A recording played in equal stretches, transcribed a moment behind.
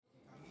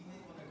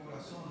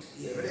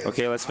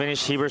Okay, let's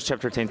finish Hebrews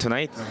chapter 10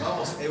 tonight.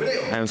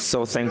 I'm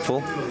so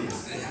thankful.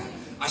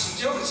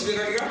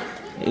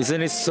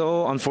 Isn't it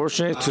so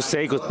unfortunate to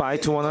say goodbye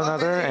to one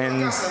another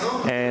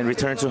and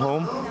return to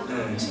home?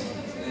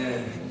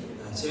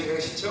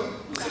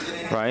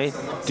 Right?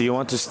 Do you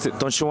want to?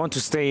 Don't you want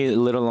to stay a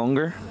little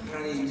longer?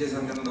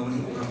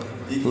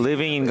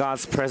 Living in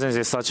God's presence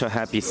is such a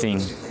happy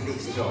thing.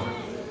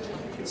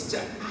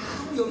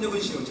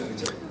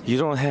 You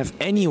don't have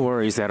any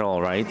worries at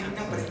all, right?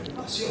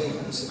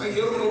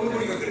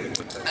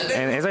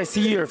 And as I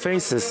see your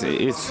faces,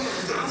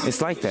 it's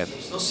like that.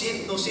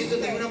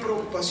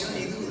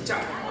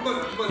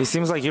 It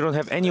seems like you don't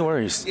have any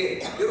worries.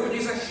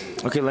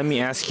 Okay, let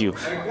me ask you.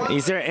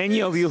 Is there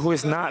any of you who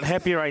is not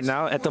happy right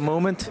now at the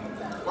moment?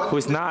 Who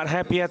is not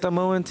happy at the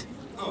moment?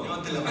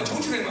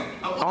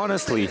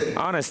 Honestly,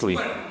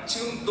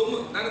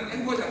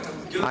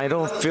 I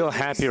don't feel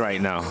happy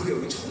right now.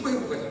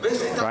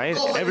 Right?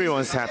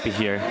 Everyone's happy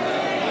here.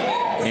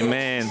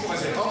 Amen.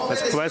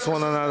 Let's bless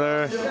one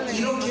another.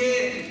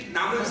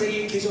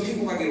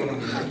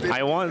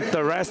 I want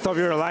the rest of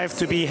your life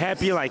to be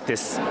happy like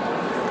this.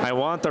 I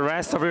want the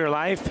rest of your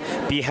life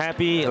be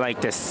happy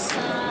like this.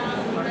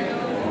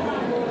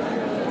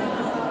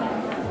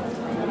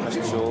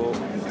 가십시오.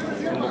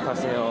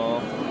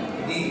 행복하세요.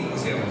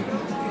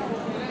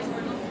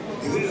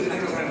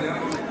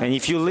 And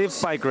if you live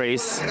by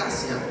grace,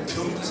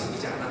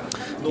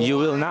 you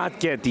will not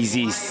get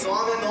disease.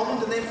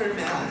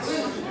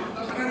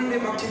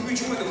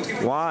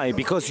 Why?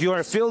 Because you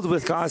are filled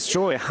with God's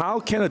joy. How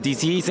can a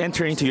disease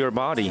enter into your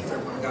body?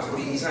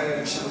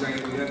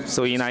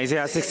 So in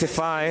Isaiah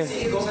 65,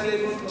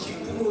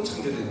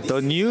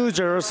 the New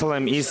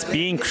Jerusalem is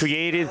being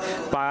created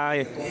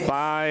by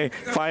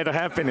the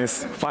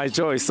happiness, by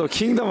joy. So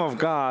kingdom of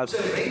God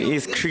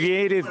is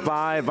created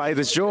by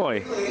the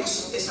joy,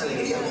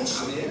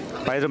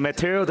 by the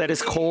material that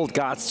is called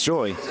God's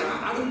joy.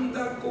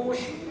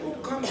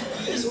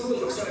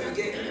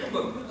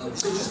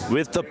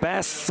 With the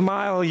best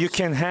smile you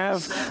can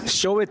have,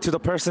 show it to the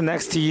person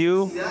next to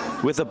you.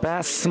 With the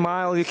best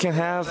smile you can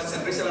have.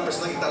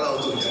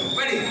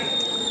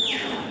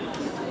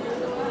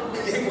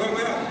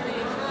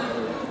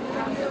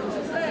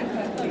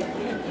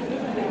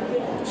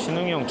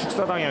 신웅이 형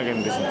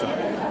축사당해야겠는데 진짜.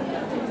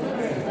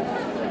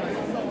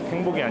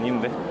 행복이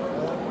아닌데.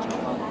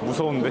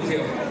 무서운데.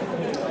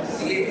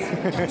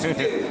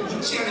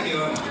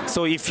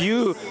 So if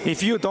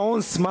you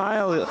don't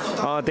smile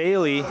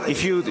daily,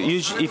 if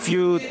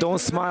you don't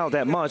smile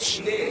that much,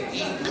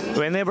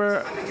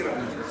 whenever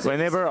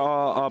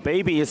a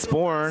baby is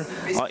born,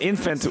 an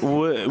infant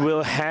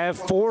will have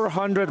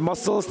 400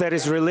 muscles that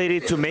is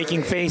related to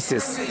making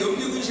faces.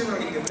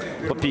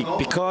 But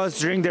because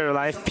during their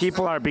life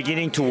people are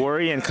beginning to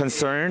worry and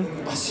concern,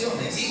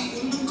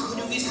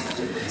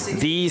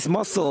 these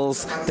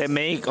muscles that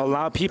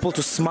allow people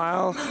to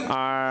smile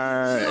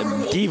are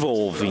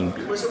devolving.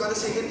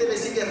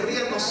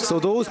 So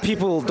those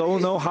people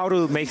don't know how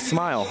to make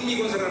smile.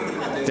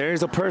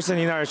 There's a person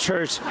in our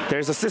church,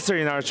 there's a sister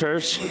in our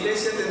church.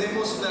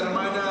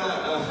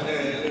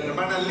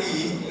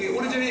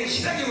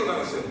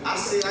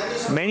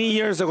 Many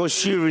years ago,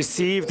 she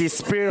received the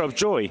spirit of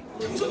joy.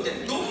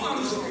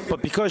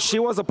 But because she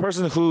was a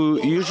person who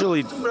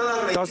usually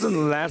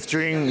doesn't laugh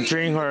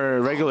during her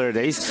regular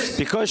days,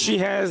 because she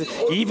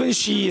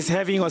is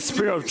having a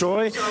spirit of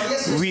joy,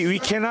 we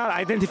cannot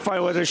identify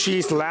whether she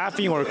is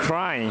laughing or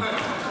crying.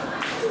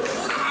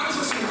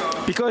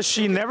 Because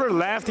she never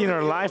laughed in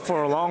her life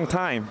for a long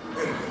time.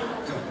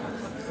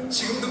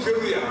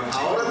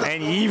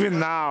 And even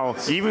now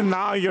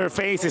your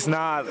face does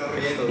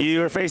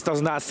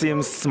not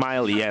seem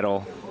smiley at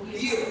all.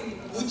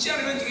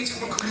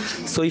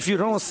 So if you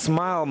don't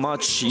smile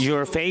much,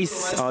 your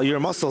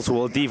muscles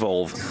will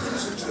devolve.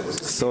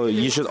 So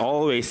you should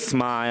always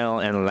smile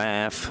and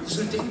laugh.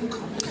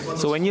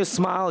 So when you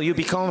smile, you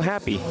become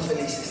happy.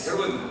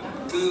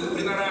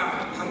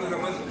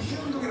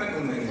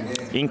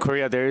 In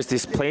Korea, there is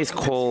this place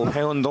called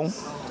Haeundong.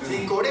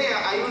 En Corea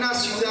hay una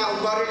ciudad,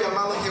 un barrio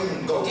llamado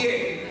Haeundong.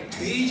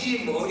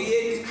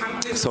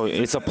 So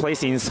it's a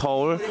place in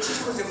Seoul.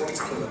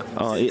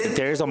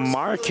 There's a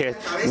market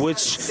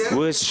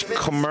which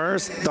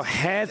commerce the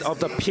head of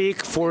the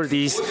pig for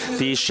the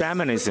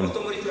shamanism.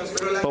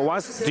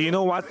 But do you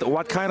know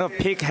what kind of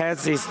pig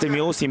heads is the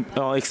most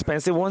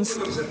expensive ones?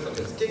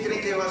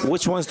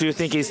 Which ones do you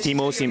think is the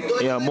most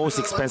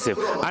expensive?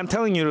 I'm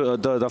telling you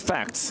the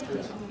facts.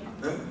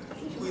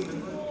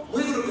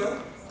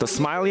 The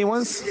smiley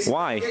ones?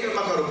 Why?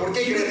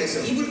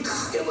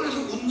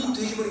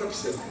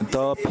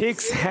 The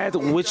pig's head,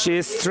 which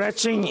is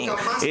stretching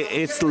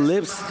its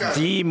lips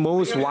the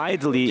most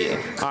widely,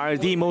 are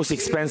the most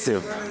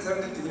expensive.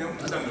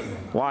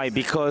 Why?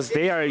 Because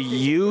they are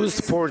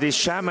used for this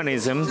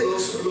shamanism.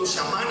 Los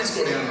chamanes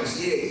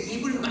coreanos.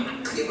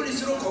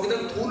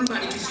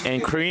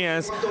 And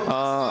Koreans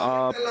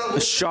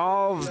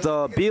shove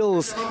the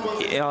bills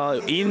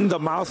in the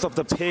mouth of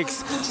the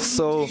pigs.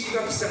 So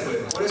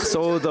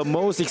the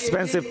most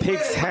expensive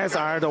pigs' heads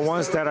are the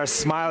ones that are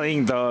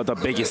smiling the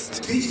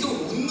biggest.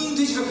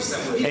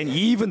 And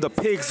even the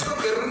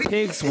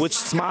pigs which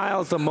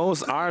smile the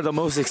most are the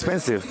most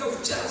expensive.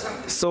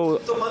 So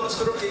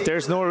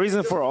there's no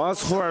reason for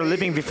us who are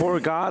living before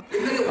God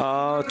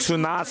to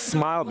not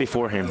smile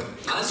before Him.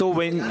 So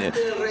when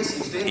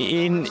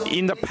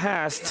in the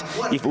past,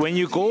 when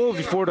you go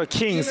before the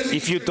kings,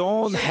 if you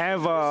don't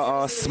have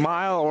a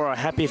smile or a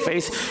happy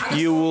face,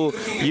 you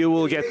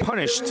will get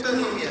punished.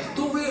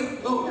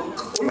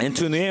 And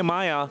to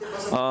Nehemiah,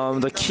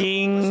 the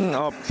king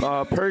of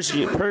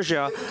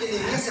Persia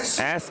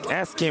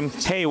asked him,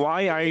 "Hey,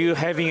 why are you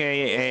having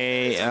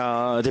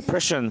a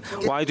depression?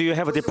 Why do you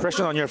have a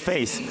depression on your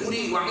face?"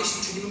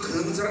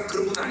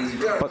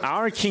 But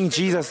our King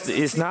Jesus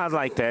is not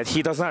like that.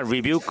 He does not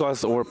rebuke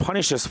us or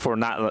punish us for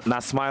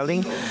not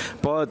smiling.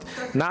 But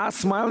not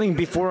smiling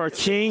before our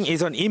King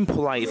is an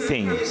impolite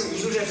thing.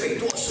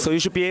 So you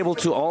should be able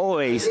to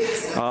always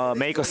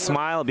make a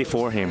smile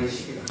before Him.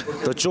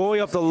 The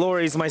joy of the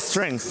Lord is my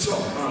strength.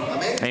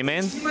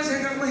 Amen.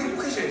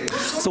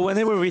 So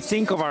whenever we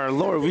think of our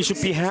Lord, we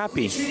should be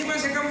happy.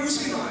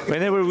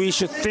 Whenever we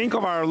should think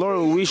of our Lord,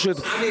 we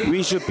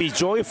should be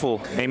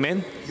joyful.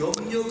 Amen.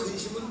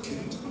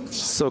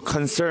 So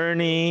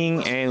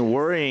concerning and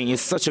worrying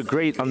is such a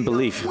great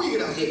unbelief.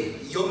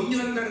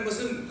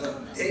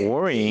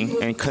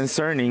 Worrying and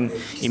concerning,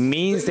 it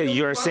means that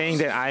you are saying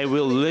that I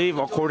will live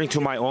according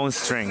to my own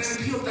strength.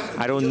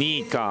 I don't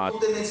need God.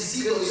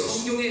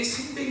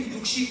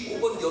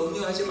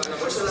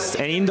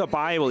 And in the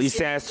Bible, it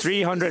says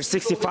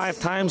 365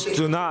 times,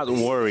 do not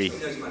worry.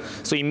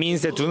 So it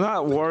means that do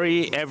not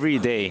worry every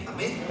day.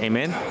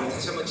 Amen.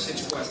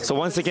 So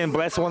once again,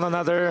 bless one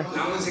another.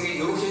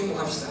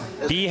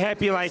 Be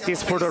happy like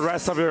this for the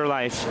rest of your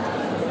life.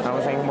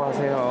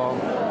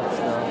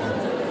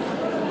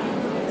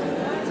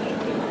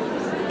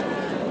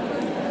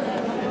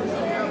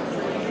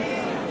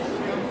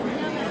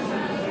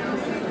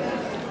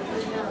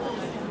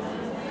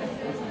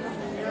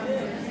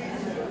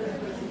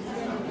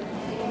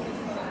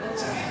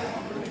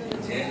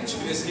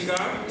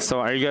 So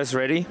are you guys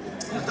ready?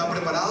 ¿Están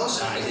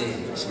preparados?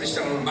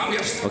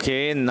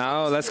 Okay,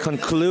 now let's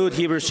conclude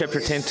Hebrews chapter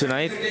 10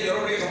 tonight.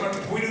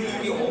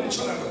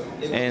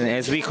 And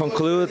as we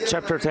conclude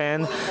chapter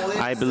 10,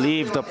 I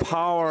believe the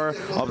power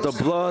of the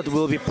blood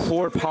will be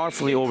poured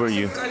powerfully over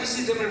you.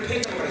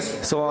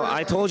 So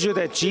I told you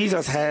that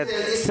Jesus had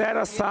set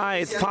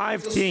aside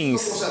 5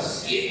 things: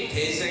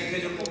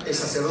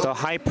 the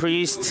high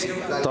priest,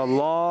 the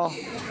law,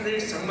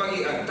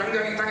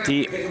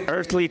 the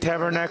earthly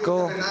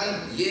tabernacle,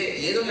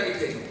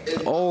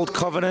 old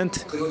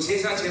covenant,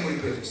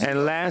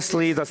 and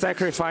lastly the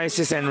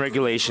sacrifices and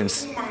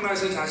regulations.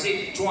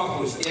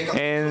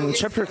 And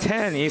chapter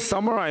 10 is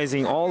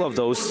summarizing all of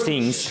those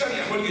things.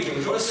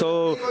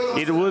 So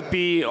it would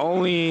be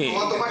only,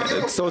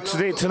 so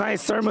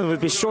tonight's sermon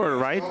would be short,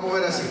 right?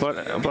 But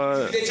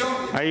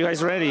are you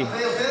guys ready?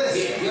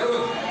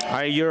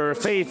 Are your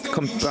faith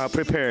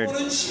prepared?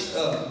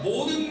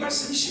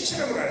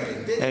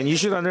 And you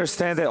should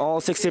understand that all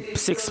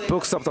 66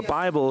 books of the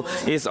Bible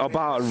is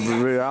about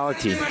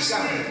reality.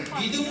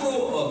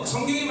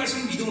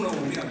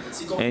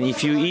 And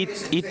if you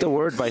eat the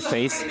word by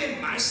faith,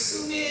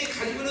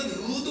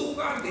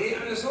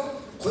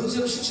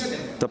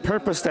 the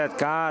purpose that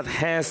God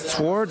has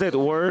toward that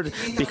word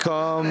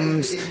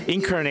becomes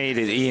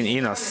incarnated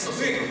in us.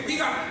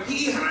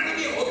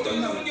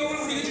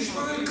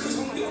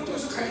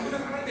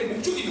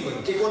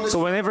 So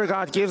whenever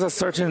God gives us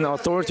certain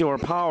authority or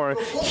power,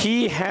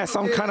 He has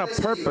some kind of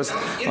purpose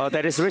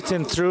that is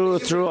written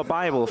through a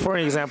Bible. For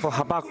example,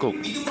 Habakkuk.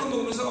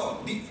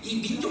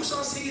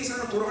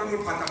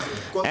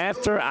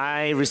 After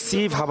I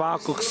received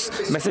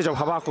Habakkuk's message of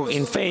Habakkuk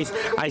in faith,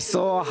 I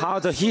saw how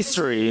the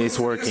history is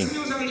working.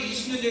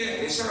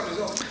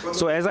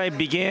 So as I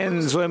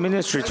began Zoe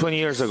ministry 20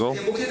 years ago,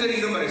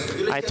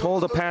 I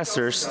told the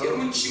pastors,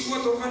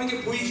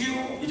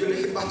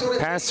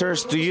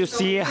 do you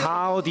see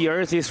how the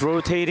earth is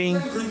rotating?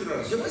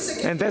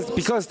 And that's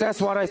because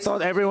that's what I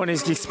thought everyone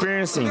is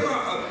experiencing.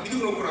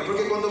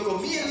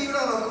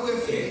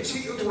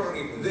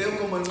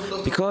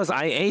 Because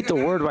I ate the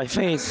word by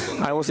faith,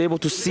 I was able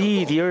to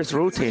see the earth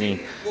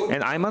rotating.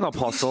 And I'm an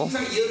apostle.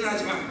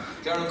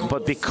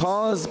 But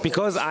because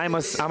I'm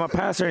a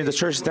pastor in the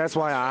church, that's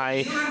why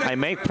I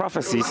make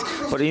prophecies.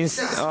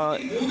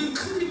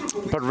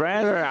 But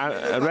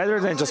rather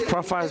than just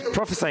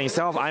prophesying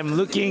itself, I'm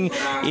looking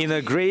in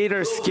a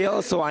greater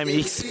scale, so I'm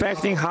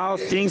expecting how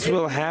things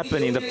will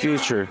happen in the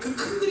future.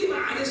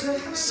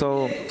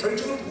 So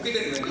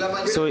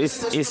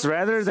it's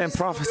rather than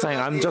prophesying,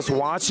 I'm just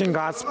watching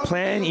God's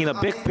plan in a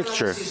big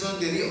picture.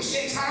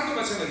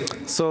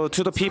 So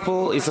to the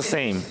people, it's the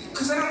same.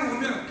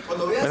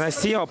 When I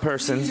see a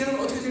person,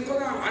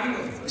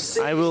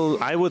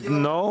 I would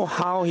know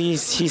how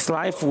his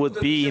life would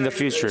be in the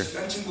future.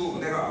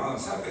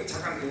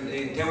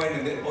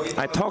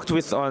 I talked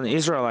with an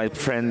Israelite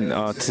friend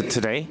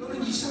today.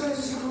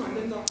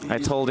 I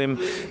told him,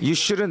 you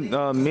shouldn't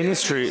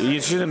minister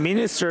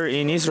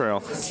in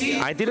Israel.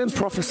 I didn't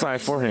prophesy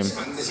for him.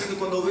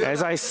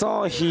 As I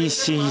saw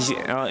his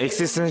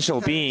existential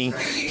being,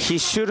 he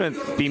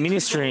shouldn't be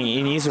ministering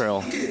in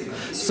Israel.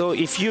 So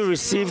if you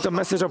receive the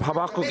message of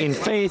Habakkuk in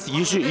faith,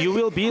 you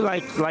will be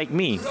like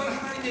me.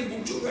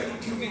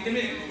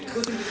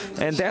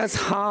 And that's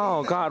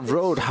how God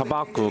wrote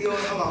Habakkuk.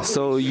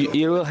 So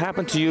it will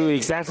happen to you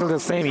exactly the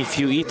same if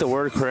you eat the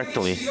word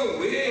correctly.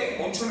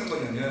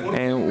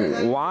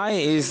 And why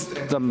is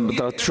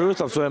the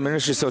truth of Zoe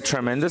ministry so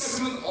tremendous?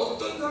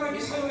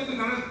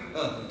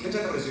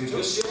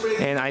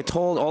 And I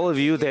told all of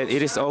you that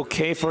it is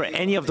okay for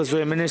any of the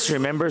Zoe ministry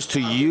members to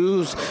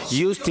use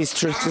this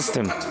truth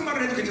system.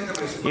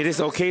 It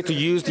is okay to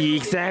use the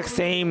exact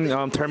same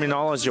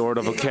terminology or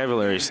the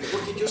vocabularies.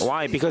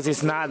 Why? Because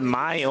it's not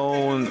my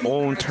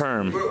own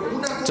term.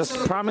 Just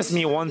promise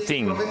me one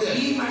thing.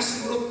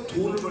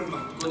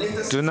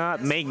 Do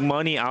not make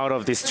money out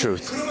of this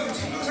truth.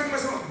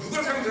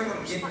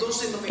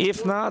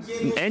 If not,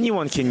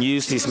 anyone can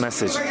use this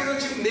message.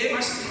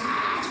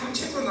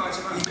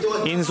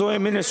 In Zoe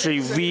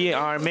Ministry, we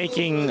are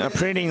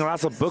printing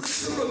lots of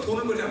books.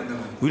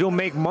 We don't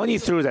make money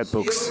through that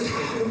books.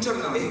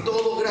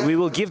 We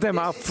will give them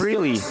out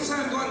freely,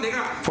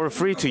 for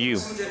free to you.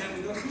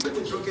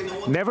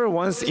 Never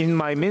once in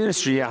my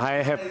ministry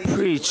I have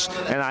preached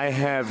and I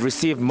have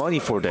received money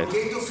for that.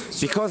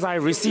 Because I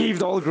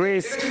received all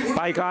grace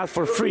by God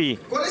for free.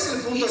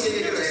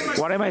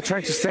 What am I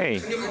trying to say?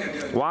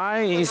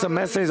 Why is the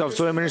message of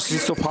Zoe Ministry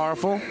so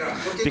powerful?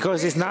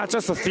 Because it's not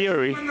just a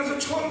theory.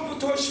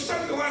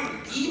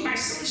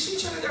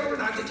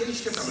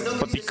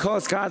 But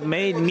because God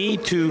made me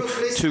to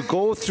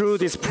go through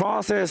this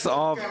process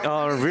of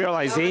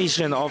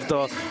realization of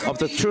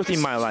the truth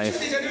in my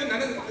life.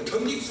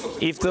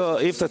 If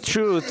the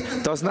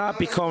truth does not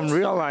become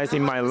realized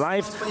in my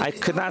life, I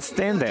could not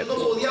stand that.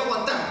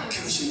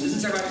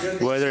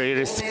 Whether it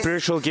is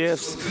spiritual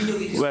gifts,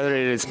 whether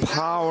it is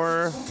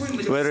power,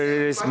 whether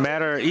it is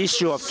matter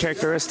issue of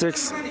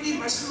characteristics,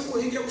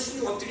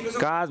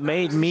 God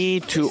made me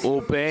to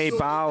obey,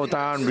 bow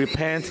down,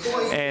 repent,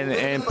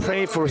 and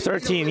pray for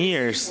 13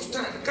 years.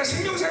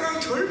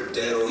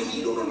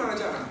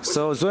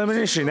 So Zoe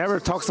Ministry never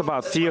talks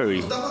about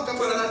theory.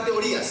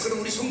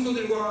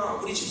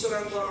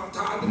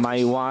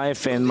 My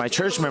wife and my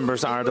church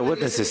members are the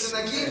witnesses.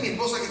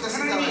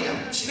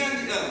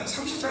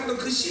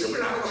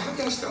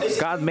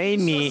 God made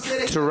me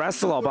to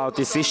wrestle about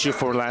this issue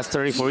for the last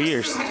 34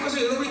 years.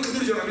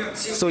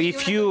 So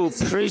if you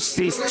preach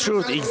this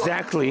truth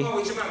exactly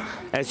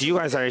as you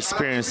guys are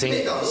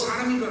experiencing,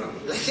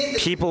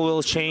 people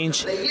will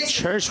change,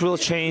 church will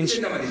change.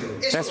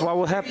 That's what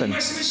will happen.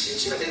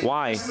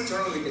 Why?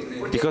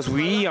 Because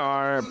we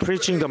are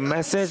preaching the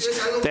message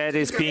that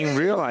is being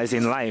realized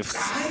in life.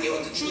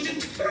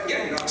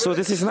 So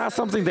this is not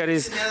something that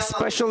is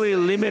specially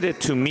limited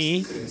to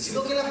me,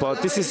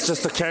 but this is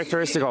just a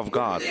characteristic of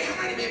God.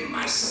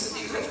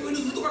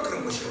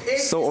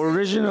 So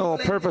original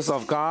purpose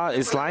of God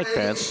is like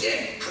that.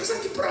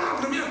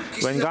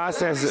 When God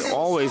says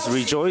always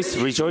rejoice,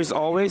 rejoice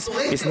always,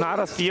 it's not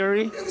a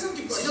theory.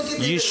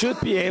 You should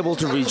be able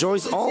to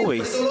rejoice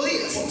always.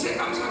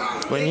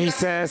 When He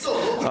says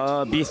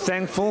be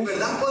thankful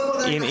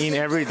in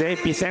every day,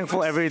 be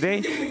thankful every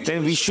day,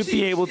 then we should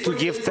be able to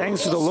give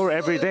thanks to the Lord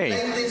every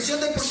day.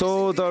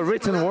 So the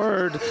written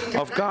word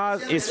of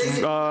God is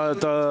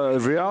the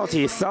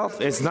reality itself.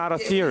 Is not a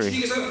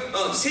theory.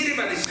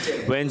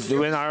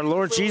 When our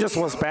Lord Jesus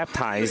was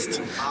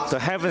baptized, the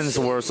heavens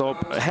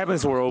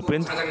were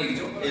opened.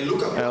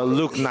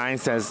 Luke 9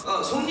 says,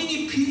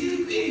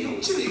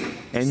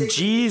 and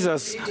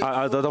Jesus,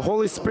 the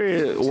Holy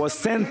Spirit was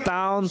sent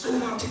down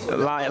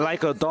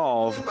like a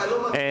dove,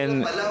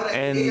 and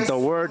the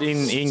word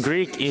in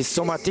Greek is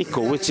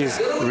somatiko, which is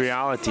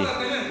reality.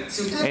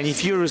 And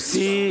if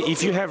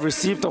you have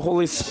received the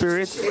Holy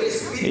Spirit,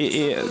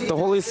 the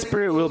Holy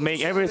Spirit will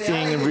make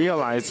everything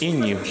realized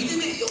in you.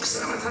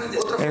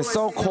 And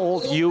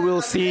so-called, you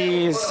will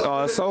see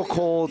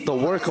so-called the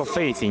work of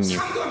faith in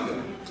you.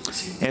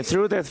 And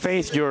through that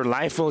faith, your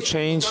life will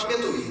change.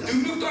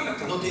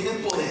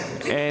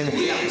 And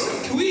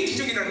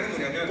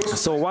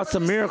so what's the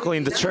miracle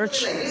in the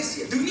church?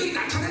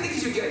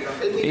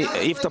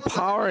 If the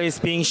power is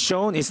being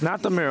shown, it's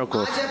not the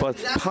miracle. But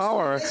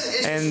power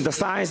and the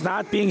signs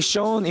not being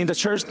shown in the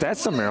church,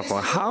 that's the miracle.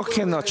 How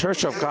can the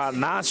church of God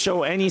not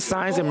show any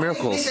signs and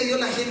miracles?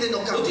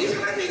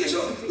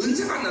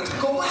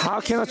 How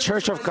can a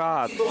church of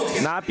God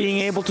not being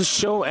able to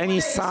show any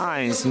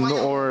signs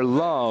or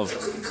love?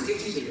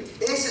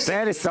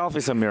 That itself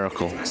is a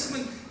miracle.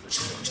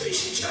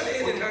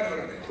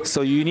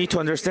 So you need to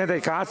understand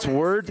that God's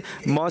word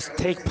must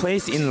take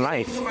place in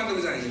life.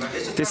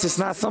 This is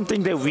not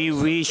something that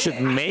we should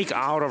make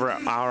out of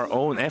our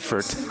own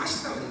effort.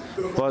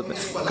 But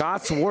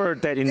God's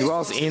word that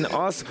indwells in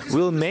us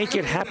will make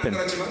it happen.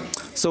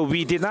 So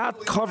we did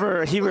not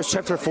cover Hebrews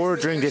chapter 4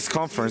 during this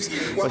conference,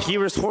 but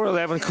Hebrews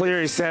 4:11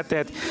 clearly said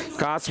that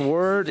God's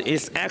word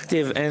is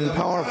active and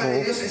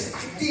powerful.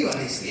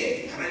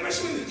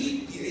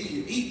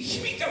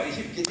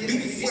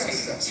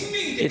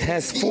 It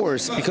has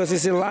force because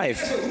it's alive.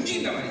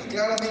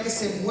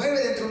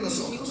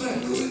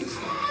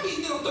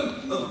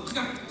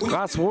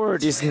 God's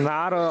word is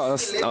not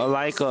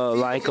like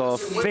a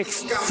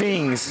fixed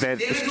thing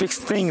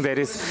that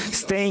is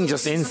staying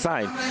just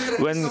inside.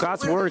 When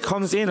God's word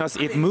comes in us,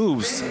 it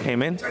moves.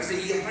 Amen.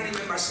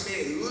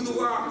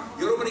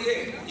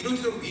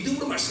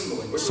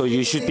 So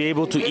you should be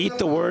able to eat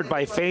the word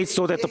by faith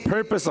so that the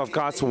purpose of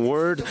God's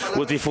word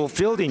will be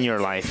fulfilled in your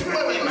life.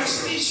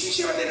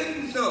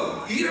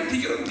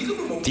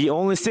 The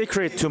only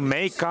secret to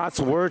make God's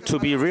word to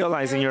be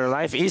realized in your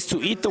life is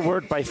to eat the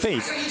word by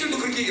faith.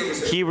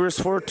 Hebrews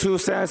 4:2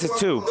 says it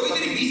too.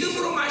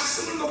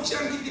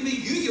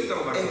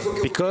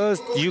 Because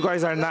you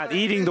guys are not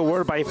eating the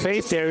word by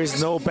faith, there is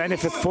no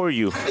benefit for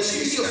you.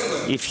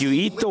 If you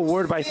eat the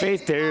word by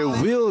faith, there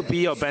will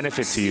be a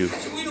benefit to you.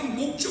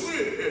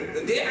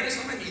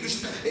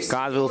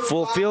 God will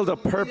fulfill the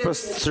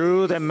purpose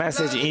through the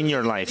message in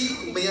your life.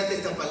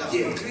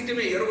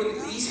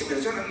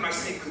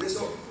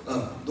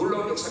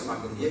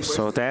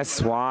 So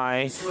that's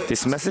why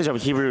this message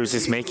of Hebrews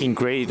is making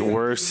great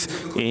works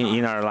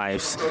in our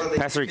lives.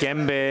 Pastor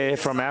Gembe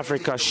from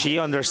Africa, she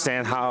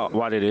understands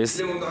what it is.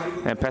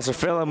 And Pastor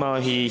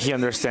Philemon, he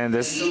understands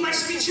this.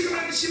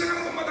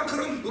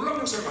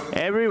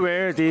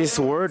 Everywhere this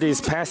word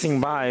is passing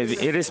by,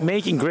 it is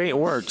making great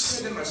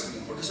works.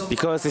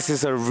 Because this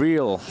is a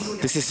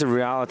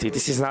reality.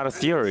 This is not a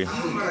theory.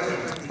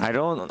 I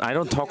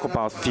don't talk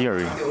about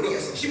theory.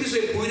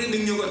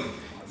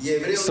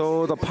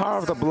 So the power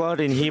of the blood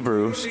in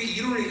Hebrews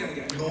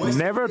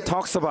never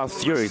talks about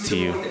theory to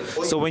you.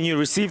 So when you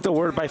receive the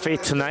word by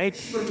faith tonight,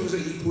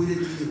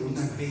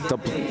 the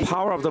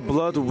power of the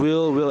blood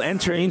will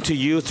enter into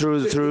you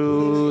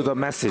through the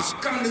message,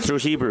 through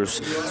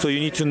Hebrews. So you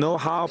need to know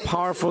how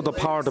powerful the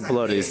power of the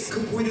blood is.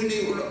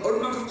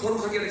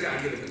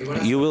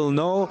 You will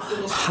know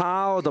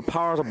how the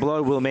power of the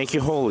blood will make you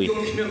holy.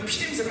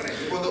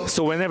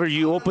 So whenever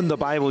you open the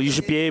Bible, you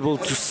should be able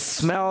to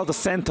smell the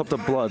scent of the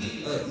blood.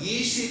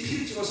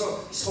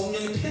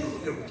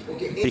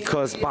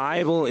 Because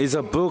Bible is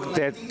a book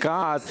that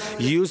God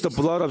used the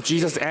blood of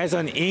Jesus as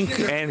an ink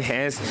and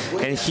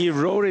He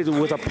wrote it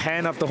with a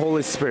pen of the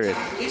Holy Spirit.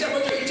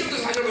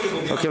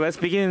 Okay, let's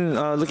begin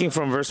looking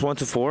from verse 1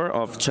 to 4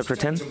 of chapter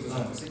 10.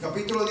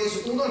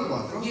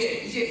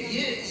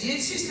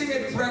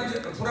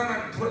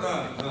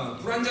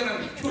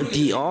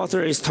 The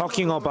author is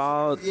talking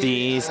about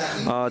this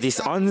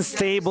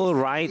unstable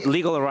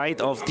legal right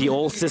of the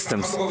old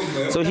systems.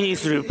 So he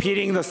is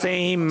repeating the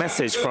same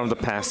message from the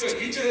past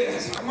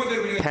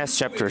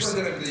chapters.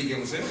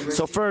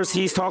 So first,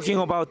 he's talking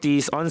about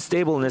this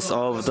unstableness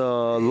of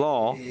the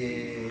law,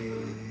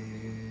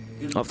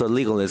 of the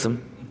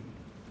legalism.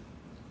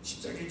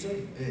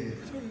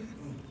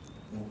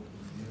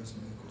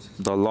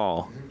 The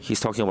law. He's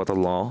talking about the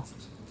law.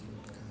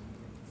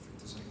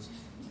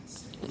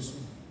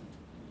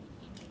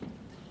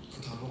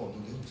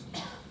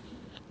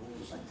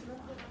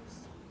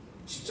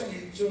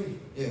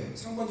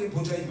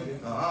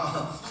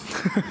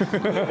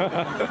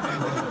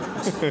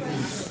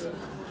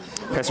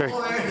 Pastor,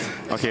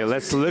 okay,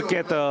 let's look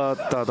at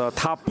the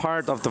top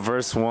part of the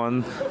verse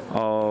 1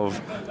 of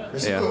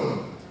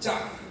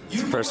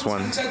Verse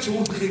 1.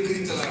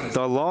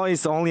 The law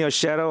is only a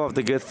shadow of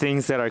the good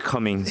things that are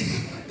coming.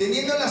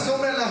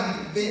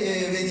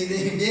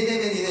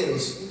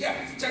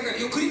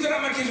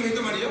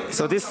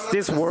 So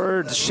this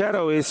word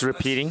shadow is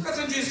repeating.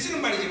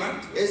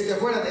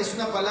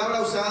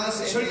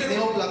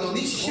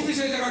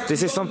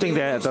 This is something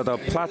that the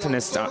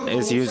Platonist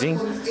is using,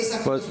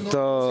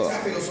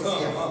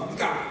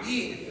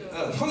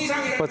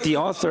 but the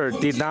author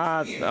did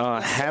not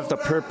have the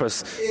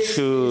purpose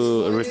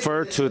to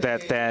refer to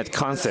that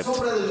concept.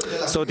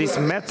 So this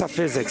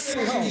metaphysics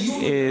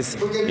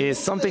is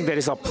something that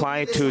is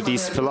applied to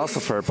this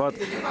philosopher, but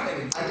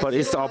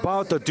it's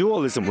about the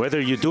dualism, whether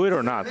you do it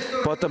or not.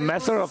 But the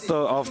method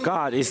of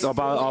God is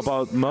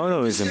about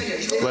monoism,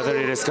 whether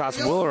it is God's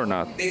will or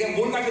not.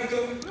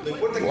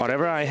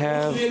 Whatever I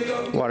have,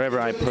 whatever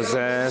I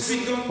possess,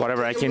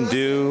 whatever I can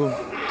do,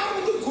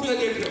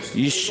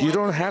 you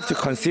don't have to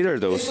consider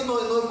those.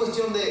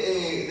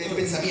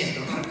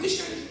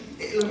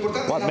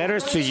 What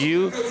matters to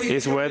you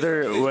is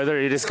whether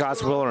it is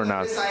God's will or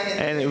not.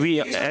 And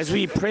as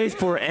we prayed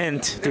for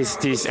Ant,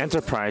 this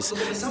enterprise,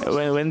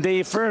 when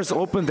they first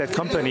opened that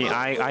company,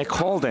 I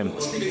called them.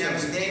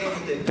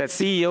 That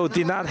CEO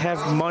did not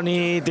have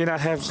money, did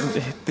not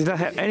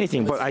have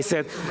anything. But I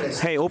said,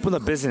 hey, open a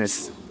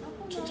business.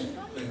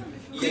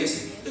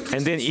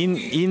 And then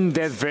in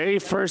that very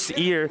first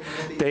year,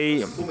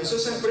 they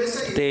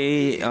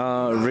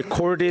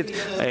recorded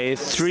a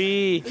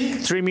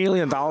 $3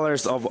 million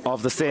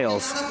of the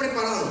sales.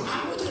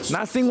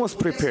 Nothing was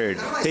prepared.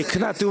 They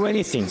could not do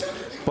anything.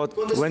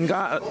 But when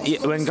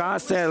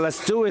God said,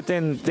 let's do it,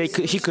 then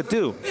he could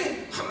do.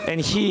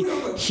 And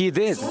he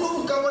did.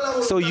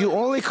 So you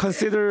only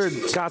consider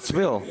God's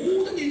will.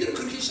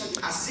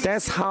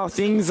 That's how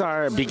things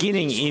are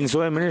beginning in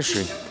Zoe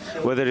ministry.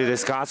 Whether it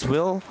is God's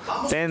will,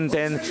 then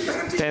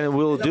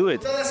we'll do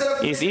it.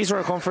 Is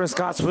Israel Conference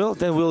God's will?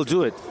 Then we'll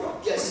do it.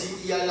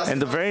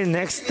 And the very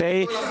next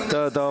day,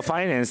 the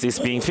finance is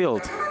being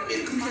filled.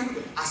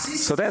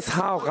 So that's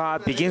how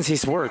God begins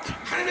His work.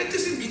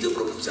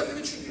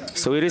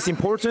 So it is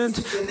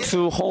important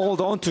to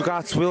hold on to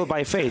God's will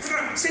by faith.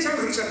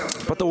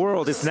 But the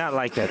world is not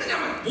like that.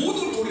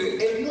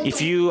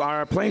 If you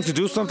are planning to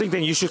do something,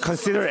 then you should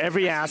consider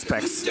every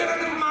aspect.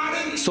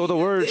 So the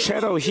word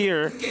shadow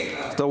here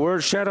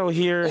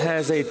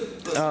has a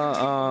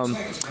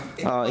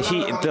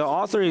the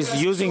author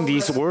is using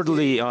these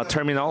worldly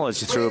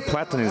terminology through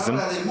Platonism.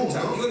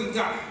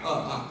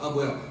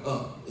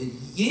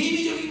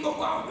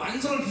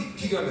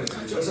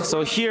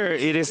 So here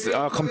it is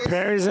a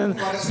comparison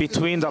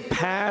between the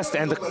past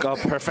and the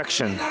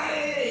perfection.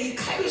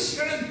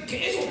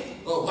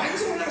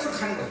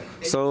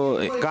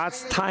 So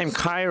God's time,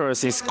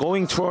 Kairos, is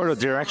going toward the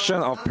direction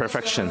of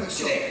perfection.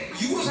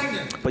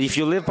 But if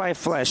you live by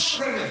flesh,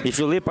 if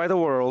you live by the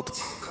world,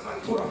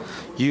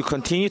 you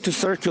continue to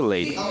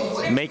circulate,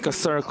 make a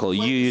circle,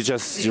 you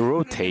just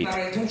rotate.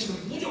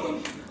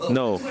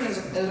 No.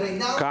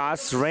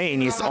 God's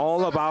reign is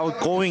all about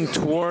going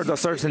toward a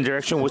certain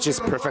direction, which is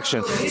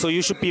perfection. So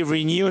you should be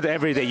renewed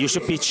every day. You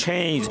should be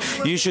changed.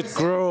 You should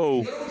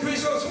grow.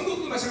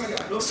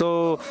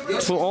 So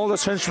to all the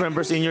church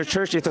members in your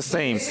church, it's the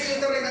same.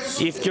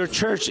 If your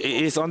church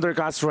is under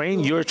God's reign,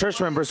 your church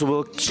members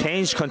will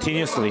change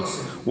continuously.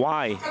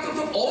 Why?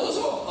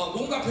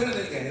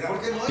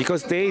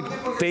 Because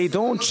they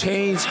don't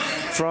change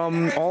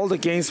from all the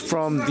gains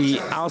from the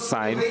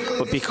outside,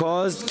 but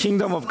because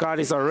kingdom of God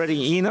is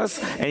already in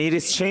us and it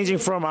is changing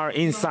from our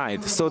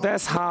inside. So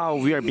that's how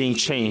we are being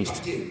changed.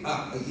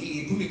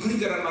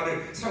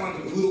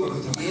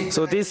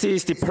 So this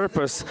is the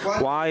purpose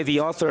why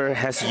the author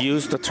has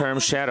used the term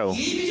shadow.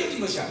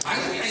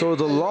 So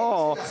the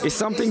law is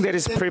something that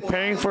is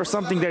preparing for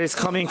something that is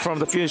coming from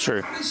the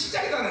future.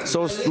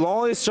 So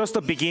law is just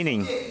the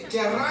beginning.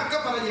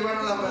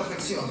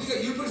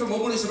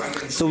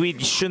 So we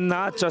should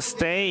not just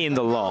stay in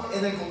the law.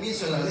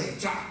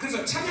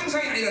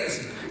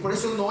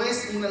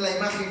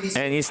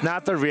 And it's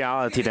not the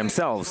reality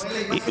themselves,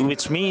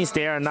 which means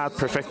they are not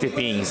perfected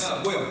beings.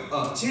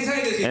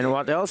 And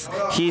what else?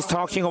 He's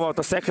talking about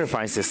the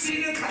sacrifices.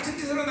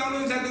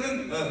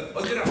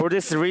 For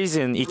this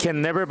reason, it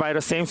can never by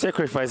the same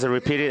sacrifice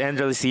repeated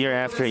endless year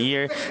after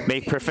year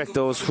make perfect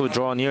those who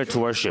draw near to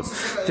worship.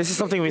 This is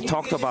something we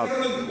talked about.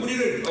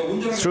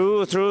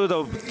 Through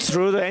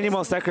the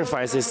animal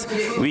sacrifices,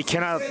 we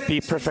cannot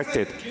be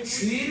perfected.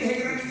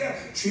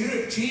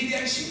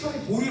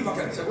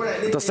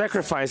 The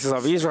sacrifices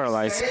of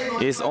Israelites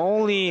is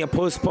only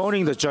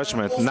postponing the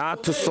judgment,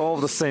 not to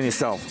solve the sin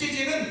itself.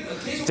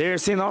 Their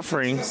sin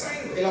offering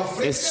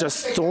is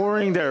just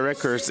storing their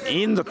records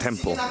in the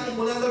temple.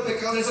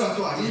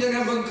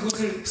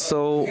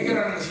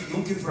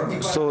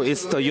 So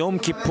it's the Yom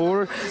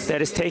Kippur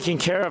that is taking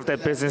care of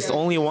that business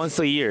only once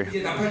a year.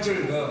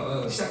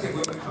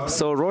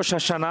 So Rosh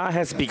Hashanah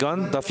has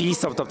begun, the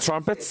Feast of the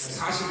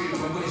Trumpets,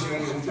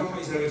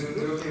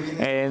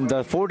 and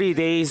the 40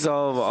 days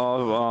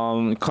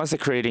of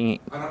consecrating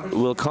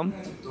will come,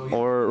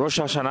 or Rosh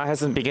Hashanah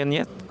hasn't begun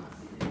yet.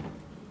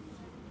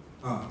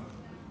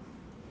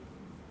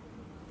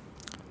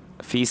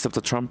 Feast of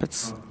the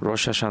Trumpets,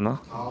 Rosh Hashanah.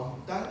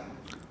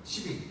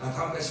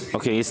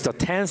 Okay, it's the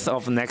 10th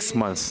of next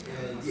month.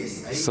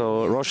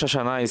 So Rosh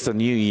Hashanah is the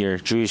New Year,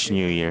 Jewish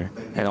New Year,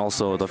 and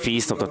also the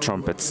Feast of the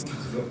Trumpets.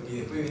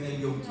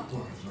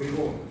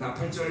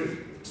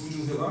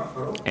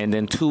 And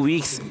then 2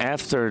 weeks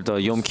after the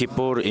Yom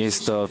Kippur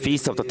is the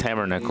Feast of the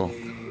Tabernacle.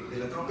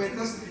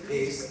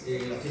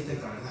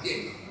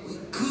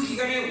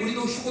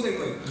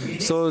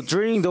 So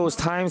during those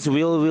times,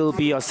 we will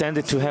be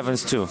ascended to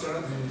heavens too.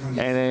 And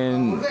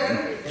then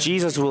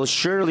Jesus will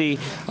surely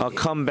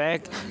come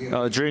back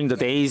during the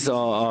days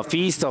of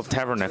Feast of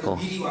Tabernacle.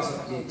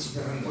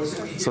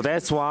 So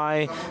that's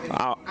why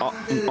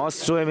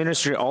us Zoe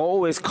Ministry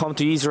always come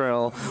to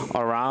Israel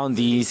around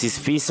these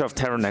Feast of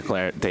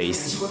Tabernacle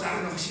days.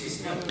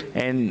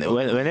 And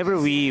whenever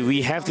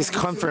we have this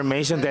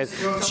confirmation that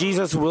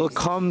Jesus will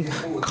come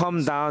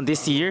down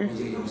this year,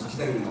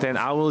 then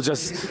I will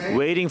just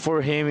waiting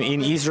for him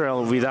in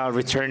Israel without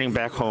returning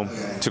back home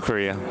to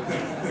Korea.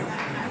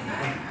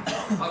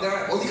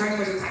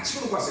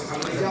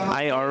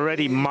 I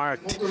already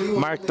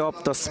marked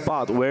up the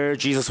spot where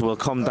Jesus will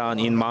come down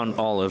in Mount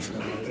Olive.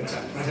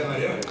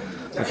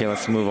 Okay,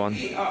 let's move on.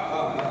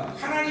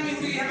 하나님이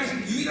우리에게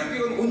향하신 유일한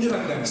계획은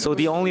온전합니다. So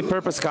the only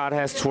purpose God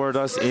has toward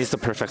us is the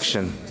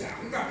perfection.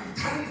 그러니까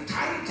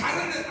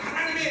다른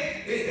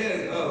하나님의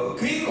계획은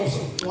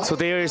없어. So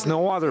there is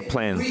no other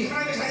plan. 우리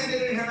하나님의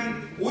자녀들을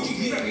향한 오직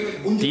유일한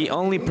계획은 온전. The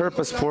only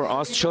purpose for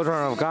us children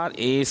of God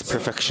is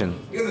perfection.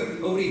 이거는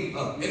우리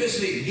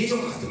에베소의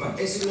예정과 같은 말.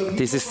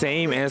 This is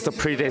same as the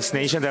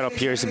predestination that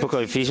appears in the book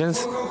of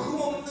Ephesians.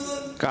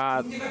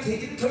 God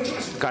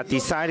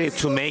decided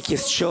to make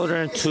his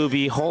children to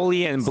be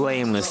holy and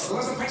blameless.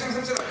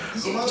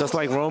 Just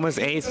like Romans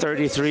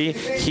 8:33,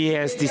 he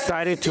has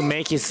decided to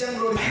make his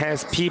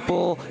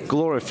people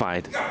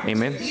glorified.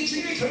 Amen.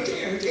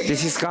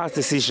 This is God's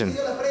decision.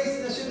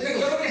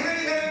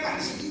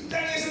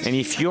 And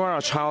if you are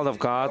a child of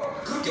God,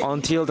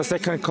 until the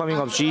second coming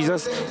of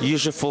Jesus, you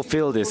should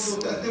fulfill this.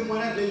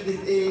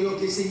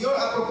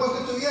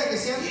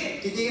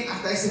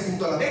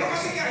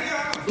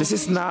 This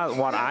is not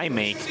what I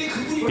make.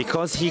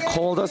 Because he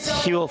called us,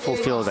 he will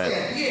fulfill that.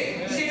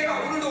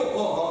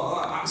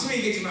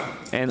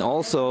 And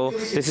also,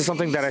 this is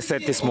something that I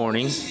said this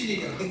morning.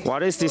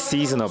 What is this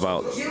season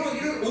about?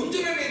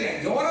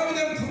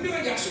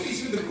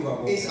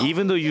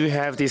 Even though you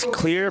have this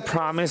clear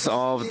promise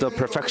of the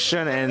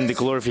perfection and the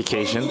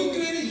glorification,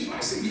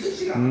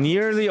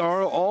 nearly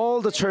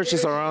all the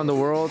churches around the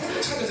world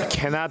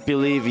cannot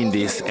believe in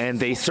this, and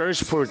they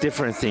search for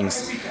different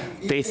things.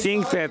 They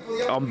think that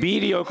a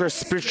mediocre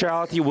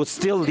spirituality would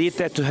still lead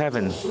that to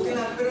heaven.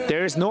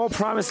 There is no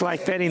promise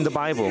like that in the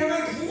Bible.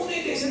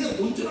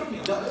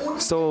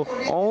 So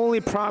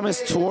only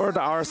promise toward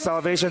our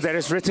salvation that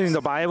is written in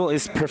the Bible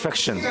is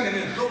perfection.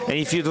 And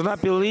if you do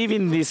not believe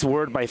in this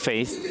word by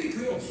faith,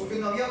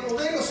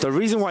 the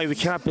reason why we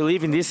cannot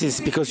believe in this is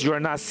because you are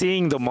not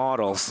seeing the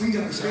models.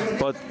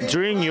 But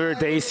during your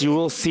days, you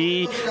will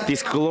see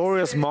these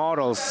glorious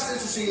models.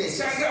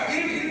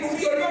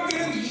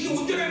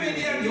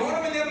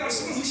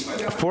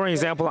 For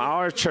example,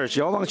 our church,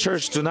 Yolong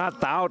Church, do not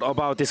doubt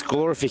about this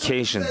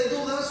glorification.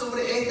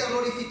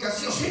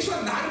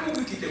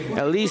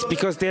 At least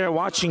because they are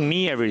watching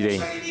me every day.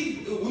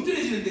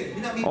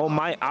 Oh,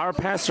 our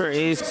pastor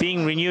is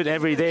being renewed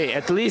every day.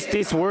 At least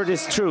this word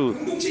is true.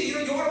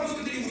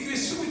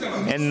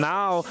 And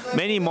now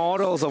many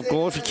models of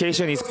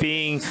glorification is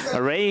being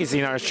raised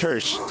in our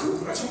church.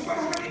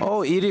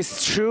 Oh, it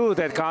is true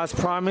that God's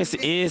promise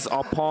is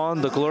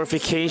upon the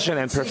glorification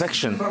and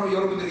perfection.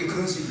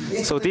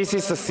 So this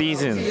is the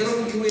season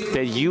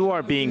that you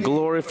are being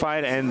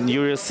glorified, and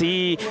you will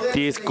see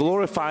these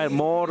glorified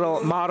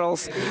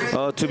models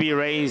to be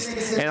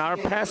raised. And our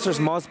pastors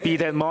must be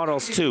that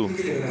models too.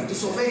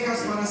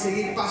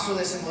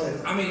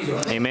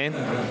 Amen.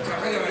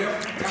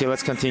 Okay,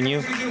 let's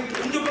continue.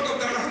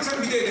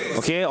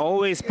 Okay,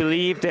 always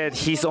believe that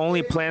his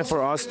only plan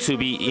for us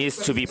is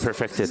to be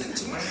perfected.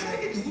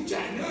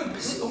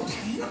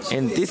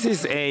 And this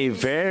is a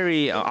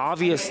very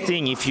obvious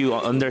thing if you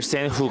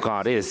understand who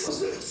God is.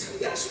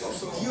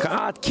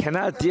 God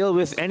cannot deal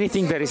with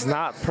anything that is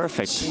not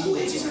perfect.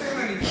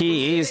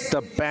 He is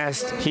the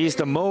best. He is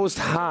the most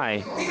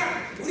high.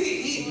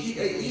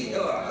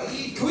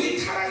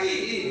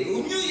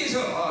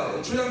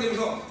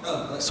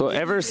 So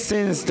ever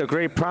since the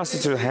great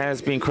prostitute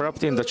has been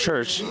corrupted in the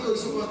church,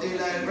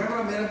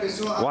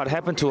 what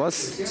happened to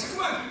us?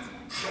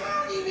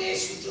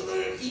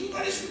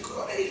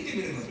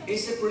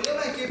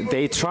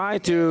 They try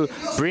to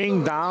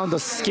bring down the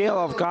scale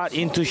of God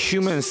into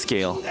human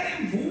scale.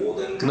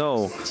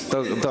 No,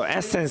 the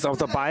essence of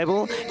the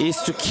Bible is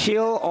to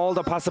kill all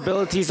the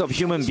possibilities of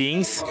human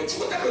beings,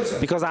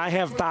 because I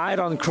have died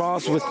on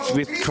cross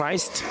with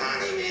Christ,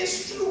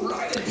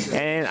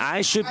 and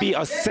I should be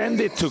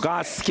ascended to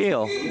God's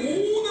scale.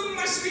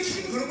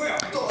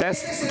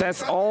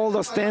 That's all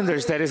the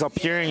standards that is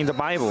appearing in the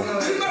Bible.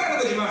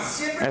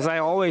 As I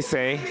always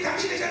say,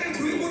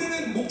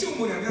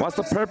 what's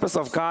the purpose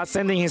of God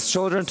sending his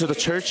children to the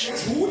church?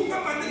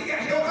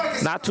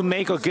 Not to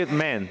make a good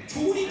man.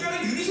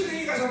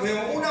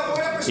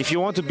 If you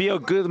want to be a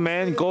good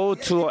man, go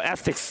to an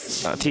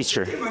ethics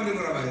teacher.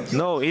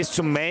 No, it's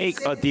to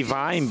make a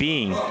divine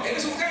being.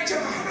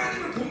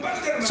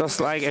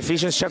 Just like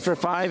Ephesians chapter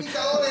 5,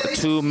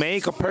 to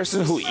make a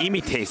person who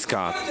imitates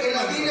God.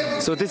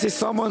 So this is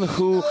someone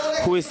who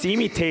is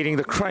imitating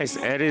the Christ,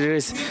 and it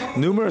is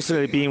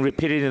numerously being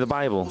repeated in the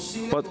Bible.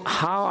 But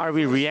how are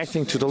we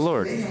reacting to the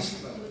Lord?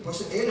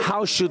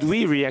 How should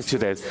we react to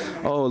that?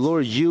 Oh,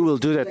 Lord, you will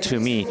do that to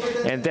me.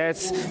 And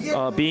that's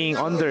being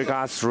under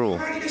God's rule.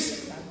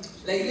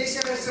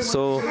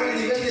 So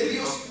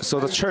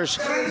the church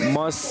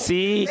must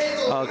see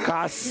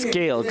God's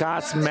scale,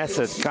 God's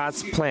method,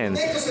 God's plan.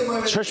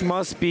 Church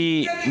must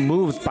be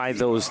moved by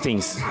those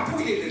things.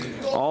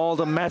 All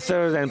the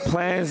methods and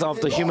plans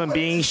of the human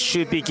beings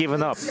should be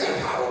given up.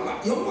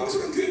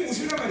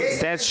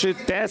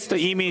 That's the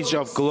image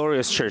of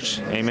glorious church.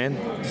 Amen.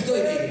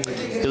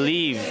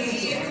 Believe.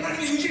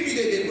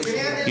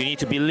 You need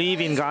to believe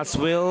believe in God's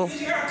will.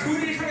 내가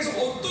교회를 향해서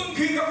어떤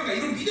계획을 갖고 있나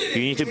이걸 믿어야 돼.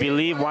 You need to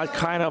believe what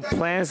kind of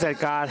plans that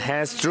God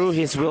has through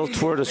His will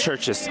toward the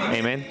churches.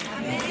 Amen.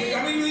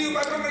 아멘. 왜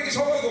마지막에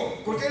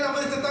적어도 ¿Por qué el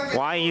amor está tan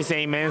Why is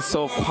Amen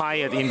so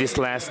quiet in this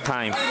last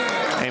time?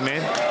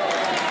 Amen.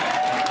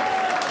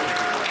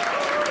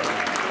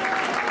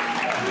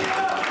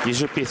 You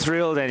should be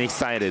thrilled and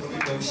excited.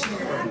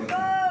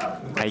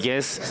 I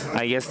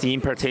guess the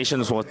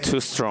impartations were too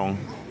strong.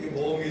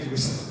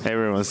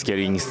 Everyone's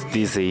getting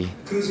dizzy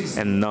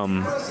and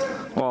numb.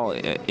 Well,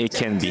 it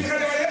can be.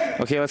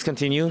 Okay, let's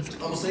continue.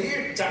 Vamos a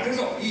seguir. 자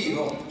그래서 이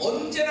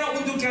언제나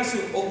온전케 할 수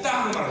없다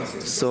하는 말을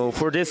했어요. So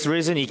for this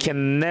reason, He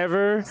can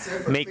never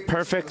make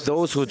perfect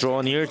those who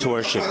draw near to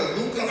worship.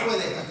 Nunca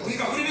puede.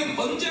 그러니까 우리는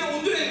언제나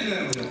온전해야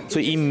된다는 거죠. So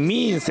it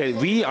means that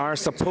we are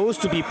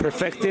supposed to be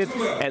perfected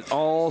at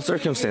all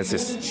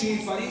circumstances.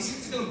 주인발이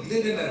실제로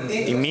믿어야 된다는 거죠.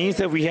 It means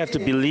that we have to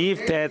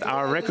believe that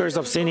our records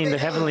of sin in the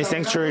heavenly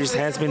sanctuaries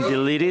has been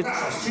deleted.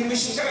 주님은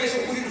십자가에서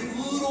우리를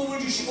의로움을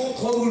주시고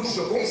거룩을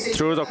주셨고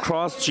Through the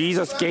cross,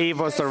 Jesus gave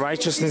us the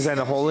righteousness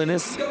and the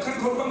holiness. 완벽한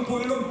거룩한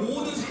보혈로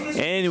모든 상을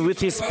And with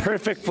His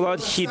perfect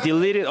blood, He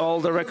deleted all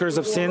the records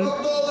of sin.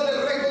 Todo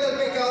el resto del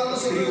pecado no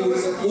se 그리고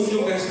우리를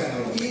온전케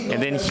하시다는 거죠. And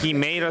then He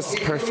made us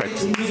perfect.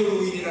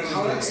 종교적으로 의인이라는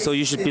거죠. So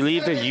you should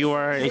believe that you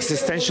are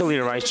existentially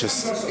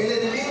righteous.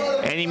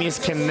 Enemies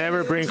can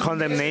never bring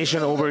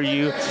condemnation over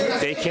you.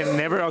 They can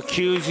never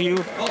accuse you.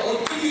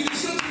 어떤 일이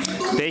있어도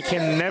They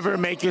can never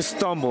make you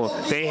stumble.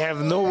 They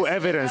have no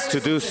evidence to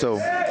do so.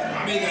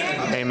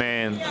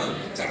 Amen.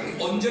 자,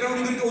 언제나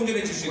우리 그렇게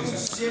온전해질 수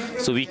있어요.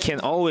 So we can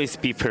always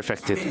be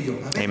perfected.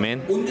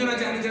 Amen.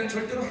 온전하지 않은 자는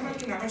절대로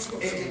하나님께 나갈 수가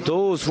없어요.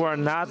 Those who are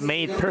not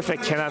made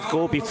perfect cannot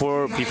go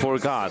before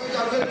God.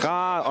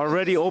 God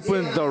already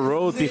opened the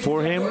road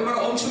before Him.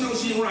 얼마나 엄청난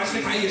것인지 오늘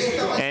아침에 다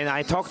얘기했어요. And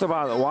I talked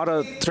about what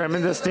a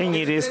tremendous thing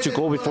it is to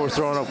go before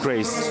throne of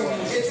grace.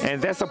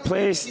 And that's a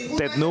place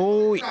that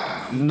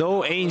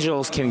no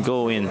angels can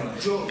go in.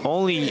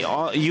 Only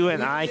you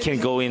and I can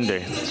go in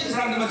there.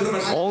 사람들만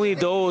들어갈 수 Only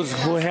those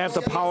who have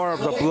the power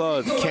of the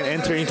blood can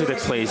enter into that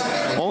place.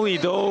 Only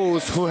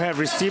those who have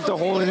received the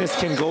holiness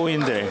can go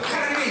in there.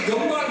 하나님의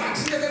영광을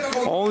맡은 자들만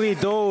거기 Only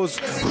those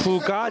who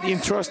God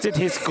entrusted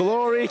His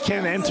glory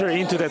can enter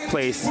into that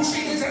place. 볼수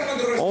있는 사람만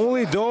들어갈 수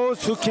Only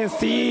those who can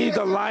see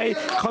the light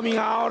coming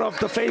out of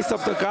the face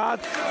of the God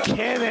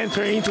can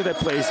enter into that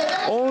place.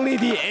 Only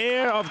the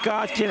air of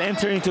God can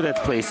enter into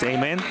that place.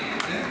 Amen.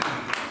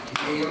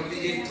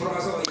 이제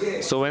돌아가서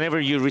이제 So whenever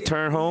you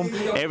return home,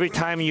 every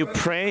time you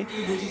pray,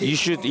 you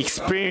should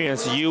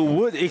experience, you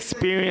would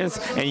experience,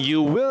 and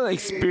you will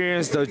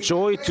experience the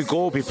joy to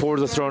go before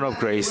the throne of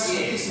grace.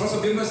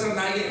 벌써 몇몇 사람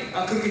나에게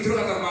그렇게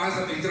들어갔다고 말하는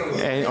사람도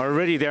있더라고요. And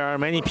already there are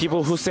many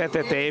people who said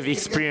that they've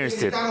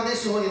experienced it. Estaban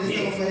eso hoy en esta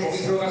거기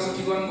conferencia. 들어가서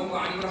기도하는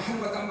것과 아니면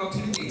하늘과 땅과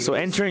틀린 게 So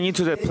entering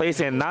into that place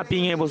and not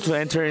being able to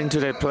enter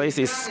into that place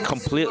is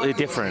completely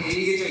different.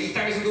 얘기죠. 이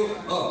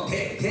땅에서도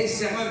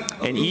대시장은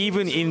And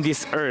even in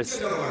this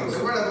earth,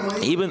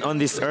 even on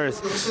this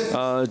earth,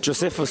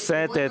 Josephus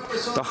said that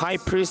the high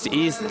priest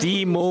is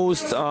the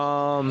most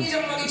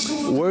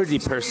worthy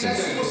person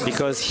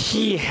because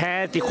he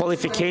had the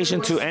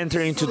qualification to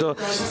enter into the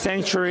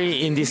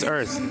sanctuary in this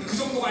earth. 그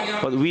정도가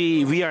아니라 But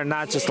we are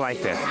not just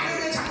like that.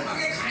 하늘의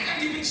장막에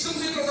가야지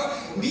지성소에 들어서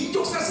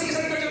민족사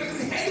세계사를 결정하는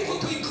그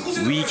헤드쿼터인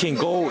그곳에 We can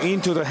go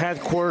into the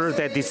headquarters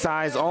that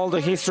decides all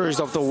the histories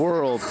of the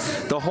world,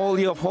 the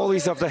holy of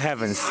holies of the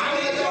heavens.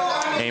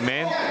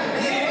 Amen.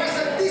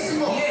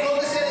 Santísimo,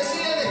 donde se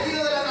decide el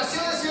destino de las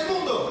naciones y el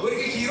mundo. 왜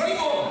이렇게 길어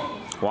이거?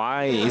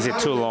 Why is it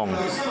too long?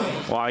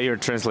 Why your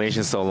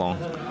translation so long?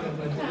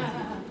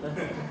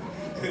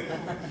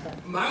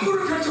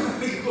 만물을 결정하는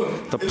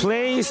그건 The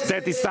place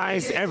that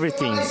decides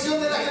everything,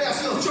 Nación de la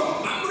creación.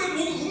 그렇죠. 만물의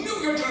모든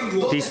운명을 결정하는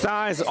그곳.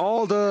 decides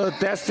all the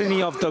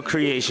destiny of the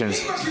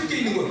creations. 게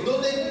있는 곳.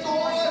 Donde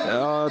todo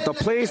The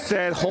place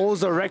that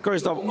holds the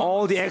records of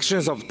all the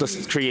actions of the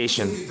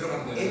creation.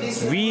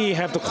 We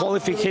have the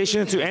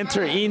qualification to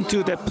enter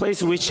into that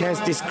place which has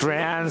this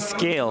grand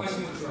scale.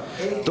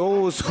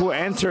 Those who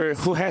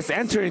has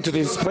entered into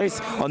this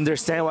place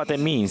understand what that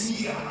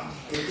means.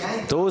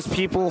 Those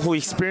people who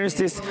experience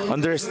this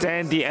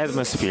understand the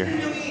atmosphere.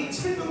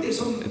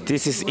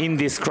 This is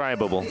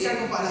indescribable.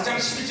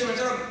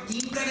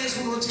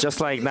 Just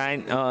like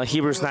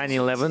Hebrews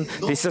 9:11,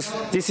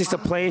 this is a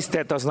place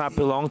that does not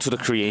belong to the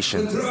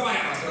creation.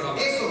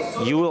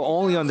 You will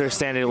only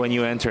understand it when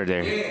you enter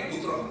there.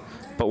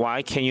 But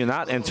why can you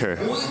not enter?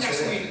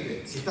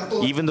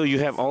 Even though you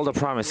have all the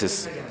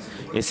promises,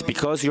 it's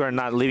because you are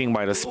not living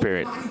by the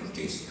Spirit.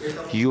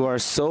 You are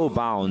so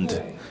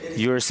bound.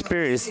 Your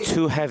spirit is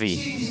too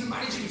heavy.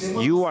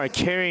 You are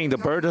carrying the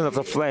burden of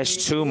the flesh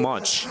too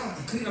much.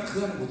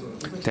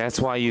 That's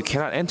why you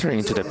cannot enter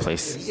into that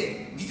place.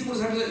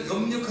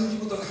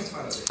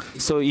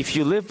 So if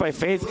you live by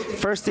faith,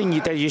 first thing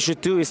that you should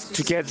do is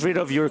to get rid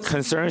of your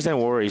concerns and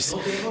worries.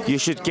 You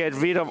should get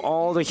rid of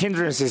all the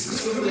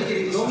hindrances.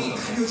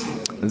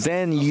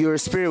 Then your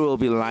spirit will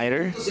be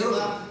lighter.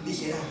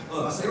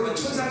 여러분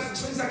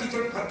천사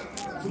깃털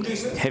본 적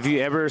있어요? Have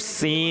you ever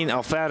seen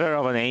a feather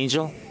of an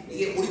angel?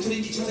 이게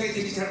오리털인지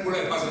천사인지 잘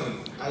몰라요.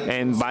 봐서는.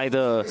 And by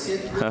the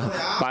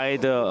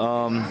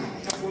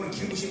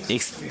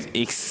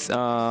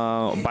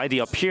by the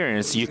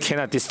appearance, you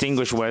cannot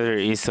distinguish whether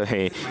it's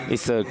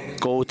a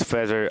goat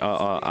feather.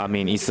 I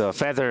mean, it's a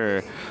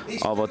feather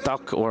of a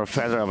duck or a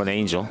feather of an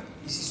angel.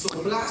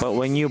 But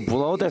when you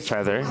blow the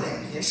feather,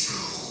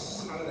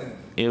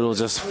 it will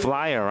just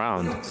fly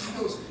around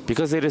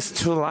because it is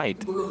too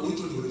light.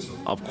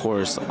 Of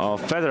course, a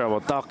feather of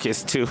a duck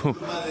is too.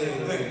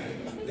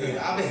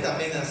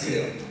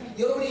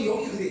 여러분이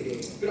영이 그래요.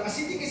 Pero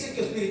así tiene que ser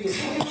tu espíritu.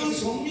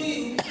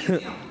 성령이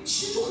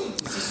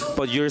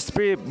But your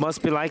spirit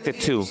must be like that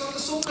too.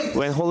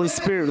 When Holy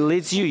Spirit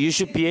leads you, you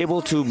should be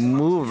able to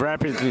move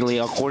rapidly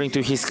according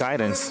to His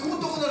guidance.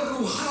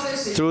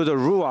 Through the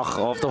ruach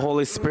of the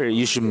Holy Spirit,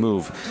 you should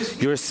move.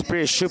 Your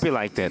spirit should be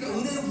like that.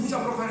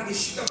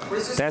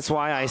 That's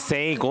why I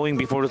say going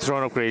before the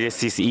throne of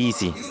grace is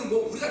easy.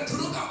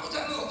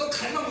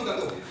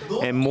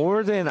 And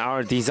more than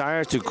our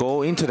desire to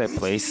go into that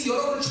place,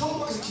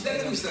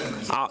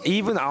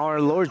 even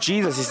our Lord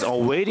Jesus is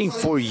awaiting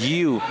for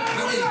you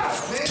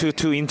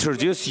to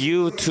introduce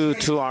you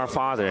to our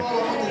Father.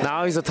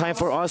 Now is the time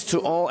for us to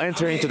all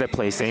enter into that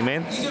place.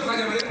 Amen.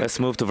 Let's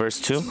move to verse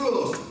 2.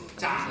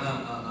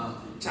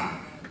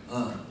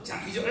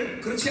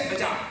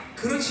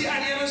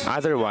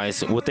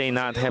 Otherwise, would they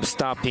not have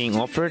stopped being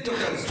offered?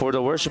 For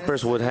the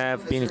worshippers would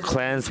have been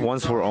cleansed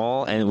once for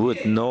all and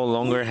would no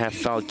longer have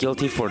felt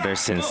guilty for their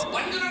sins.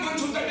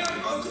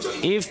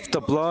 If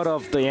the blood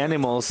of the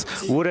animals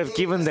would have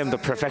given them the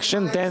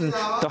perfection, then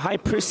the high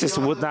priestess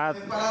would not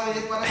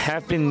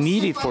have been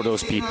needed for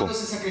those people.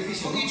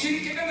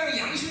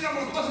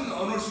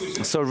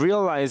 So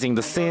realizing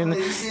the sin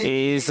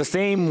is the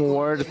same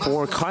word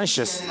for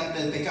conscious.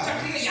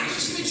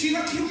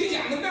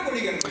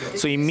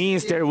 So it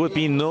means there would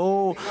be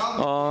no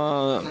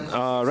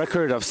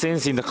record of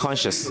sins in the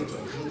conscious.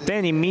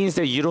 Then it means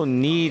that you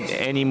don't need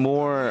any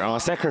more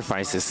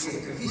sacrifices.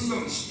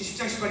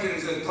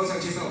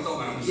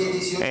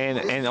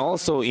 And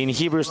also in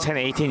Hebrews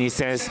 10:18 it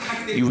says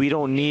we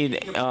don't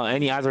need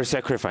any other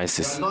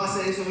sacrifices.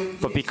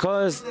 But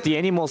because the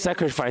animal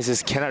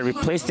sacrifices cannot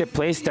replace the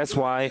place, that's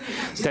why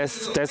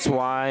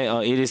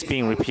it is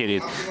being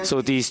repeated.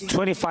 So these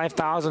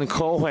 25,000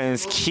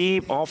 Kohens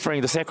keep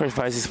offering the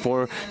sacrifices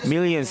for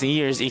millions of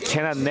years. It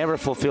cannot never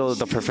fulfill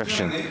the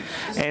perfection.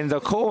 And the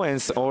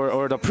Kohens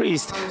or the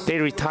priests, they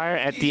retire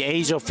at the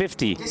age of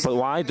 50. But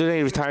why do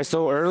they retire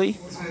so early?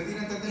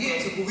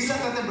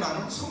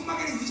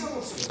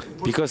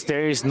 Because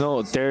there is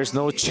no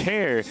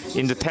chair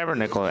in the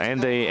tabernacle,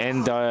 and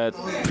the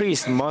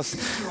priest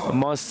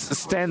must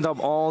stand up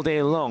all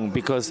day long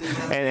because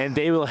and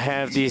they will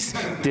have these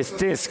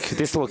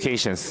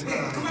dislocations.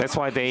 That's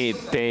why they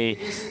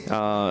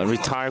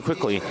retire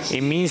quickly.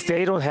 It means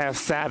they don't have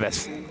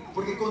Sabbath.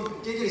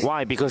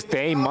 Why? Because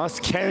they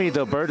must carry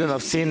the burden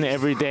of sin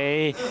every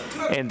day,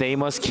 and they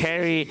must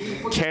carry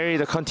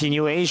the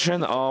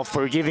continuation of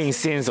forgiving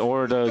sins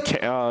or the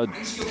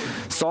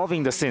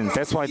solving the sin.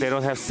 That's why they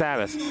don't have Sabbath.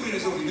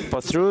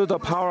 But through the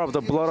power of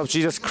the blood of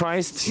Jesus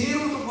Christ,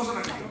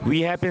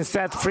 we have been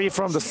set free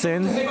from the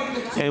sin,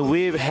 and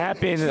we have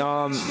been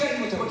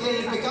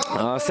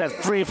set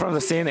free from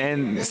the sin,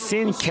 and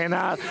sin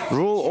cannot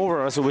rule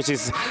over us, which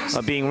is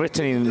being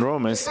written in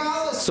Romans.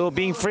 So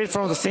being free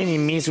from the sin, it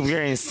means we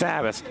are in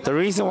Sabbath. The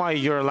reason why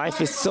your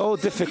life is so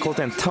difficult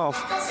and tough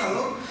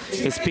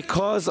is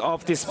because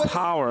of this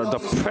power, the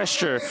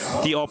pressure,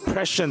 the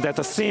oppression that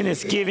the sin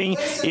is giving.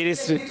 It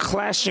is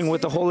clashing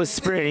with the Holy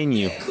Spirit in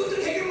you.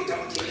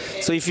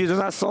 So if you do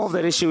not solve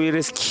that issue, it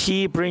is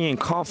keep bringing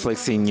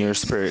conflicts in your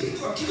spirit.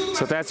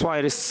 So that's why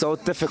it is so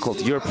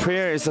difficult. Your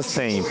prayer is the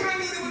same.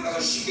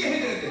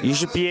 You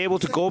should be able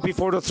to go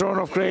before the throne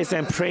of grace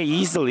and pray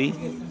easily.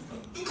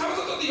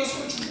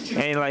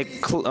 And like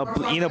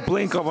in a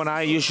blink of an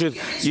eye, you should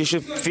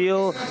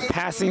feel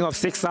passing of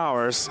 6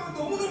 hours.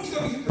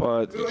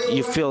 But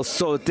you feel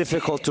so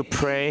difficult to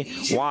pray.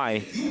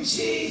 Why?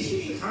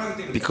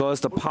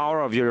 Because the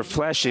power of your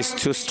flesh is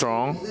too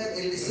strong.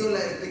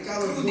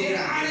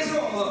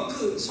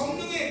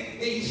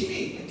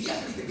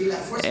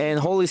 And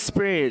Holy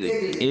Spirit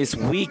is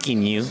weak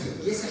in you.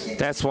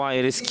 That's why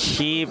it is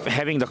keep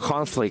having the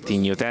conflict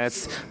in you.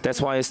 That's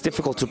why it's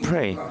difficult to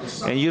pray.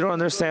 And you don't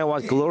understand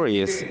what glory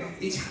is.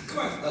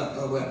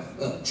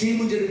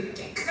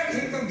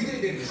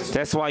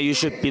 That's why you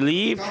should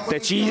believe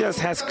that Jesus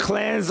has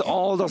cleansed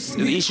all the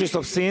issues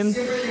of sin,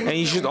 and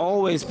you should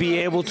always be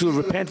able to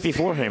repent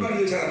before Him.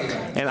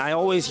 And I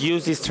always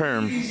use this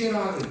term,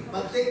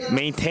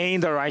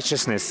 maintain the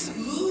righteousness.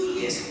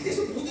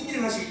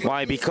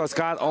 Why? Because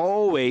God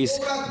always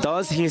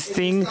does His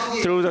thing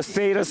through the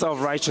status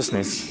of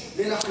righteousness.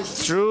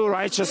 Through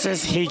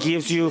righteousness, He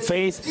gives you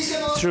faith.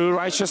 Through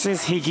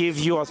righteousness, He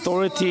gives you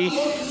authority.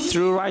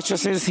 Through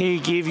righteousness, He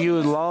gives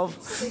you love.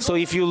 So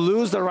if you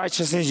lose the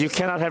righteousness, you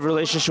cannot have a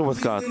relationship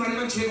with God.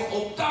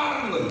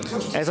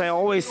 As I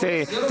always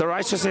say, the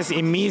righteousness,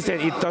 it means that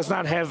it does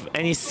not have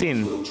any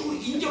sin.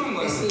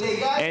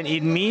 and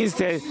it means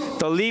that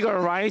the legal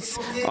rights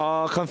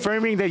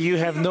confirming that you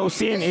have no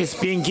sin is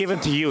being given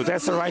to you.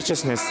 That's the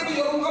righteousness.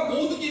 여러분과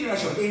모든 일을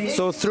하셔.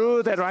 So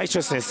through that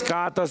righteousness,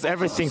 God does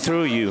everything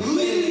through you. 어떤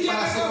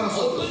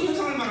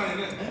현상을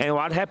말하냐면 And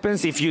what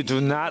happens if you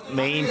do not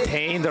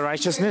maintain the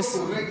righteousness?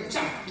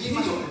 자,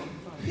 계속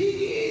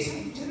회개의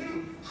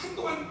상태를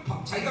한동안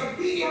자기가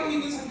회개하고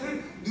있는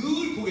상태를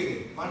늘 보게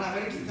돼.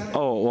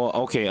 Oh, well,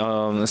 okay.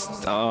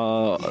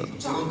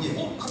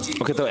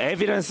 Okay, the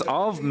evidence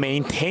of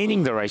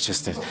maintaining the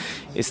righteousness.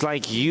 It's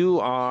like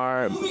you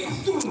are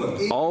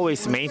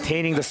always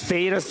maintaining the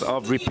status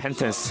of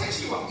repentance.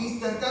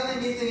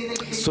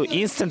 So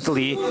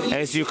instantly,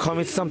 as you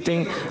commit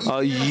something,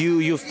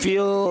 you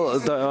feel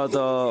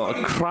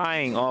the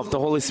crying of the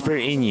Holy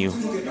Spirit in you.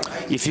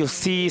 If you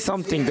see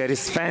something that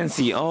is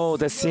fancy, oh,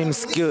 that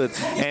seems good,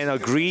 and a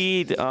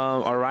greed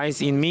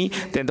arise in me,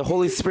 then the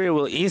Holy Spirit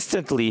will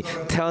instantly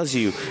tells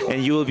you,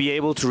 and you will be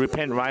able to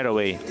repent right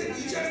away.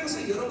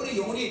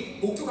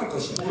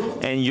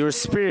 And your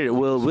spirit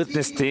will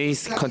witness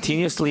this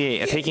continuously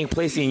taking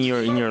place in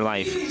your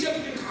life.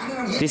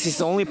 This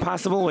is only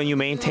possible when you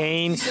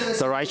maintain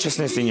the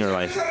righteousness in your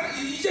life.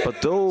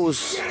 But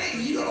those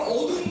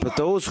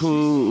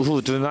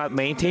who do not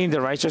maintain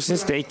the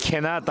righteousness, they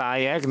cannot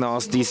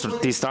diagnose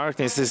these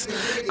darknesses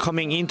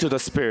coming into the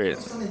spirit.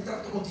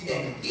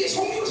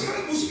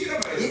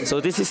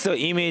 So this is the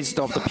image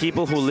of the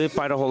people who live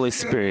by the Holy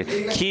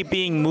Spirit. Keep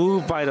being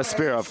moved by the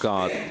Spirit of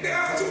God.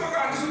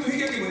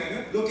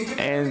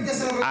 And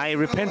I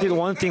repented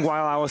one thing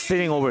while I was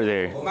sitting over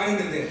there.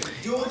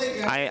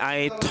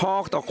 I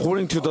talked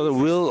according to the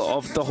will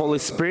of the Holy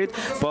Spirit,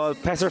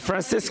 but Pastor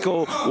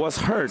Francisco was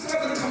hurt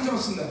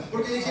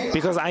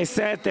because I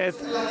said that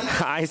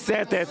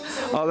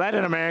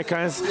Latin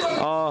Americans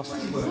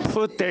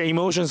put their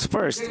emotions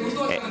first.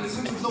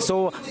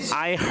 So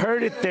I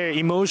hurted their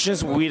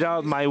emotions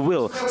without my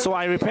will. So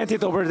I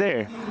repented over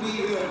there.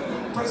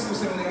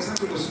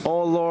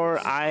 Oh Lord,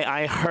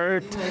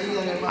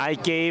 I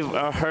gave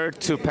a hurt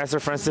to Pastor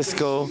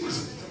Francisco.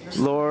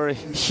 Lord,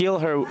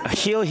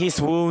 heal his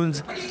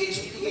wounds.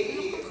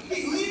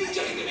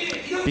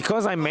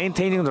 Because I'm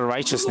maintaining the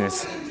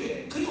righteousness,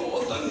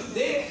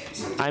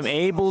 I'm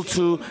able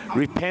to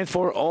repent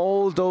for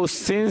all those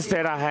sins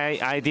that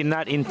I did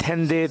not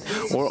intended,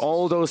 or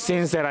all those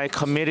sins that I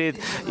committed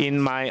in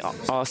my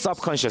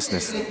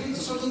subconsciousness.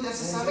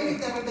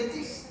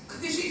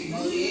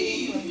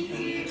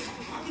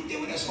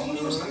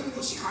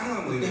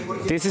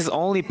 This is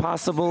only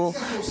possible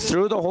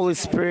through the Holy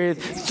Spirit,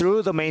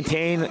 through the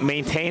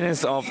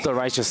maintenance of the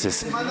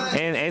righteousness.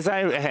 And as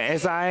I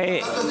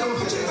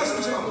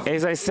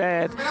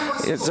said,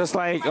 it's just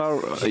like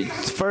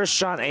 1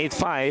 John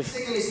 8:5.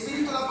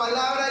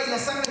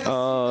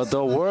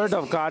 The word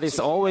of God is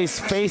always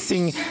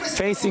facing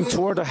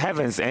toward the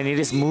heavens, and it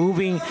is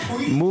moving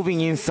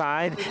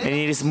inside, and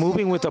it is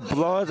moving with the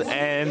blood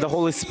and the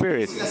Holy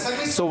Spirit.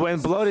 So when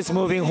blood is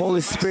moving,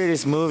 Holy Spirit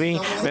is moving.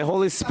 When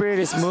Holy Spirit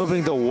is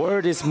moving, the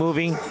word is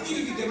moving.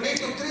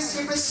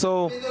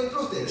 So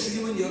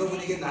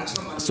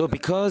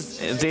because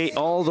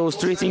all those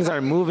three things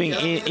are moving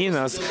in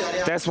us,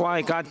 that's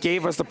why God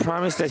gave us the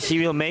promise that He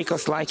will make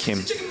us like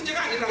Him.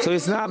 So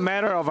it's not a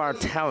matter of our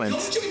talent,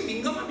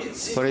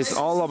 but it's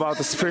all about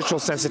the spiritual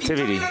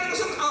sensitivity.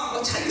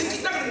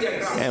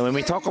 And when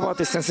we talk about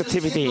this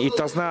sensitivity, it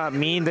does not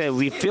mean that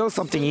we feel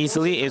something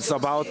easily. It's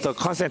about the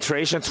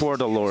concentration toward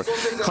the Lord,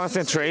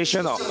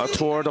 concentration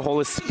toward the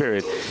Holy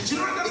Spirit.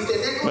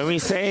 When we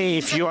say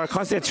if you are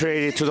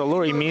concentrated to the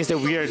Lord, it means that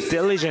we are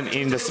diligent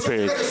in the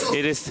Spirit.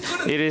 It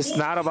is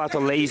not about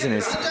the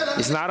laziness.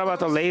 It's not about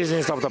the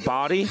laziness of the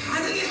body.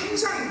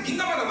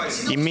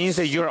 It means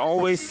that you are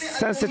always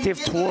sensitive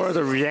toward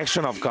the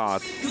reaction of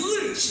God.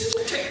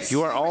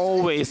 You are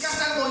always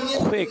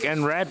quick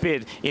and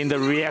rapid in the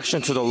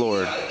reaction to the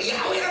Lord.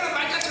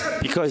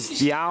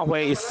 Because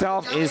Yahweh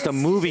itself is the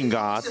moving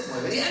God.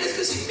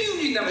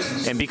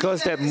 And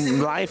because that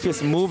life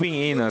is moving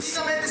in us.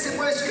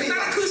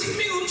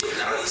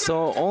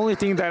 So only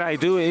thing that I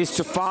do is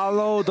to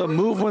follow the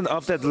movement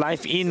of that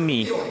life in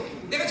me.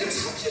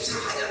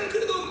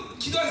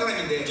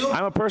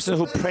 I'm a person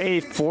who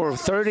prayed for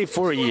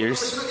 34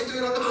 years.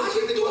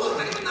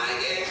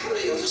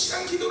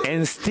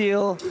 And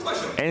still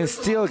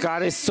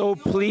God is so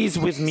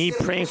pleased with me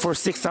praying for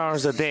 6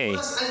 hours a day.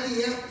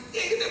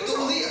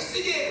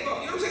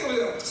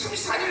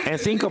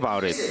 And think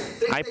about it.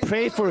 I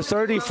prayed for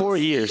 34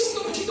 years.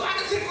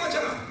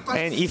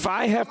 And if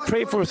I have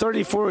prayed for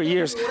 34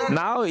 years,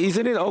 now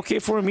isn't it okay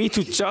for me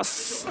to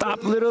just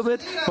stop a little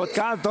bit? But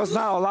God does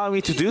not allow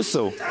me to do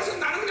so.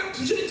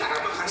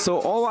 So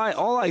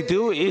all I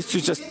do is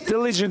to just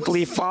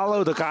diligently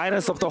follow the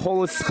guidance of the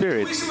Holy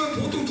Spirit.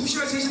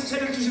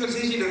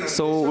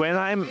 So when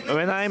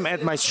I'm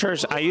at my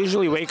church, I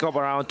usually wake up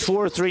around 2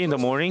 or 3 in the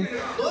morning,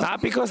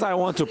 not because I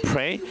want to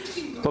pray,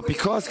 but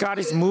because God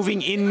is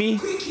moving in me.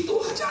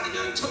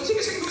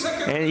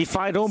 And if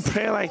I don't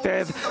pray like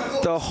that,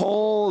 the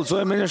whole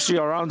Zoe ministry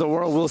around the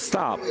world will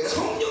stop.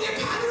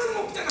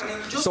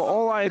 So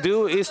all I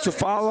do is to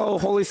follow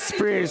Holy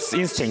Spirit's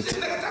instinct.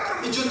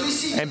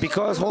 And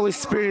because Holy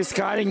Spirit is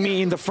guiding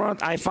me in the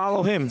front, I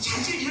follow Him.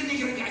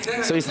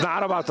 So it's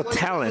not about the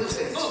talent.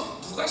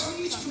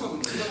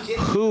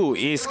 Who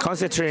is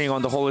concentrating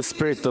on the Holy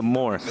Spirit the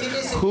more?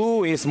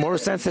 Who is more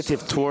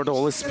sensitive toward the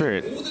Holy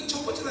Spirit?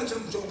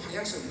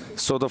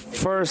 So the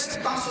first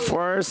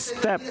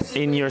step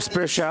in your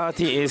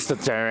spirituality is the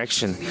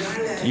direction.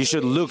 You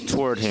should look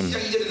toward Him.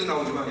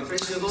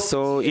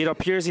 So it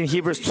appears in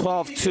Hebrews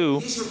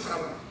 12:2.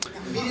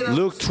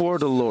 Look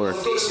toward the Lord.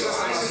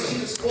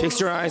 Fix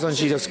your eyes on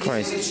Jesus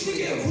Christ.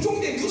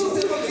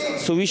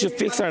 So we should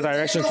fix our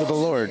direction to the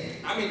Lord.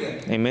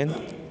 Amen.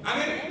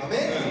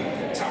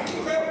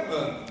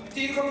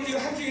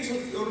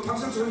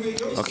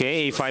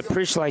 Okay, if I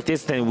preach like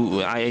this,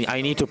 then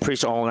I need to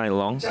preach all night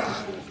long.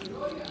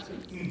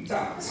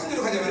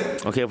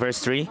 Okay, verse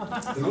 3.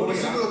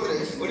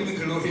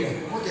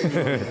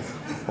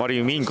 What do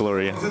you mean,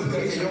 Gloria?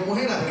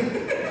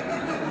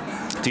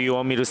 Do you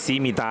want me to see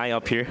me die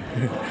up here?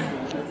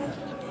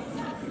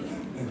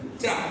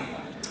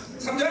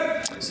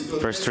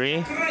 Verse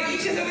 3.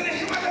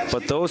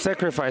 But those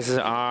sacrifices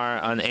are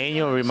an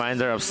annual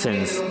reminder of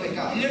sins.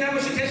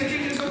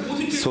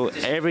 So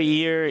every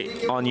year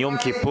on Yom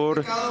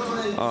Kippur,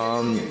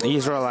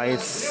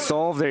 Israelites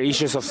solve their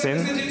issues of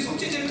sin.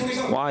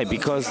 Why?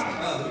 Because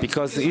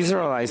the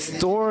Israelites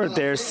store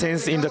their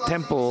sins in the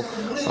temple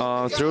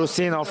through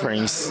sin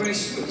offerings.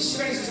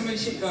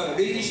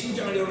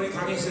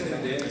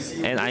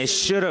 And I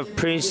should have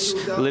preached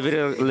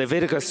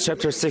Leviticus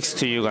chapter 6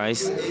 to you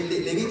guys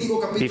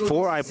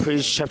before I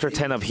preach chapter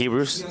 10 of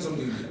Hebrews.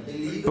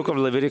 Book of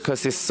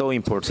Leviticus is so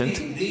important,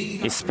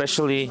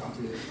 especially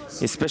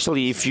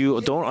if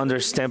you don't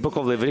understand Book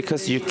of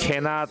Leviticus, you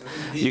cannot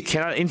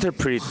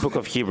interpret Book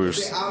of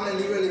Hebrews.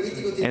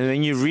 And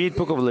when you read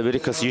Book of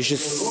Leviticus, you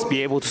should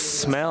be able to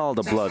smell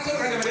the blood.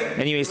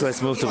 Anyways,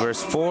 let's move to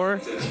verse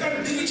 4.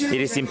 It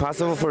is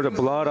impossible for the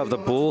blood of the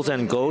bulls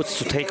and goats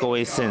to take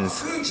away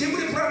sins,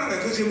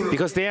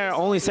 because they are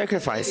only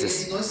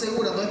sacrifices.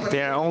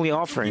 They are only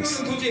offerings.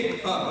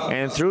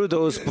 And through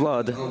those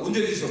blood,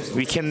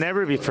 we can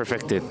never be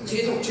perfected.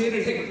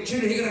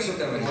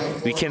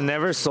 We can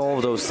never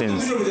solve those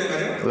sins.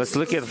 Let's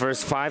look at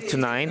verse 5 to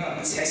 9.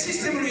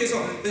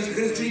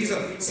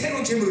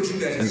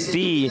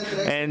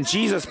 And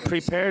Jesus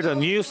prepared a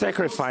new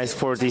sacrifice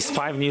for these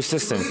 5 new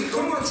systems.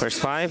 Verse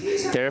 5,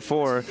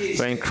 therefore,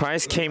 when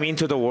Christ came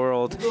into the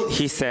world,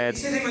 He said,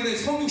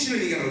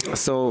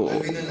 so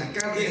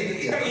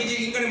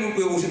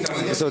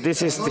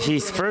this is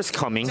His first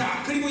coming.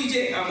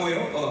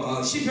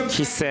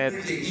 He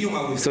said,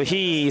 so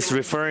He is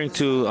referring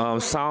to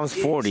Psalms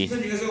 40.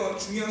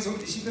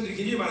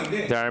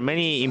 There are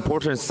many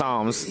important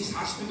Psalms.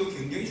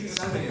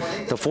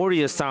 The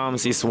 40th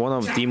Psalms is one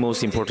of the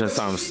most important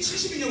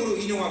Psalms.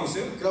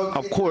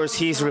 Of course,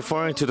 he is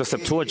referring to the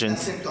Septuagint.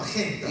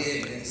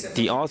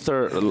 The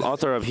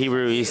author of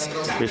Hebrew is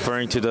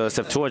referring to the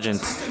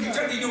Septuagint.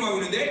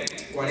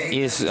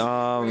 Is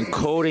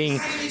quoting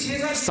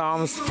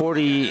Psalms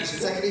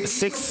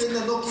 46,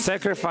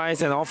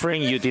 sacrifice and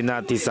offering you did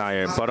not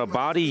desire, but a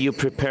body you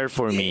prepared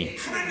for me.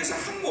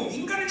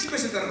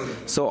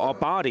 So a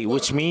body,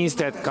 which means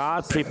that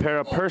God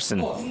prepared a person.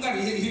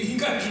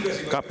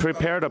 God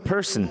prepared a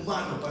person.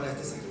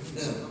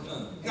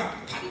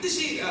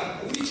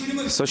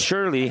 So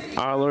surely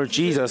our Lord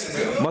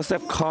Jesus must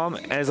have come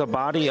as a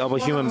body of a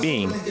human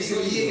being.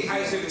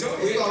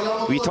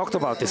 We talked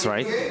about this,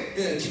 right?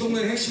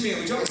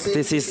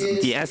 This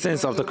is the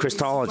essence of the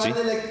Christology.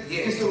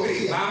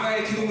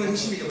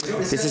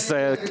 This is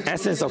the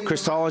essence of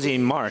Christology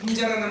in Mark.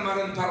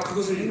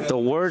 The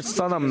word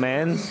Son of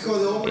Man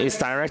is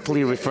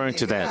directly referring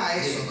to that.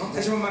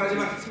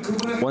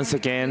 Once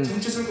again,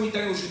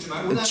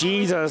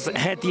 Jesus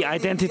had the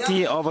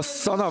identity of a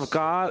Son of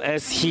God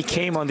as He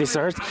came on this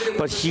earth,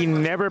 but He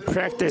never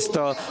practiced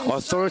the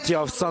authority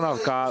of Son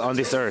of God on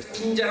this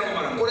earth.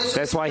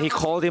 That's why He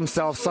called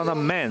Himself Son of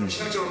Man.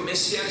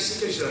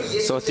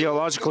 So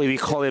theologically, we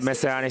call it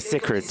Messianic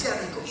secret.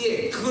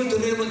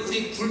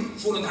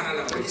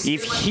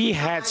 If He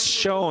had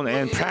shown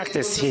and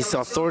practiced His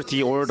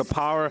authority or the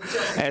power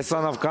as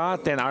Son of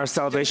God, then our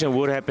salvation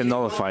would have been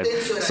nullified.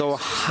 So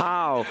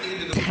how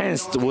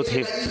tensed would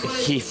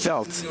He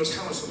felt?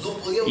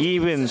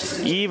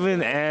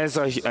 Even as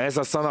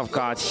a Son of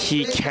God,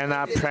 He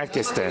cannot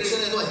practice that.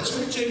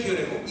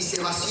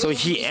 So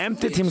He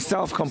emptied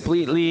Himself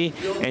completely,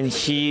 and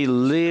He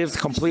lived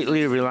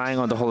completely relying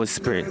on the Holy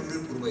Spirit.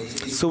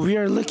 So we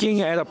are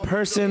looking at a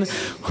person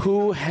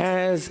who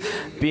has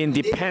been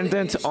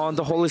dependent on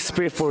the Holy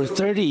Spirit for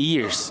 30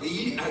 years.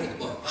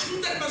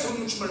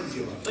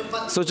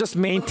 So just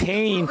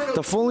maintain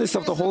the fullness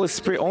of the Holy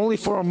Spirit only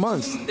for a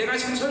month.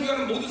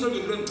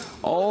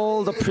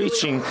 All the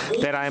preaching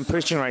that I am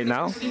preaching right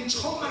now,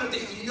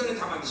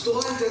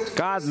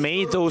 God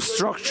made those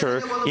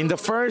structure in the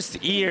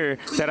first year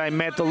that I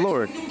met the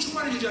Lord.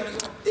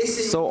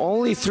 So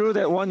only through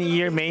that 1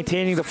 year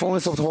maintaining the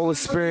fullness of the Holy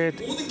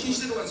Spirit,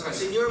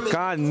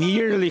 God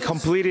nearly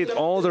completed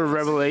all the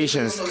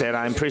revelations that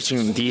I'm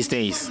preaching these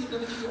days.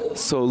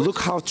 So look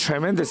how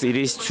tremendous it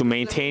is to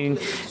maintain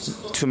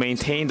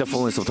the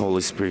fullness of the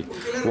Holy Spirit.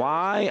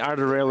 Why are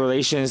the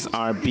revelations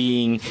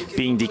being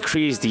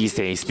decreased these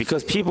days?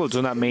 Because people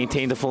do not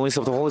maintain the fullness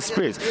of the Holy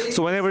Spirit.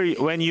 So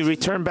when you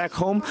return back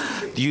home,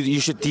 you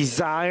should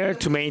desire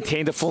to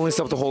maintain the fullness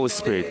of the Holy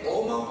Spirit.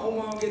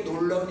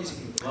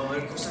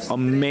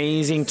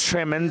 Amazing,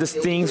 tremendous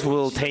things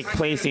will take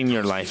place in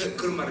your life.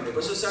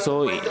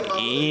 So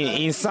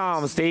in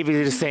Psalms, David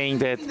is saying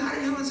that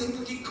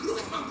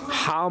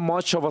how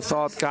much of a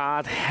thought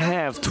God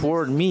have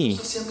toward me.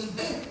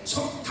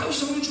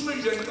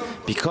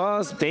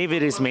 Because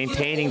David is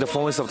maintaining the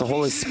fullness of the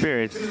Holy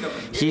Spirit,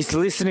 he's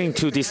listening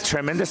to this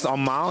tremendous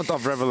amount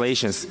of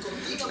revelations.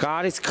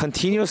 God is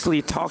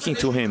continuously talking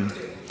to him.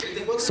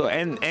 So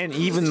and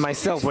even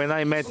myself, when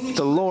I met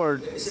the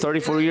Lord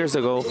 34 years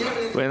ago,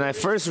 when I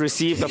first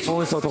received the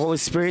fullness of the Holy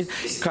Spirit,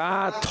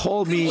 God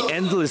told me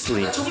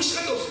endlessly.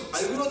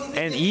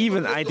 And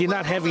even I did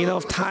not have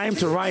enough time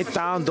to write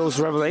down those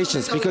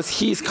revelations because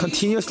He is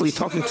continuously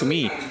talking to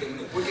me.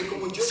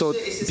 So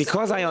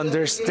because I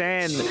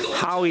understand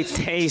how it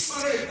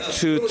tastes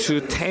to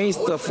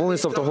taste the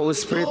fullness of the Holy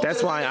Spirit,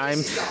 that's why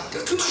I'm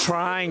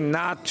trying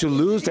not to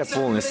lose that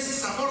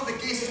fullness.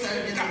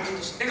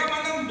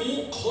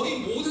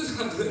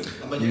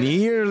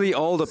 Nearly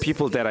all the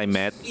people that I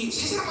met,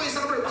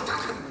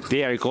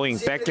 they are going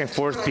back and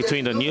forth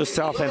between the new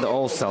self and the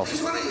old self.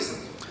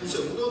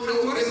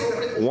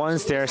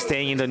 Once they're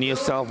staying in the new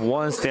self,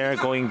 once they're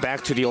going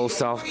back to the old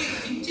self.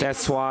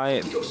 That's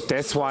why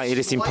it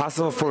is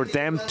impossible for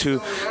them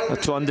to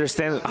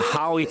understand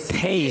how it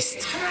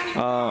tastes,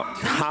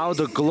 how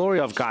the glory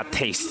of God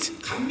tastes.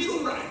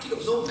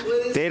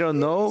 They don't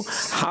know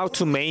how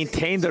to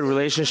maintain the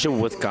relationship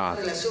with God.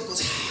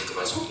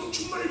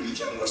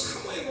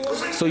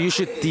 So you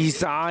should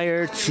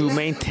desire to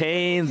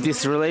maintain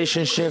this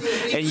relationship,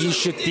 and you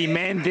should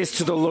demand this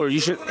to the Lord. You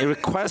should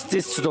request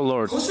this to the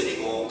Lord.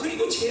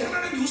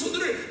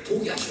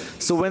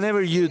 So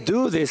whenever you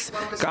do this,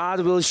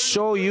 God will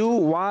show you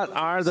what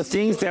are the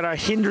things that are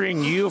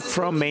hindering you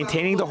from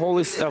maintaining the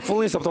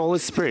fullness of the Holy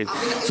Spirit.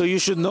 So you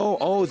should know,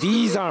 oh,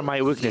 these are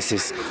my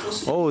weaknesses.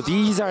 Oh,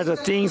 these are the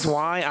things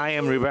why I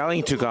am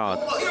rebelling to God.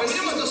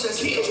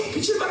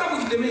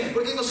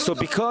 So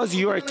because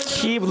you are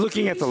keep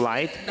looking at the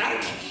light,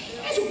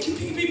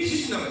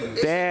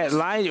 that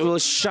light will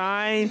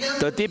shine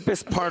the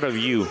deepest part of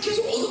you.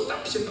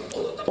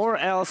 Or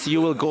else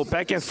you will go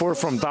back and forth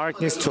from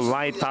darkness to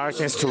light,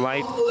 darkness to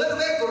light.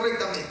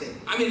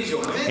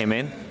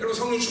 Amen.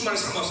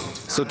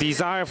 So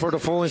desire for the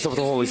fullness of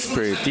the Holy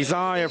Spirit.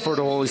 Desire for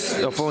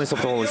the fullness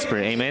of the Holy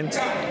Spirit. Amen.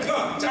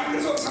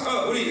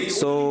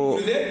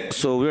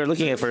 So we are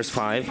looking at verse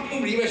 5.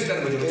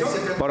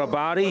 But a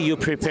body you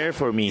prepare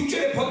for me.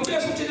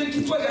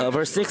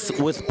 Verse 6.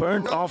 With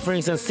burnt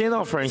offerings and sin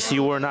offerings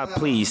you were not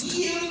pleased.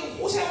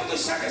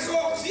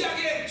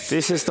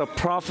 This is the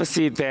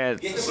prophecy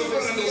that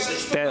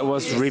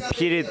was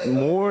repeated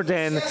more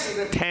than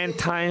 10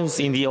 times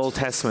in the Old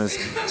Testament,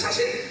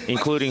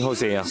 including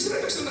Hosea.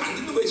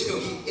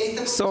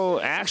 So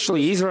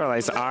actually,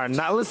 Israelites are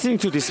not listening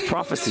to these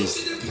prophecies.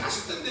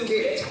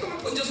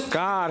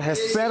 God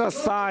has set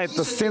aside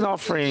the sin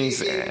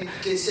offerings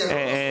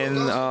and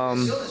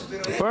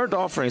burnt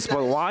offerings,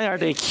 but why are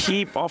they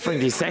keep offering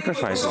these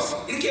sacrifices?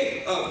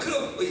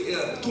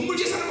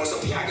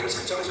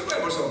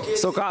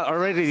 So God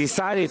already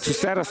decided to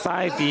set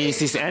aside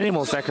these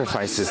animal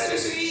sacrifices.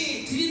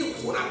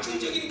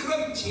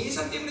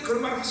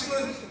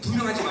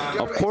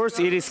 Of course,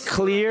 it is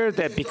clear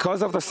that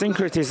because of the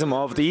syncretism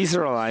of the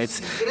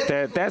Israelites,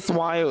 that's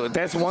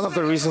one of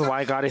the reasons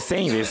why God is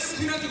saying this.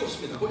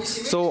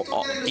 So,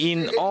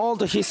 in all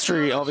the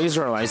history of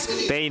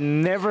Israelites, they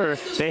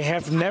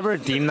have never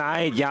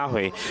denied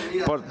Yahweh,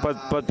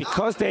 but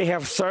because they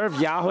have served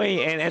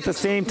Yahweh and at the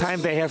same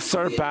time they have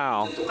served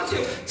Baal.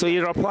 So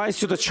it applies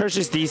to the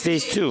churches these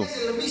days too.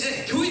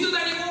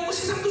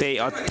 They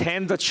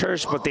attend the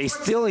church, but they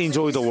still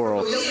enjoy the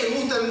world.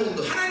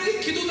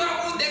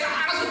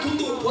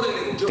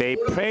 They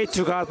pray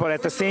to God, but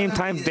at the same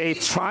time, they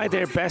try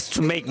their best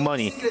to make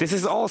money. This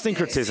is all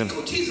syncretism.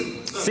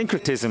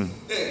 Syncretism.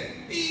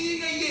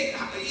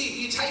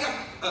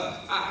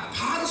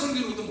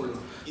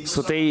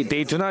 So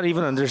they do not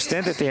even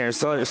understand that they are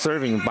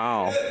serving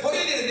Baal.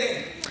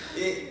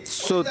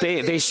 So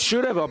they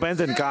should have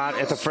abandoned God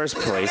at the first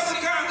place.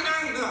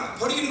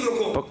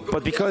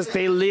 But because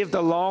they lived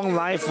a long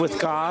life with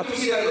God,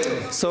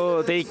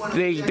 so they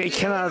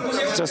cannot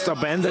just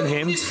abandon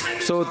Him.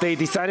 So they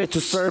decided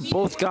to serve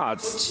both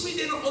gods.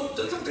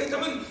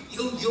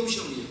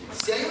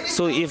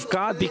 So if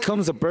God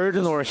becomes a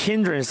burden or a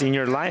hindrance in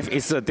your life,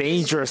 it's a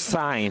dangerous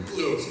sign.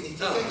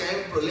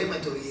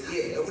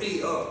 우리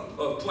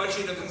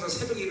부활주의는 항상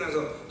새벽에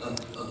일어나서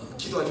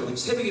기도하죠.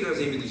 새벽에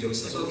일어나서 예배드리죠.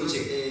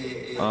 그렇지.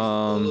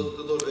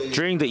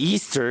 During the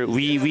Easter,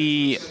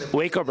 we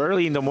wake up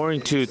early in the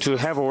morning to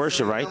have a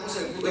worship, right?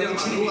 왜냐하면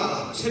주님이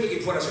새벽에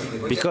부활하셨기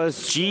때문에.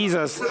 Because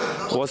Jesus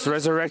was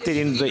resurrected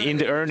in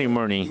the early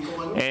morning,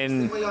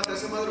 and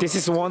this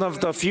is one of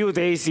the few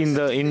days in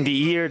the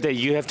year that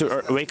you have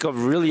to wake up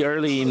really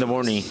early in the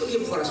morning.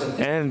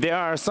 And there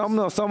are some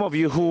of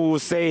you who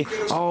say,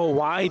 "Oh,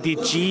 why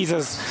did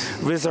Jesus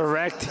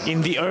resurrect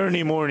in the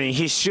early morning?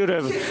 He should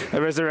have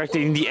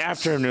resurrected in the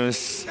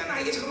afternoons."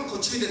 나에게 잠깐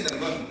거쳐야 된다는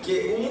건.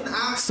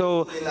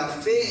 So,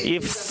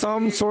 if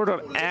some sort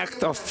of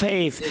act of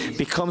faith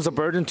becomes a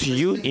burden to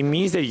you, it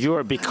means that you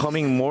are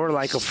becoming more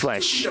like a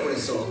flesh.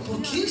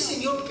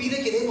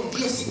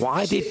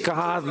 Why did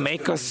God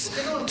make us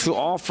to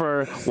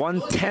offer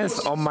 1/10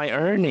 of my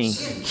earning?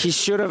 She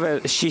should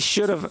have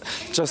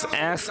just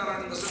asked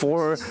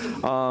for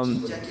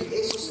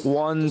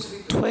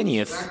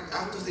 1/20th.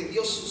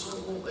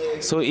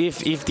 So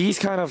if these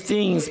kind of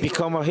things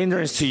become a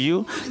hindrance to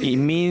you, it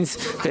means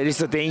that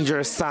it's a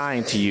dangerous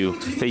sign to you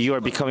that you are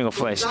becoming a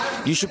flesh.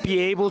 You should be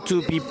able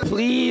to be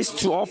pleased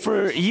to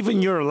offer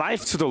even your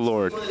life to the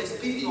Lord.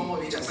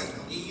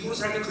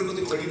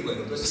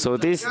 So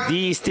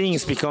these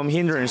things become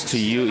hindrance to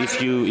you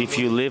if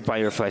you live by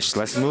your flesh.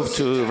 Let's move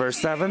to verse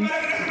 7.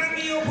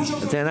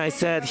 Then I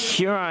said,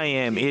 "Here I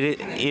am.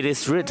 It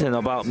is written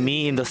about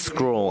me in the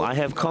scroll. I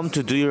have come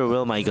to do your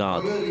will, my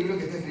God."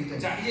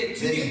 자, 이제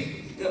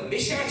드디어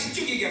메시아가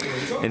직접 얘기하는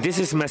거죠. And this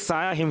is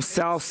Messiah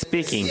himself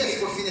speaking.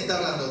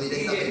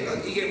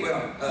 이게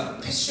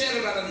뭐야?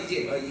 패션이라는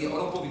이제 이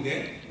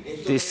언어법인데.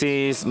 This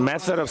is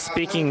method of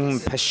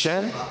speaking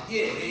pesher.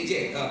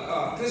 이제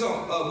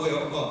그래서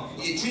뭐요?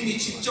 이 주님이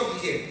직접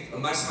이게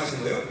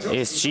말씀하신 거예요.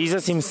 It's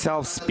Jesus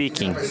himself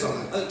speaking. 그래서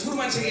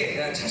두루만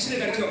책에 자신을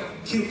가리켜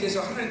기록돼서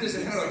하나님의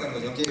뜻을 행하러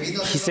갔다는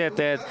거죠. He said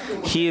that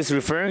he is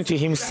referring to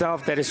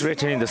himself that is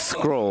written in the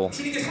scroll.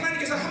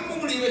 하나님께서 한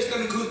몸을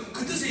입으셨다는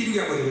그 뜻을 이루게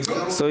한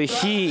거죠. So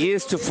he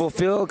is to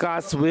fulfill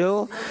God's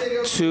will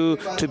to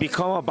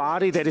become a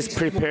body that is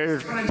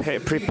prepared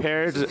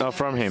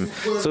from him.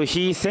 So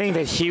he is saying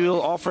that he will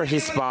offer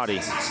his body.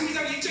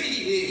 42장 1절이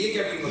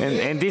얘기하고 있는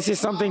거예요. And this is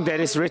something that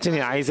is written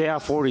in Isaiah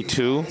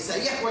 42,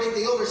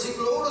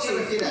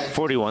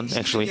 41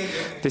 actually.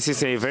 This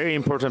is a very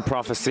important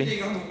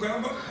prophecy. 한번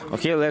볼까요? 한번?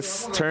 Okay,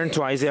 let's turn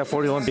to Isaiah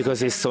 41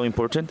 because it's so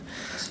important.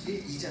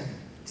 42장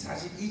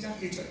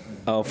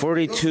 1절.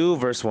 42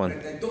 verse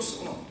 1. 또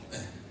쓰구나.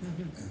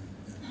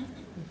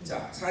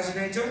 자,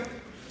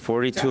 41절.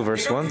 42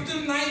 verse 1.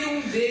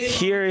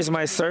 Here is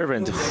my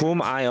servant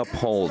whom I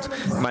uphold,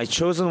 my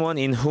chosen one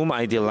in whom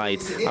I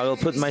delight. I will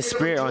put my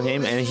spirit on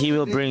him and he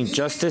will bring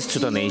justice to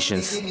the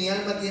nations.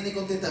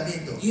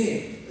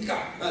 예,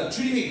 그러니까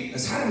주님이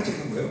사람을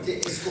택한 거예요.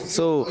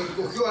 So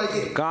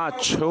God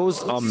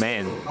chose a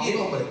man.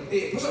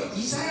 벌써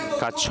이사야도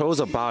God chose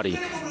a body.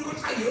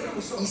 다 예언하고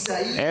있어.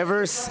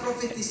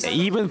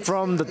 Even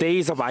from the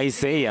days of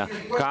Isaiah,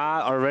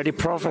 God already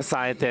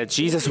prophesied that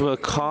Jesus will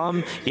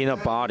come in a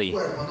body.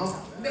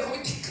 근데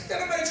거기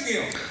택했다는 말이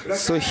중요해요.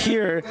 So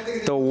here,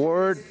 the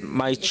word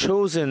 "my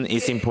chosen"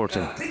 is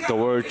important. The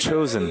word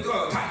 "chosen."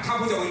 다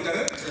보자고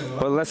일단은.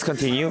 But let's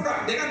continue.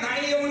 내가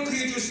나의 영을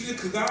그에게 주었으니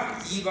그가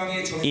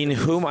이방의 정. In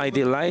whom I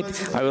delight,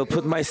 I will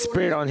put my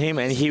spirit on him,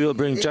 and he will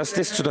bring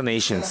justice to the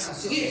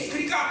nations. 예,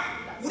 그러니까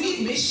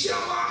우리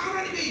메시아와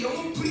하나님의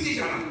영은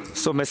분리되지 않아.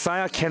 So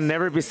Messiah can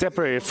never be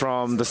separated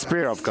from the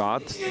Spirit of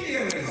God.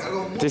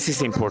 This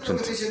is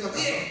important.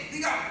 예,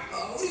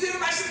 그러니까 우리 교회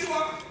말씀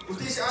좋아.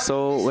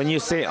 So when you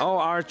say, "Oh,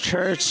 our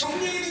church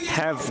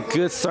have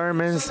good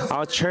sermons,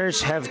 our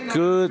church have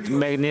good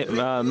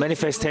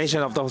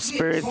manifestation of the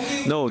Spirit,"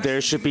 no,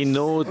 there should be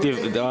no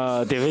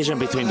division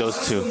between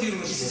those two.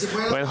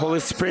 When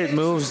Holy Spirit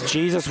moves,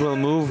 Jesus will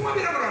move.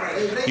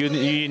 You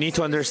need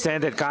to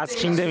understand that God's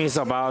kingdom is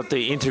about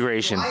the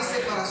integration.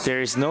 There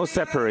is no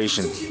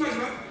separation.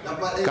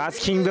 God's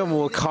kingdom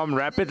will come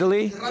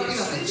rapidly,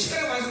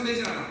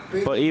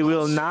 but it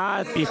will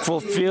not be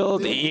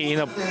fulfilled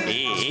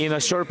in a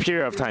short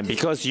period of time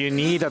because you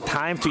need a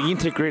time to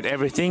integrate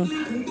everything.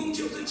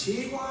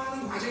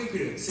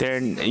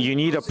 Then you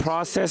need a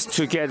process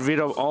to get rid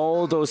of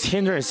all those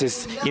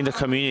hindrances in the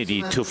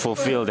community to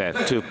fulfill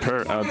that,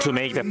 to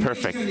make that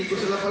perfect.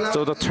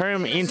 So the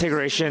term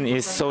integration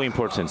is so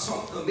important.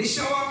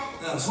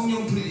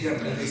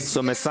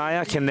 So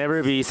Messiah can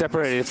never be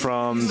separated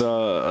from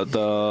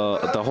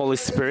the Holy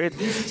Spirit.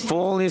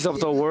 Fullness of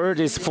the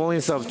Word is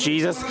fullness of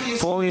Jesus.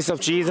 Fullness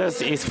of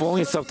Jesus is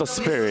fullness of the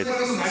Spirit.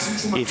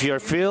 If you are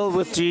filled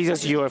with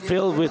Jesus, you are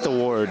filled with the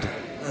Word.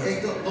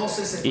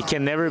 It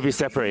can never be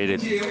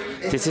separated.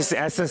 This is the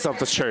essence of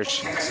the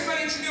church.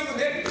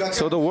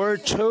 So the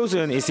word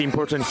chosen is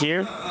important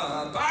here.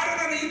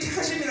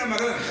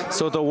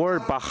 So the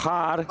word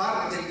bahar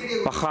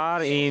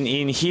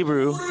in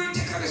Hebrew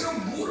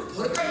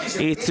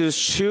is to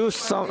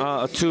choose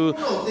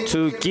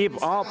to give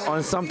up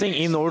on something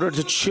in order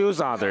to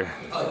choose other.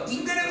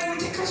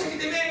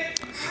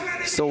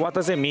 So what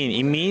does it mean?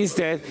 It means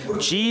that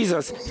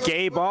Jesus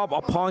gave up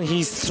upon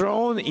his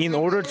throne in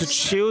order to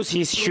choose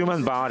his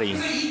human body.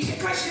 이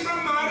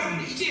택하심이란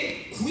말은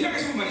이제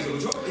구약에서 온 말이죠,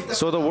 그렇죠?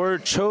 So the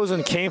word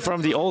chosen came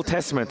from the Old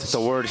Testament, the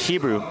word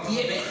Hebrew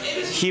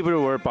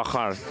word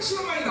Bachar.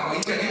 택하심이란 말이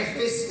나오니까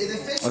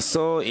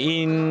So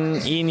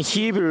in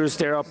Hebrews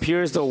there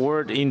appears the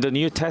word in the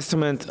New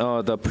Testament,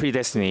 the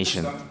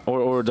predestination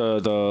or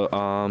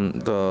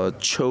the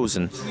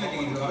chosen.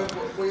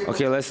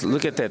 Okay, let's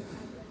look at that.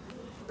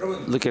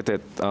 Look at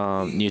that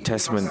New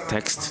Testament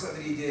text.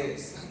 박사들이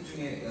이제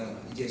한중에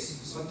이제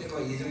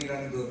선택과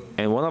예정이라는 그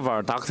And one of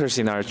our doctors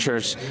in our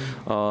church,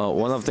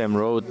 one of them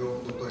wrote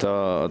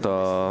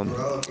the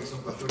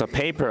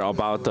paper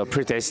about the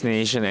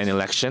predestination and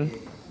election.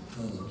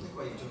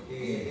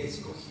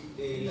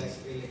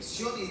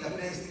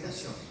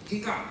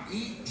 그러니까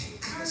이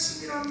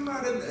택하심이란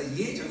말은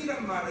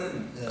예정이란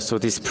말은 So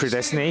this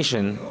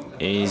predestination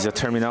is a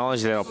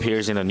terminology that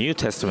appears in the New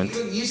Testament.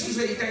 이건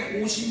예수께서 이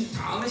땅에 오신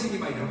다음에 생긴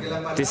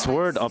말이라고. This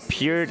word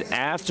appeared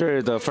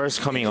after the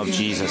first coming of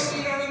Jesus.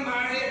 예정이라는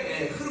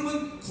말의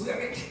흐름은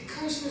구약의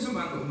택하심에서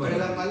만든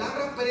말이에요.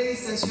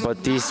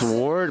 But this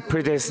word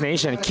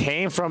predestination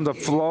came from the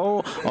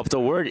flow of the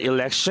word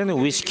election,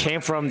 which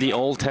came from the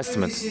Old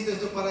Testament.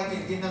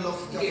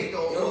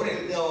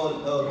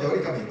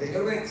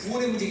 여러분의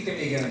구원의 문제이기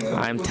때문에 얘기하는 거예요.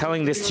 I'm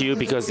telling this to you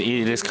because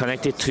it is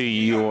connected to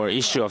your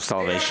issue of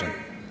salvation.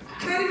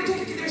 하나님을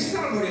택했기 때문에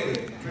세상을 버려야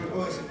돼요.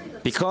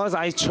 Because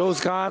I chose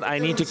God, I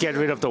need to get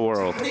rid of the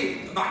world.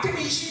 우리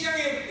마태복음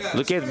 22장에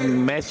Look at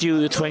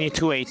Matthew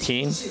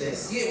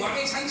 22:18. 이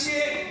왕의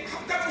잔치에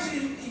합당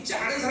옷을 입지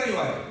않은 사람이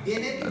와요.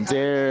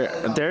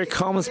 There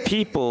comes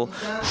people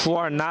who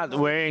are not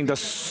wearing the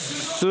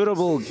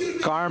suitable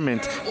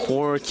garment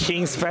for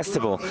King's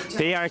festival.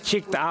 They are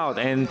kicked out,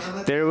 and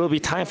there will be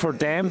time for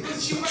them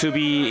to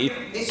be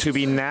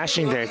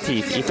gnashing their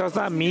teeth. It does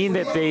not mean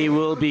that they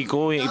will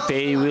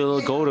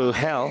go to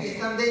hell.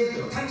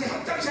 단지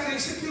합당치 않은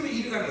실패로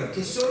일어나는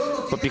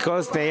거예요. But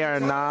because they are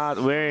not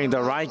wearing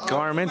the right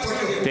garment,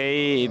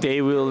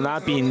 they will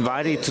not be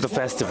invited to the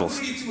festivals.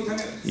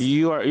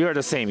 You are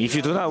the same. If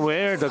you do not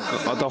wear the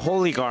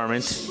holy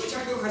garment,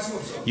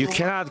 you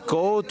cannot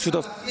go to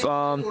the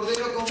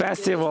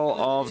festival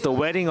of the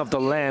wedding of the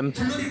Lamb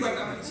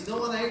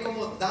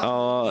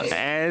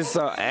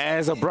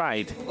as a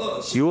bride.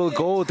 You will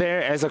go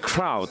there as a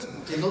crowd,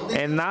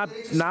 and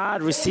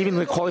not receiving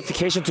the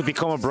qualification to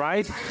become a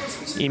bride.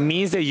 It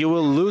means that you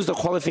will lose the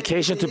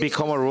qualification to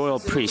become a royal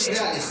priest.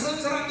 그런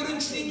사람들은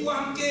주님과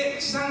함께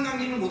지상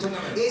강림을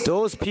못한다는 거예요.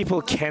 Those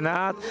people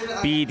cannot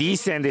be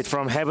descended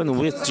from heaven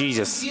with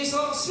Jesus.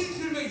 뒤에서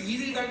슬피며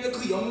이를 갈며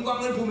그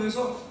영광을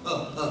보면서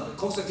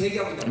거기서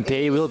대기하고 있다.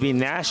 They will be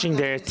gnashing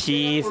their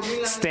teeth,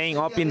 staying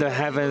up in the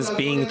heavens,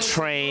 being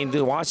trained,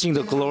 watching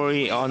the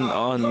glory on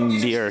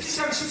the earth.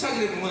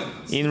 14절에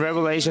보면 In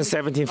Revelation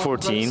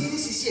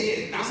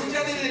 17:14,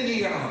 남자들에 대한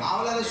얘기가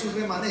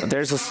나와요.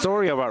 there's a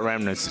story about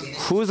remnants.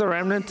 Who's the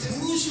remnant?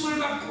 부르심을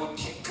받고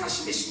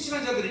택하심에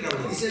신실한 자들이라고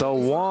그래요. The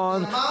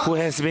one who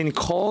has been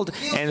called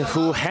and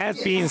who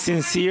had been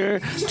sincere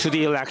to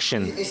the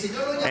election.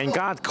 And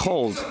God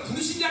called.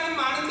 부르신 자는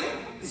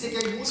많은데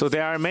So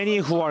there are many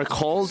who are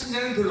called,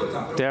 자는 별로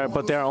없다.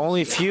 but there are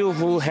only few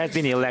who had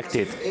been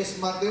elected.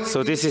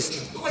 So this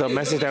is the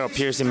message that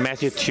appears in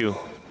Matthew 2.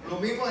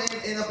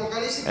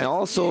 And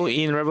also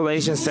in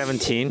Revelation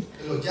 17,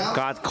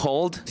 God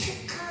called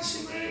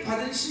택하심을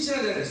받은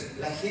신실한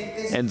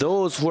자들. and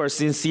those who are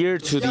sincere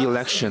to the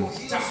election.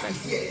 자,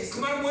 그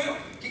말은 뭐예요?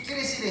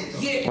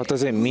 예, What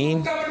does it mean?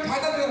 응답을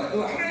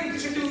받아들여 하나님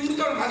주실 때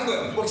응답을 받은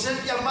거예요. Por ser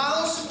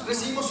llamados,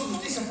 recibimos su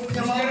justicia. Fue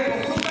llamado,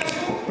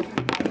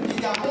 y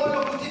llamó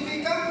lo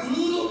justifica,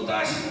 의롭다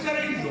하신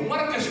자를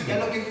영화롭게 하신 y a 거예요.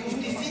 lo que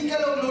justifica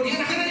lo 이건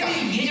glorifica.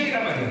 하나님의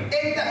예정이란 말이에요.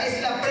 Esta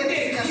es la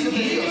근데 predestinación 그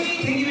de Dios.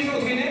 예정이 되기 위해서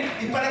어떻게 돼?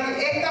 Y para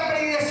que esta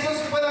predestinación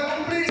se pueda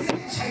cumplirse,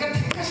 자기가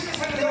택하심을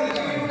살게 tengo 되는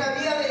que vivir 거예요. una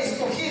vida de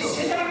escogidos.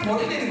 세상을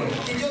버려야 되는 거예요.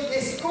 Que yo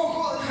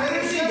escojo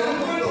하나님의 renunciar al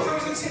영광을 mundo.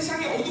 통해서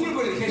세상의 어둠을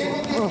버려야 돼.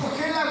 Tengo que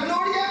escoger la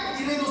gloria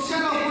y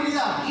renunciar a la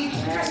oscuridad. 이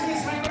택하심의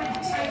삶을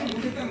살지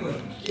못했다는 거예요.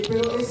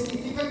 Pero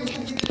significa que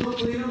esta gente no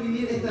pudieron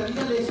vivir esta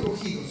vida de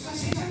escogidos.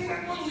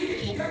 세상이라는 건 우리에게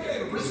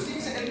독약이에요. Por eso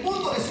dice, el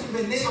mundo es un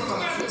veneno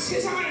para nosotros.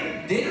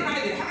 세상을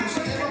내려놔야 돼. 하나님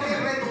Tenemos que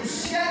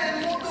renunciar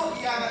al mundo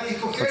y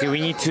escoger. Okay, we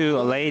need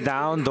to lay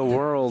down the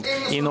world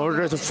in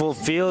order to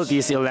fulfill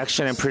this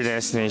election and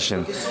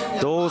predestination.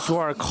 Those who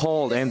are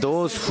called and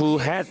those who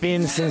had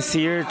been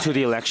sincere to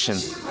the election.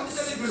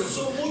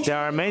 There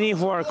are many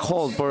who are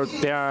called, but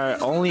there are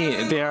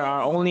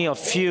only a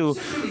few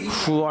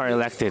who are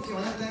elected.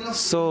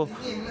 So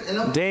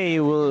they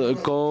will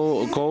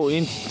go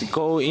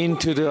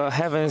into the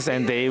heavens,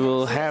 and they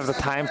will have the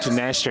time to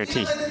gnash their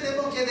teeth.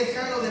 Tenemos que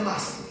dejar lo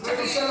demás.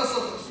 Renunciar a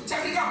nosotros. 자,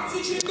 그러니까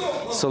우리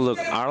주님도 So look,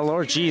 our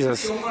Lord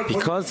Jesus,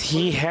 because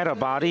he had a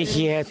body,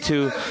 he had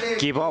to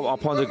give up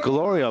upon the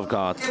glory of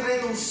God. Que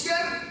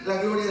renunciar la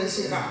gloria del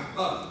cielo.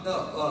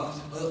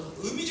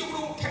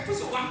 의미적으로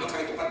 100%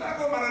 완벽하게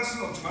똑같다고 말할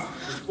수는 없지만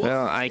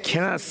Well, I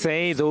cannot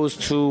say those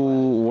two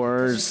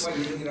words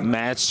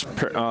match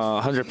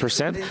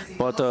 100%,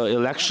 but the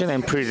election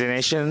and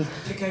predestination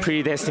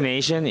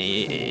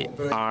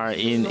are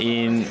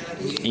in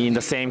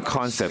the same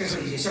concept.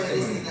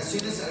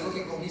 Predestinación es algo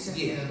que comienza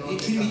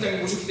주님이 이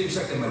땅에 오셨기 때문에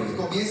시작된 말이에요.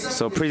 comienza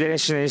So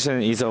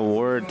predestination is a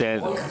word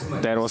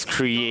that was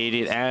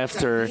created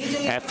after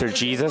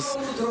Jesus,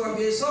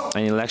 들어가기 위해서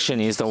and election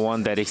is the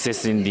one that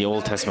exists in the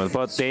Old Testament,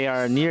 but they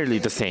are nearly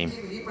the same.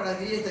 para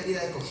vivir esta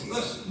vida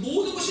escogida.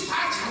 모든 것이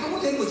다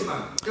자동으로 되는 거지만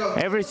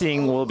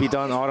Everything will be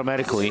done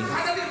automatically.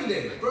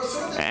 받아들이는데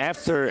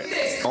After,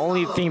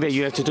 only thing that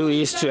you have to do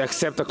is to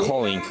accept the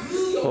calling.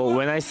 Well,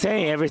 when I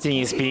say everything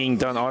is being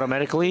done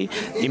automatically,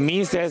 it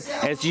means that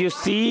as you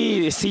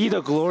see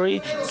the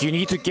glory, you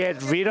need to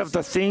get rid of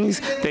the things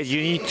that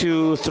you need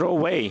to throw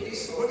away.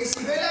 Porque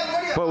si ve la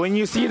gloria, But when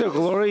you see the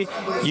glory,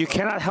 you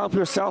cannot help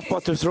yourself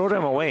but to throw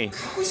them away.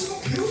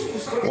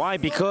 Why?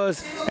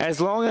 Because as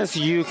long as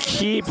you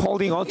keep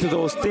holding on to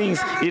those things,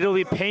 it'll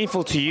be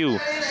painful to you.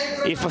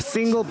 If a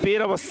single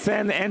bit of a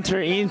sand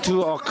enter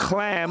into a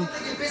clam,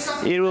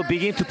 it will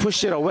begin to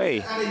push it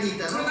away.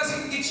 arenita, ¿no? 그러다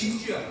생긴 게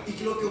진주야. Y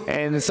que lo que ocurre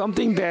And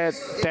something that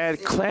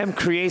clam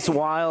creates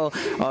while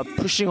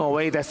pushing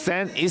away that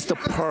sand is the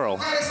pearl.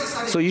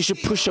 So you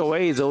should push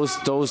away those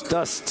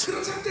dust.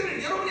 그런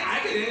상태를 여러분이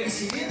알게 돼.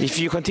 If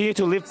you continue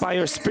to live by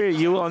your spirit,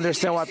 you will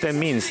understand what that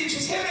means.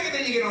 세연하게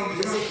된 얘기가 나오는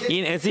거죠.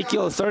 In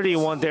Ezekiel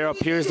 31, there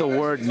appears the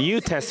word New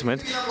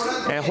Testament,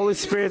 and Holy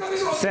Spirit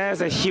says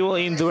that He will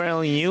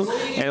indwell in you.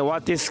 And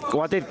what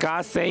did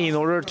God say in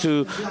order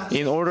to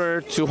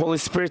Holy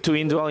Spirit to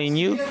indwell in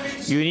you?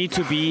 You need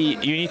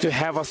to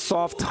have a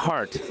soft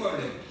heart.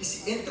 y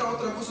si entra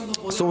otra cosa no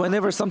podemos. So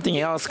whenever something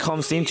else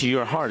comes into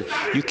your heart,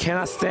 you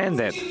cannot stand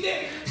that.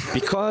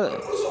 Because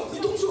그래서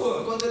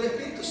고통스러워요. Cuando el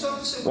Espíritu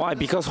Santo se why?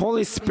 Because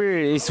Holy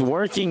Spirit is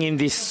working in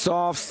this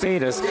soft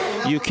status.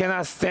 You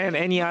cannot stand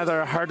any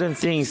other hardened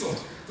things.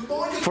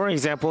 For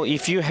example,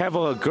 if you have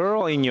a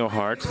girl in your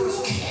heart,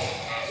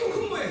 계속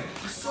흥분해.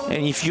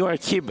 and if you are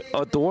keep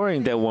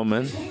adoring that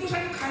woman, 성도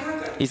삶은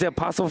가능할까요? is it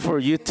possible for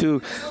you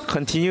to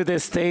continue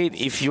this state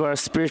if you are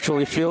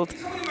spiritually filled?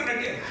 사모님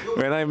만날 때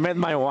When I met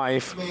my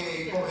wife,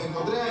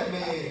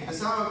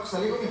 empezaba a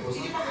salir con mi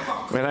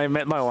esposa. when I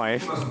met my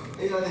wife,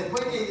 Era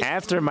después que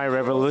after my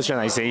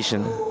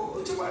revolutionization,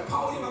 정말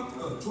바울이 막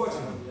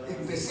좋아지는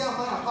empecé a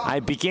amar a Pablo. I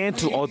began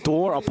to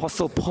adore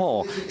Apostle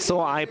Paul. So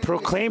I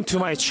proclaimed to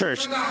my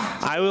church,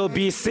 I will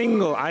be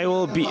single. I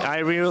will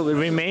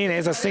remain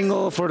as a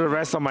single for the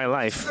rest of my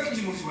life.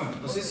 생각인지 모르지만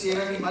No sé si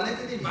era mi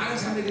malentendimiento. 많은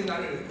사람들이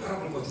나를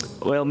바라볼 것 같아서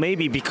Well,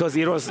 maybe because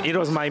it was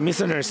my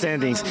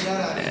misunderstandings,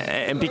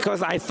 and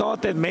because I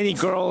thought that many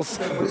girls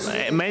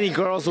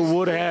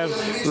would have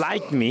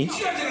liked me.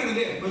 필요하지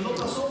않은데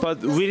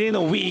But within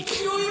a week,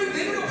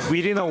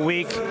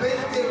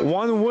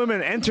 one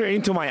woman entered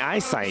into my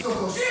eyesight,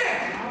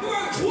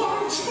 누가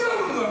좋아하고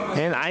죽으려고 그러는 거야.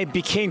 and I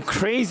became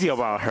crazy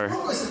about her.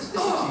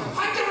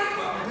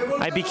 환장하는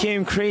거야. I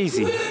became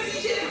crazy.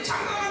 이제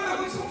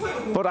장가간다고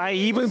선포해놓고 But I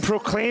even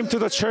proclaimed to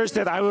the church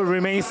that I will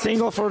remain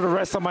single for the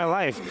rest of my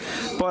life.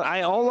 But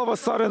all of a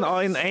sudden,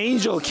 an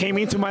angel came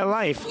into my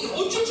life.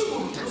 어쩔 줄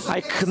모르고 I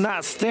could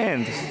not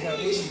stand.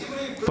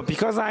 But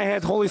because I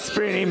had Holy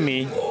Spirit in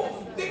me,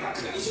 내가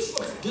그냥 있을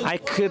수가 없어. I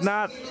could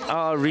not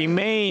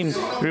remain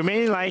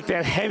like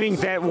that, having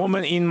that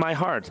woman in my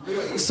heart.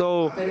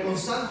 So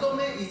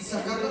Avergonzándome y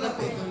sacando la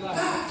pena.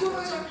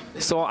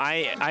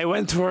 I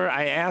went to her.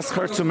 I asked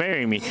her to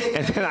marry me,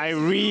 and then I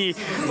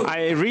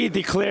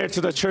re-declared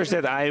to the church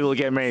that I will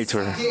get married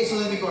to her. ¿Qué eso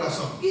de mi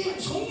corazón? 이게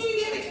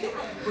성령이 해야 되기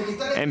때문에 Porque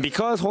estar And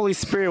because Holy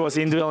Spirit was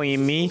indwelling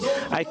in me,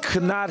 I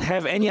could not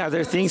have any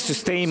other things to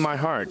stay in my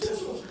heart.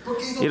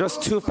 It was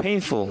too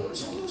painful.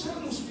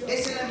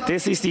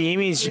 This is the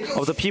image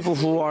of the people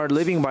who are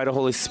living by the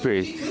Holy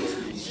Spirit.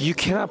 You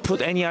cannot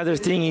put any other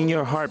thing in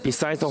your heart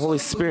besides the Holy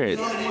Spirit.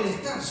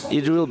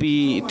 It will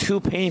be too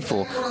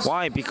painful.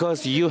 Why?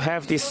 Because you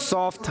have this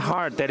soft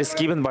heart that is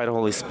given by the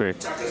Holy Spirit.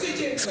 그래서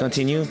이제 Let's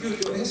continue.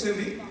 했어요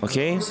우리.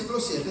 Okay? versículo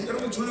 7.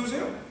 여러분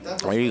졸려오세요?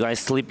 Are you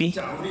guys sleepy?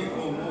 자 우리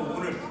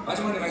오늘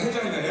마지막 내가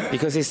해장이면은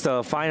Because it's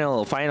the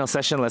final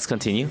session, let's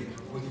continue.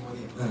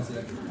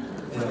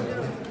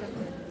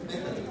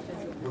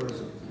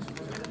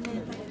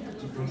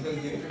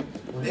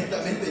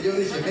 Honestamente yo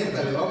dije,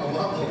 métale, vamos,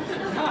 vamos.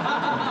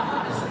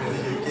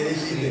 ¿Qué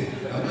dijiste?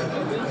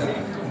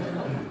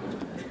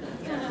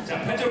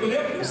 자 8절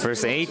보세요.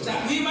 Verse 8. 자,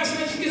 이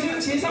말씀에 주께서는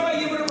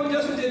제사와 예물을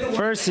먼저 손대는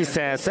First he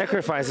said,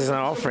 sacrifices and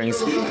offerings,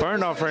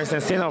 burnt offerings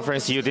and sin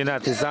offerings you did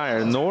not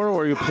desire, nor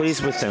were you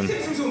pleased with them.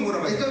 생수는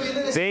뭐라고 해요? Esto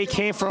viene de They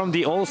came from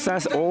the old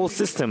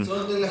system,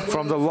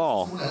 from the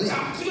law.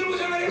 자 9절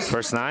보자 말이에요.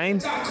 Verse 9.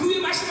 자, 그 후에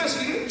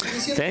말씀하시기를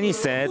Then he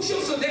said,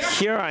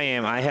 here I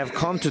am, I have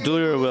come to do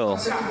your will.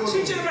 자,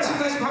 실제로 말씀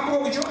다시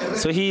반복하고 있죠.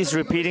 So he is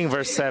repeating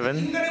verse 7.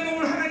 인간의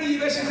몸을 하나님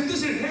입하신 그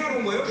뜻을 행하러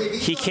온 거예요.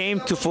 He came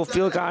to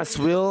fulfill God's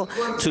will,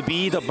 to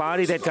be the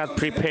body that God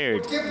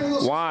prepared.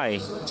 Why?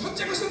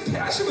 첫째 것은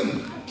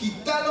패하심은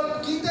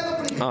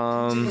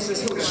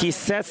He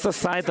sets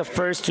aside the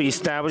first to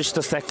establish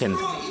the second.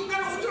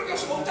 인간을 온전하게 할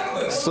수가 없다는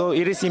거예요. So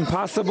it is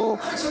impossible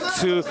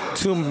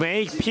to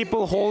make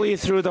people holy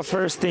through the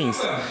first things.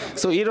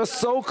 So it was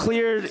so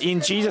clear in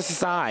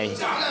Jesus' eye.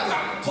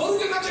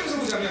 거룩의 관점에서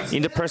보자면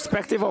In the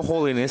perspective of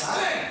holiness,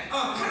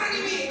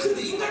 하나님이 그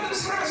인간들을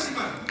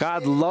사랑하시지만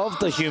God loved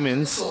the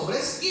humans,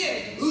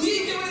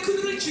 의인 때문에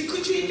그들을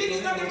그 죄인된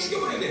인간들을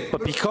죽여버려야 돼.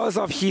 but because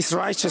of his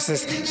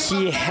righteousness,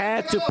 he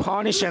had to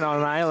punish and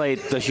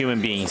annihilate the human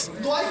beings.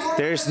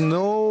 There's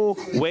no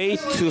way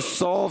to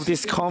solve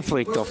this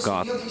conflict of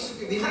God.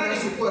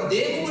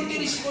 내 몸을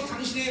때리시고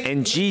당신의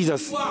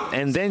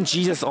And then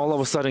Jesus all of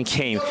a sudden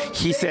came.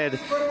 He said,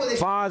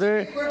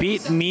 Father,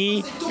 beat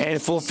me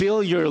and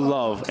fulfill your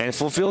love and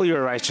fulfill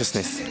your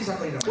righteousness.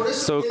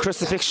 So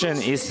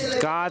crucifixion is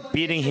God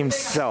beating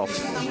himself.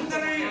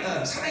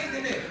 인간을 사랑하기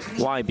때문에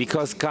Why?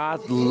 Because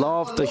God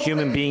loved the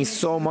human being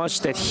so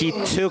much that he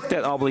took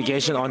that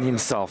obligation on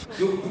himself.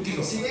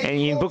 And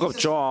in book of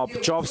Job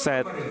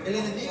said,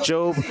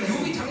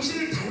 욕이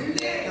당신을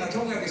달래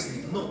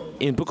경외하겠습니다.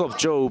 in book of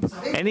Job,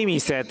 enemy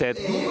said that,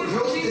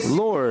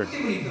 Lord,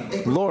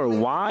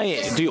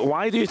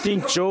 why do you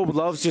think Job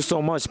loves you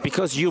so much?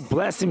 Because you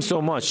bless him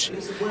so much.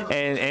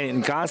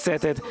 And God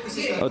said that,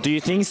 do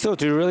you think so?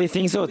 Do you really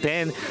think so?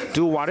 Then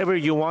do whatever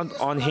you want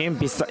on him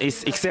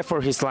except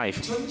for his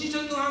life.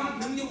 전지전능한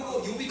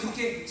능력으로 욕이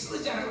그렇게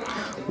쓰지 않은 걸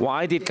알아요.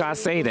 Why did God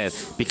say that?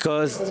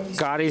 Because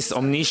God is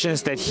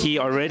omniscient, that he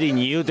already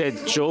knew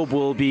that Job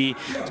will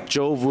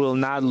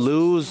not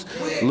lose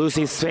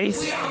his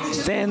faith.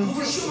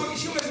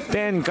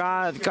 Then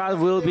God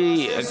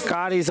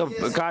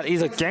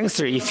is a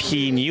gangster if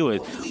he knew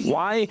it.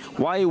 Why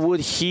would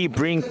he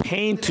bring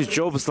pain to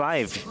Job's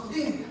life?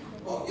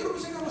 여러분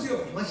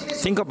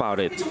생각해보세요. Think about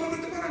it.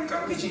 정말 그렇게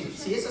말하니까 그렇지.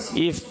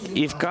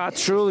 If God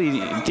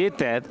truly did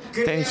that,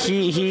 then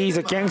he is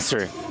a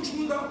gangster.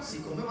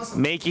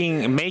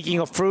 Making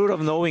a fruit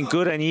of knowing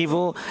good and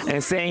evil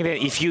and saying that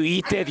if you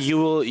eat that you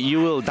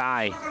will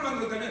die.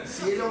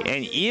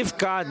 And if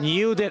God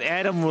knew that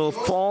Adam will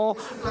fall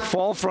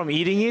from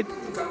eating it,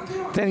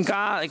 then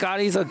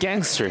God is a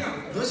gangster.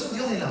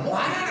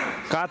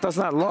 God does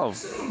not love.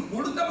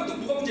 모른다면 또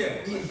뭐가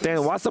문제야?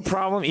 Then what's the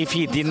problem if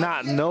he did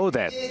not know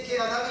that?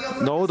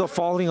 Know the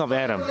falling of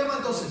Adam.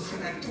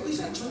 더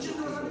이상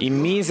전지전능한 It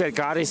means that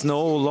God is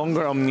no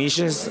longer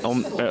omniscient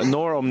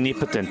nor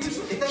omnipotent.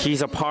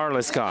 He's a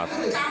powerless God.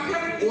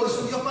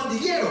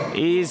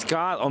 Is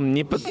God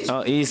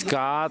omnipotent? Is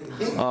God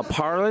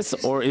powerless,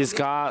 or is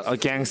God a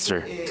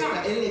gangster?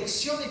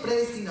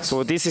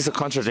 So this is a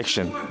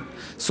contradiction.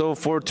 So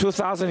for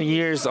 2,000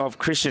 years of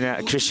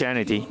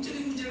Christianity,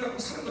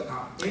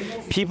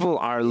 people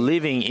are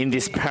living in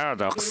this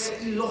paradox.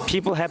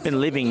 People have been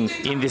living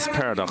in this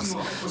paradox.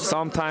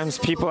 Sometimes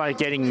people are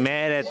getting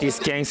mad at this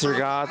gangster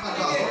God.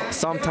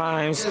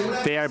 Sometimes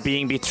they are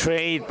being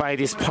betrayed by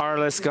this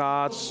powerless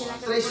God.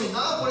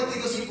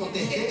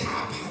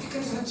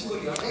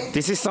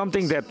 This is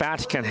something that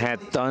Vatican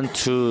had done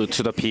to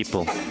the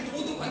people.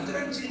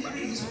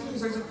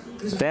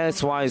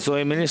 That's why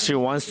Zoe Ministry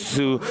wants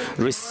to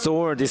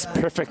restore this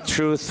perfect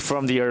truth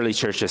from the early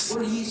churches.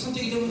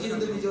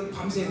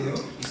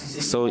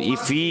 So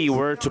if we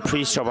were to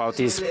preach about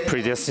this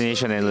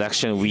predestination and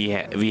election,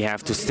 we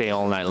have to stay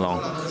all night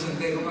long.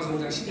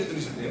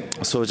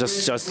 So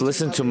just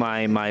listen to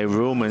my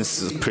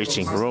Romans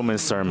preaching,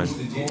 Romans sermon,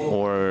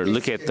 or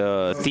look at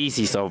the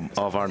theses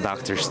of our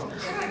doctors.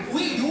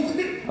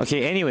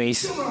 Okay,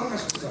 anyways,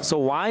 so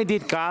why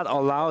did God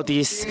allow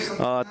this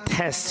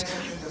test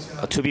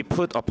to be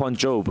put upon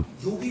Job?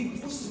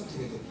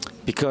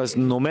 Because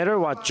no matter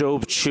what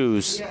Job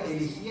chooses,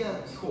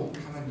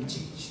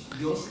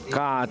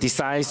 God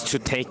decides to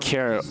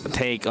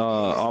take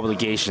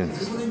obligation.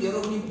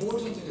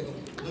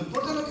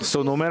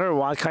 So no matter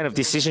what kind of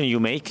decision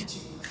you make,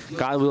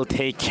 God will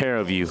take care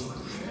of you.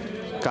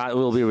 God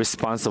will be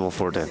responsible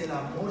for that.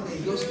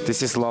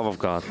 This is love of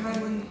God.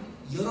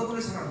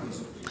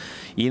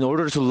 In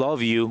order to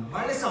love you,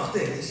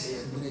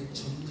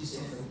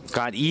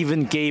 God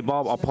even gave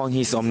up upon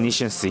his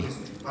omnisciency.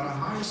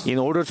 In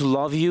order to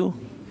love you,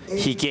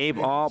 he gave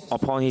up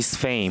upon his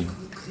fame.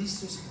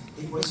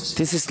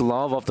 This is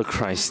love of the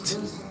Christ.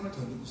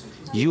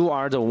 You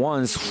are the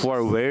ones who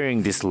are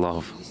wearing this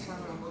love.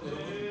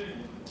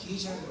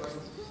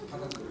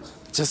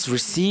 Just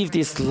receive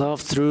this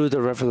love through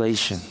the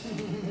revelation.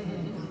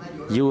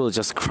 You will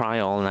just cry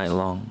all night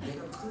long.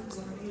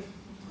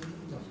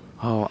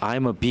 Oh,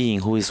 I'm a being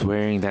who is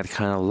wearing that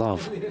kind of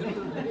love.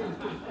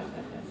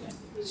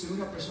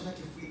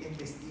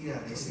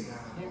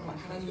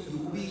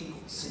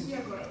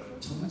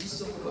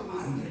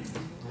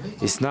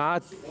 It's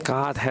not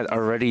God had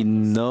already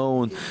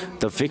known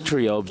the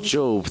victory of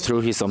Job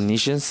through his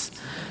omniscience.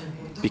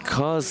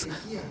 because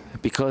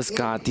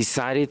God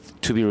decided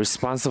to be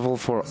responsible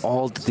for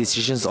all the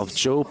decisions of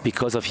Job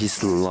because of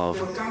his love.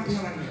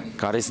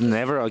 God is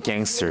never a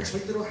gangster.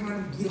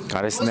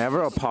 God is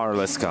never a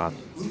powerless God.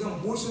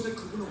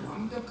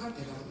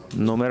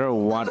 No matter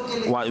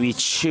what we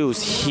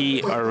choose,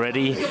 He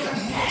already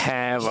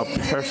have a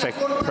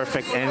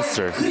perfect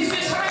answer.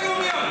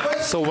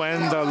 So when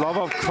the love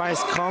of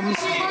Christ comes,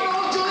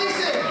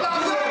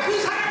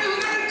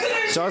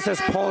 just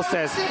as Paul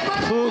says,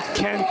 who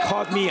can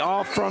cut me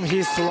off from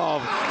His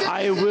love?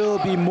 I will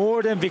be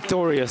more than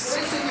victorious.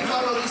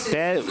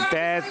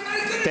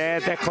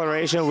 That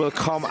declaration will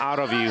come out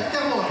of you.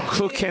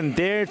 Who can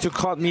dare to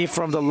cut me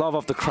from the love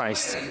of the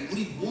Christ?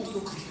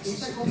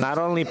 Not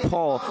only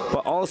Paul,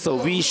 but also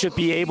we should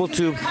be able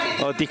to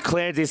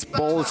declare this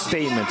bold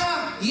statement.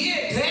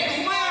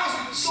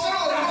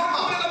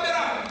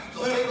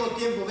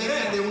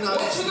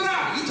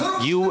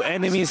 You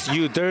enemies,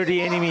 you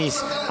dirty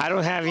enemies, I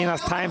don't have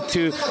enough time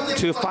to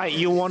fight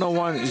you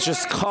one-on-one.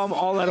 Just come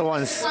all at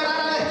once.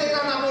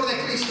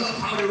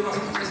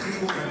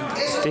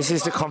 This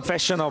is the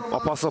confession of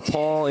Apostle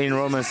Paul in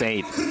Romans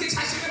 8.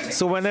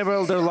 So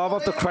whenever the love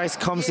of the Christ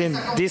comes in,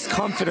 this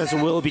confidence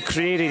will be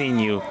created in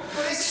you.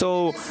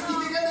 So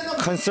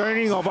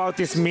concerning about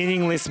this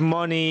meaningless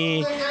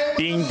money,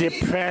 being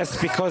depressed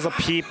because of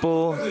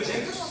people,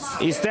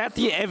 is that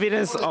the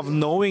evidence of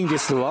knowing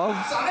this love?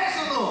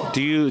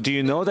 Do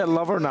you know that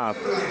love or not?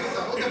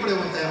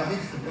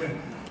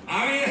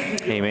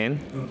 Amen.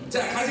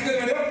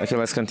 Okay,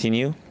 let's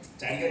continue.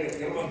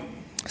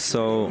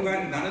 So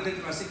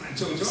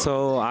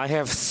I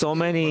have so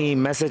many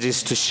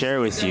messages to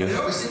share with you.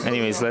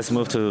 Anyways, let's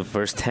move to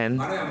verse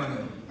 10.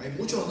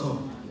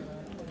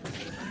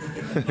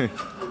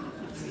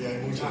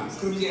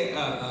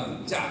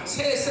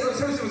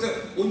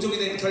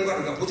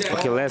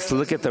 Okay, let's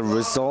look at the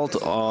result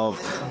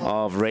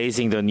of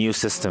raising the new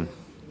system.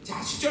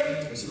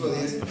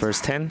 Verse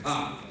 10.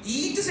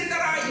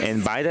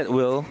 And by that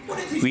will,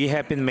 we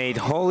have been made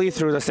holy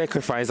through the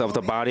sacrifice of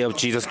the body of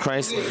Jesus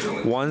Christ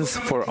once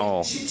for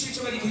all.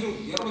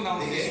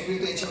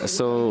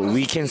 So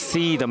we can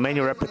see the many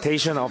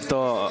repetition of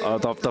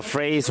the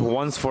phrase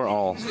once for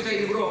all.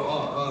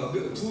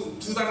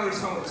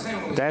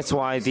 That's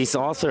why this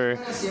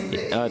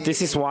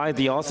is why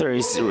the author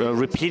is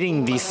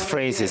repeating these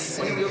phrases,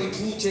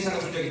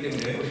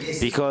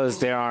 because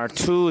there are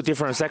two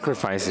different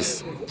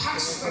sacrifices.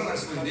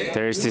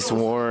 There is this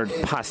word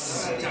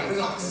pas.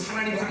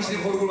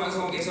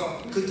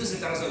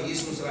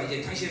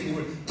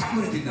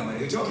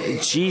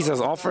 Jesus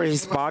offered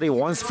His body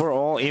once for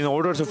all in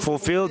order to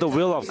fulfill the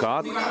will of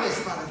God.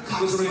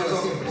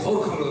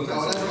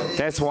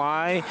 That's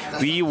why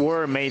we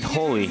were made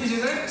holy.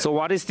 So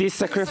what is this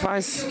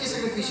sacrifice?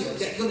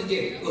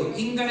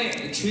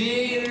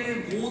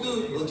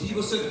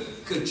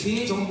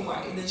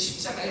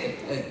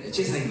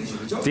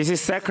 This is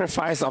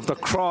sacrifice of the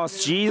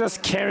cross, Jesus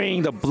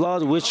carrying the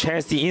blood which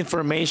has the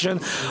information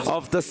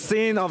of the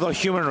sin of the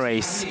human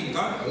race.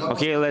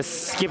 Okay, let's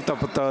skip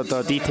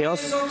the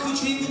details.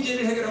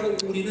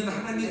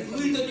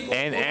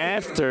 And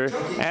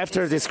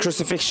after this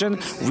crucifixion,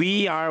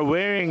 we are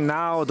wearing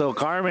now the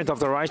garment of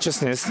the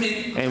righteousness,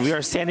 and we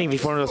are standing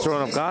before the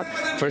throne of God.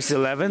 Verse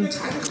 11.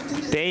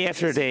 Day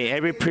after day,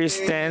 every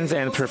priest stands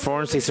and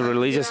performs his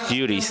religious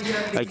duties.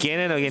 Again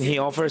and again, he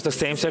offers the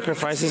same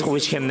sacrifices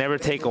which can never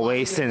take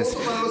away sins.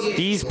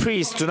 These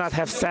priests do not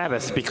have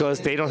Sabbath because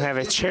they don't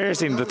have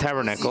chairs in the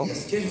tabernacle.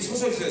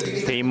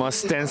 They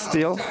must stand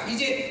still.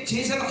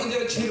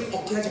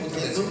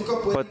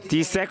 But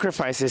these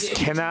sacrifices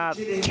cannot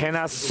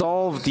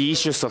solve the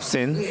issues of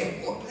sin.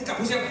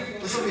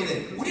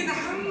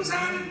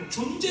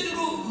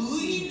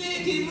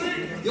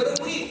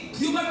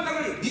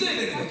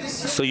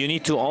 So you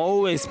need to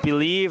always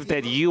believe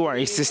that you are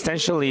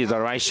existentially the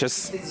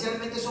righteous.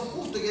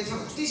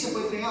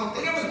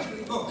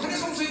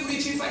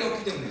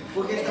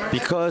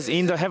 Because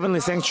in the heavenly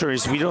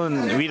sanctuaries we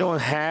don't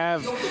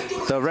have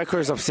the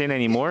records of sin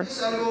anymore.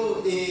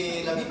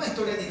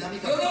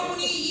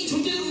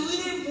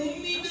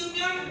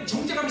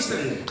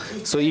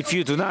 So if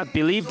you do not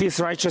believe this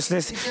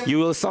righteousness, you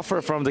will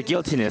suffer from the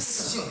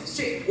guiltiness,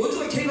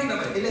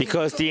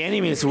 because the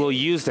enemies will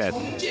use that.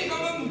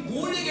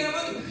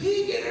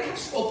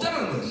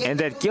 And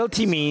that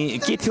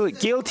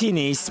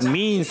guiltiness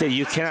means that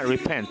you cannot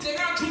repent.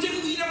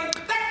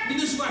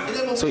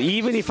 So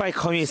even if I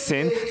commit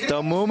sin,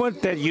 the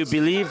moment that you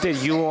believe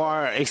that you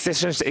are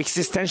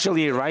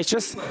existentially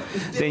righteous,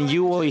 then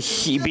you will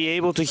be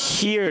able to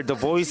hear the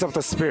voice of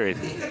the Spirit.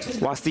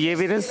 What's the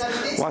evidence?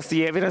 What's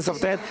the evidence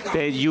of that?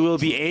 That you will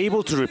be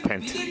able to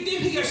repent.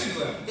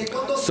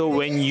 So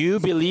when you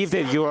believe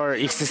that you are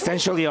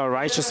existentially a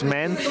righteous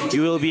man,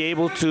 you will be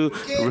able to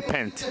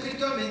repent.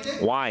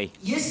 Why?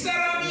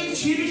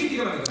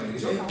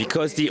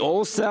 Because the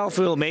old self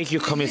will make you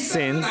commit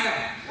sin,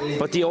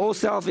 but the old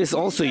self is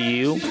also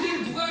you.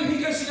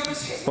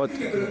 But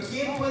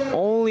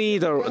only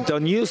the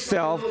new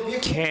self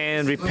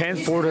can repent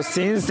for the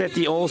sins that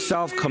the old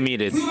self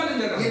committed.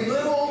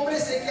 hombre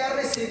es el que ha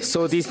recibido.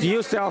 So this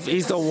new self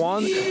is the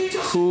one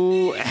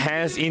who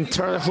has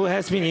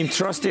been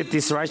entrusted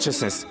this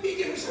righteousness.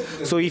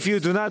 So if you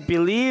do not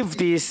believe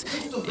this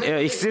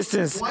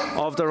existence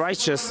of the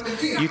righteous,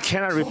 you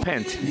cannot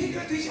repent.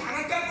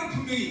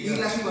 Y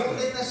la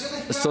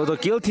condenación es So the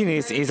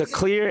guiltiness is a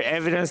clear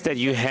evidence that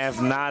you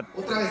have not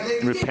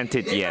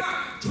repented yet.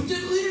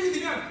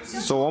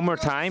 So one more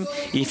time,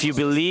 if you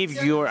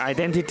believe your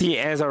identity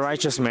as a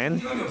righteous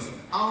man,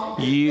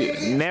 you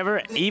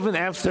never, even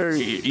after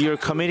you're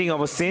committing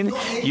of a sin,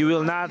 you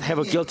will not have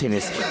a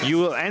guiltiness. You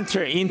will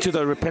enter into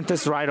the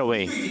repentance right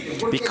away,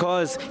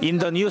 because in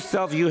the new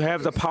self you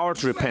have the power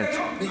to repent.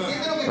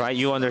 Right?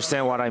 You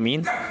understand what I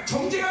mean?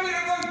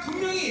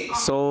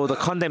 So the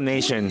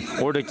condemnation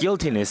or the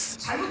guiltiness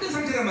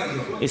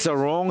is a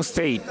wrong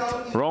state,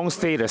 wrong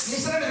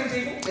status.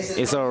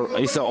 It's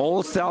a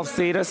old self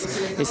status.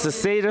 It's a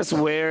status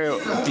where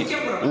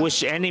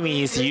which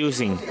enemy is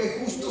using.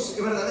 justos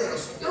y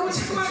verdaderos. 여러분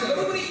잠깐만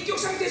여러분의 인격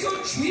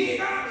상태에서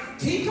죄가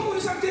개입하고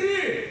있는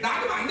상태를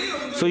놔두면 안 돼요.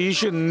 여러분들. So you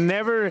should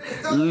never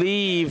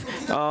leave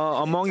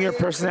among your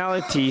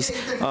personalities.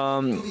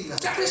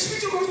 자, 그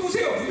 11절 거기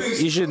보세요.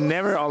 분명히 You should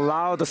never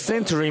allow the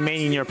sin to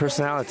remain in your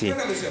personality.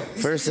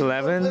 Verse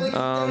 11,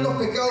 Los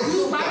pecados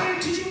그 말을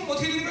뒤집으면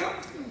어떻게 되는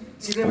거예요?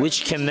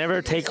 which can never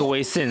take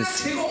away sins.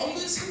 죄가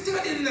없는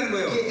상태가 돼야 된다는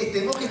거예요.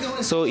 tenemos que tener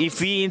una So if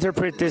we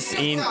interpret this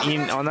in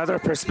another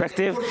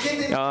perspective,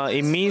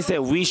 it means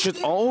that we should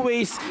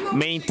always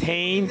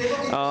maintain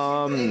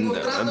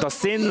the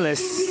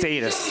sinless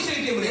status.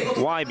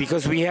 Why?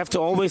 Because we have to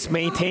always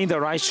maintain the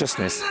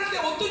righteousness. 하나님께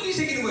어떤 일이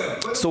생기는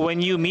거예요? So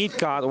when you meet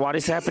God, what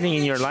is happening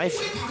in your life?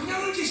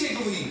 방향을 제시해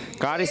그분이.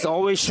 God is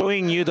always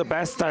showing you the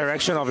best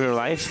direction of your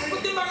life.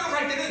 잘못된 방향으로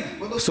갈 때는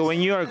So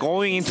when you are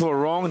going into a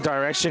wrong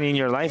direction in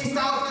your life,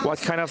 what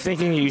kind of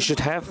thinking you should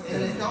have?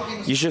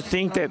 You should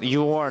think that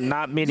you are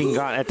not meeting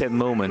God at that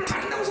moment.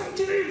 아름다운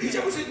상태를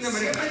유지하고 있어야 된단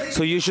말이에요.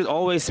 So you should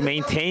always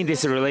maintain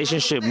this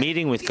relationship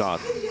meeting with God.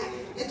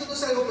 Esto no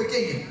es algo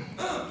pequeño.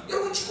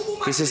 여러분 축구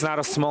보면 This is not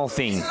a small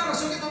thing. Es la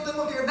razón que no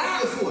tenemos que ver partido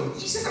de fútbol.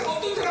 이 세상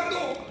어떤 사람도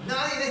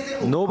Nadie en este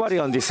mundo Nobody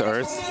on this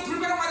earth. 보면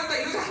불가랑 맞았다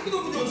이런 사람 한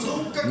번도 본 적 없어.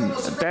 nunca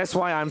conoce That's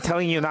why I'm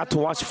telling you not to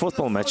watch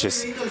football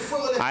matches. el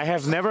fuego de I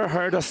have never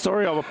heard a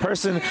story of a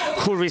person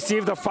who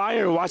received a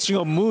fire watching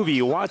a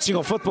movie, watching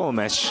a football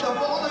match.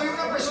 Tampoco no hay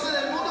una persona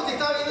en el mundo que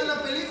está viendo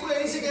una película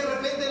y dice que de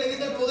repente le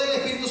viene el poder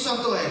del Espíritu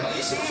Santo a él.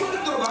 있으면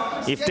손좀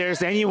들어봐. If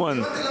there's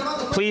anyone,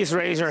 please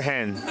raise your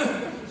hand.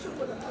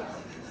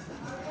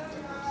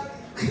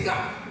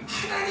 그러니까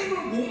하나님을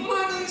못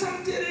많은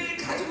상태를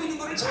가지고 있는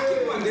거를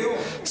착각하면 안 돼요.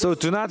 So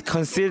do not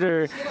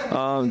consider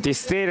this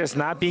status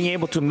not being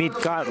able to meet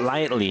God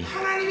lightly.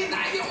 하나님이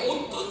나에게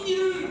어떤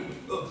일을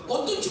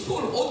어떤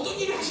축복을 어떤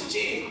일을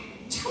하실지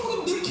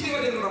참으로 늘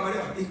기대가 되는 거란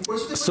말이야. Por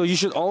eso So you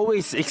should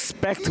always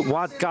expect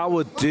what God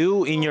would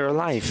do in your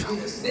life.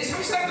 내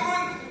 30살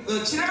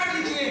동안 지나간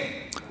일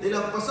중에 de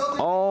la pasada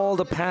All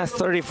the past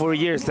 34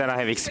 years that I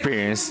have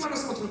experienced,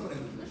 만났으면 어떨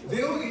뻔했는데.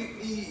 veo y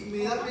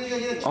me da pena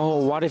ir aquí.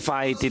 oh, what if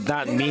I did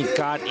not meet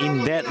God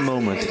in that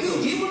moment?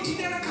 그 예물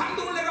드리는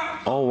감동을 내가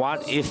Oh,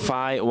 what if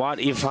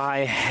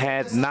I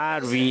had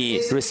not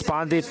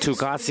responded to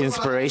God's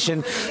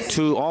inspiration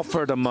to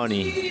offer the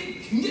money?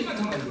 굉장히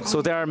많단 말이야.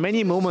 So there are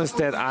many moments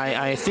that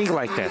I think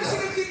like that.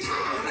 그게 다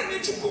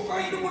하나님의 축복과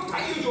이런 걸 다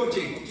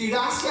이어줬지.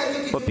 Gracias a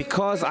Dios que But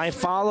because I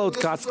followed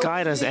God's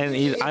guidance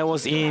and I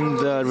was in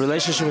the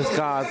relationship with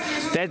God,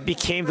 that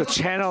became the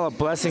channel of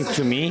blessing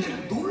to me.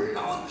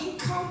 놀라운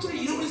인카운트를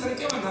이루는 사람이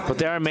꽤 많다. But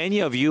there are many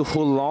of you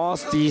who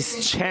lost this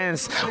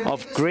chance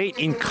of great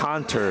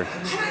encounter.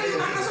 하나님을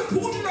만나서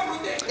복을 준다고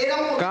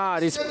그러는데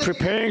God is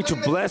preparing to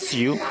bless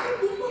you,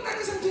 나를 못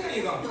만나는 상태야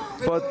얘가.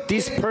 but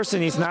this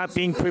person is not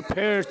being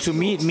prepared to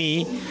meet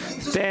me,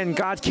 then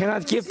God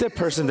cannot give that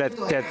person that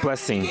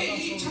blessing.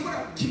 이 참으로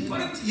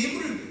기뻐하는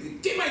예물을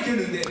꽤 많이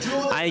드렸는데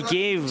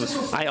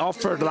I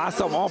offered lots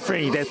of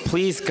offering that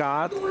pleased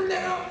God, 오늘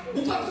내가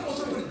못 받으면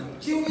어떨 뻔했나.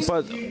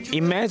 but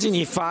imagine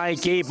if I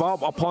gave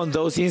up upon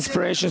those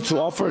inspirations to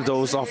offer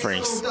those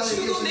offerings.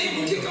 지금도 내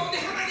목회 가운데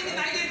하나님이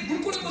나에게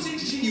물고는 것을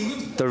주신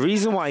이유는 The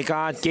reason why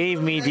God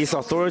gave me this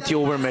authority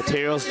over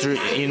materials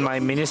in my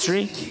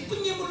ministry,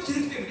 기쁜 예물을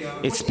드리기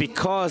때문이야. it's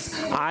because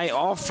I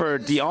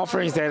offered the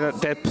offerings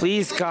that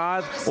please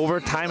God over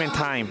time and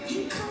time.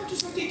 인카운트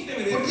상태에 있기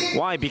때문에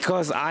Why?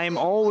 Because I'm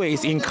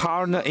always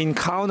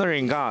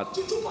encountering God.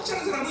 좀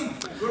족박하는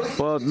사람은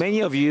But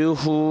many of you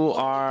who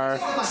are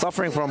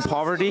suffering from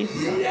poverty,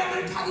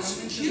 연락을 받을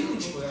수 있는 기회를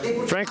준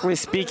거야. frankly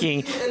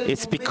speaking,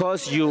 it's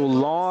because you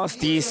lost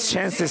these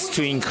chances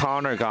to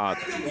encounter God.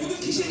 모든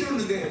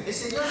기시를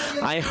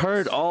들었는데 I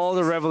heard all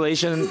the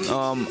revelation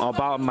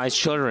about my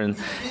children,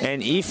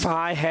 and if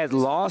I had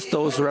lost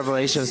those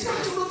revelations,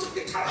 상처로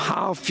어떻게 다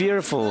how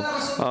fearful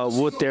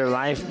would their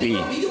life be?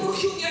 믿음으로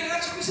키운 게 아니라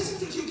참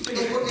세상적으로 키웠기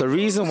때문에 The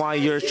reason why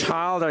your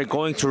child are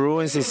going to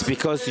ruins is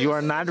because you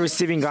are not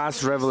receiving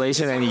God's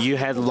revelation and you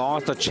had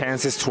lost the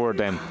chances toward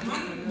them.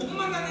 못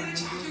만나는 일을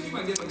자극하면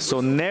안 되는 거야.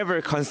 So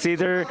never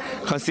consider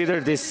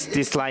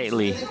this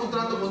lightly.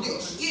 encontrando con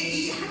Dios.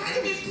 이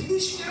하나님의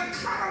부르시냐는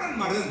카라는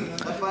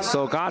말은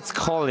So God's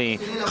calling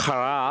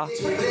kara.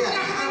 그냥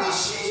하나님이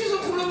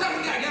신에서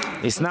불렀다는 게 아니야.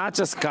 It's not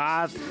just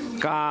God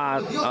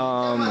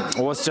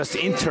was just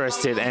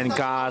interested and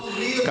God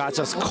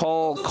just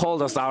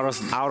called us out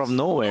of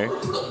nowhere.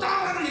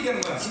 불렀다라는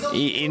얘기하는 거야.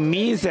 It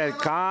means that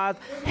God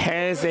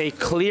has a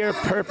clear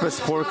purpose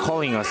for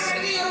calling us.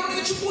 하나님이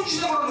여러분에게 축복을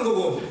주시라고 하는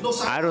거고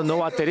I don't know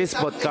what that is,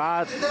 but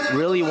God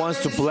really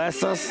wants to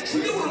bless us.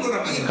 주려고 그런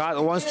거란 말이야. God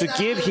wants to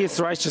give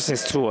His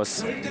righteousness to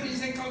us. 절대로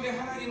인생 가운데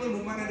하나님을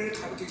못 만나는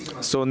가볍게 여기지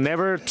마세요. So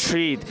never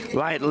treat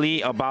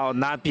lightly about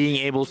not being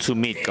able to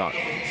meet God.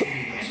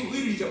 계속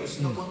의를 유지하고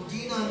있습니다.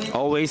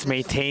 Always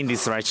maintain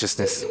this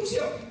righteousness.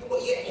 보세요. 뭐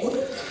이게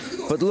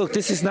어려운 But look,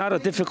 this is not a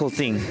difficult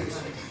thing.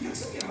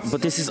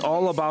 But this is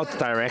all about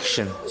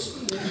direction.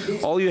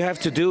 All you have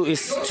to do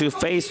is to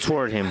face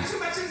toward Him.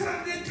 맞은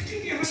사람들의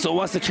특징 중에 하나 So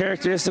what's the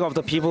characteristic of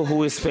the people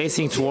who is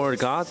facing toward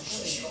God?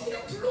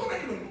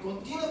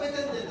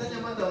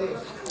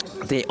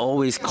 They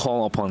always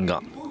call upon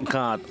God.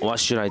 God, what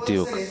should I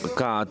do?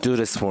 God, do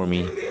this for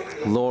me.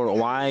 Lord,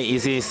 why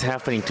is this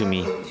happening to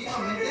me?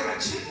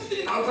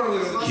 질문들이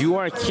나오더라고요. You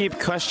are keep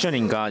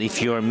questioning God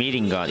if you are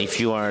meeting God, if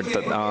you are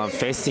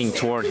facing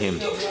toward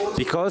Him.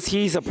 Because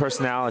He is a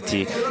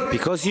personality,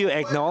 because you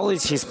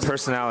acknowledge His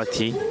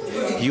personality,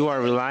 you are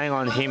relying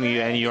on Him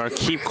and you are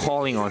keep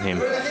calling on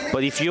Him.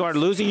 But if you are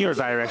losing your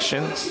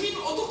direction, 주님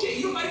어떻게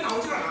이런 말이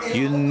나오질 않아.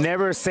 you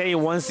never say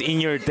once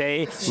in your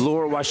day,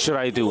 Lord, what should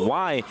I do?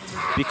 Why?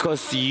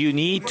 Because you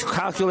need to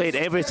calculate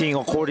everything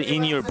according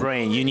in your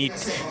brain.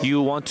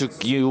 You want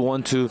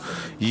to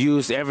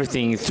use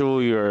everything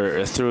through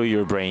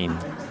your brain.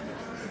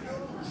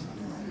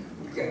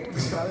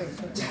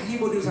 자기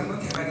머리로 사는 건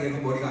대가리야. 그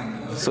머리가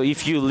아니야. So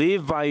if you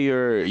live by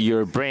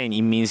your brain,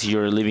 it means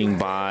you're living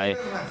by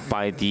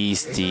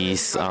these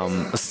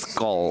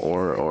skull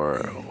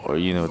or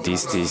you know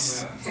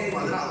this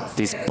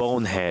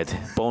bonehead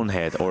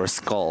or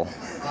skull.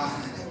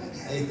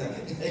 Ahí está.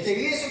 El que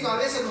vive en su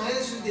cabeza no es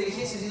de su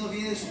inteligencia, sino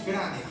viene de su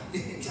cráneo.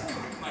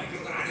 잠깐만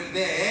그런 건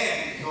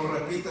아닌데. No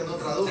repita, no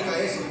traduzca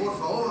eso, por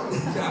favor.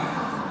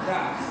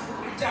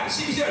 자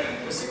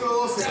 12절.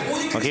 Versículo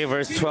 12. Okay,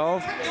 verse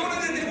 12.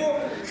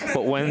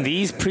 But when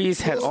these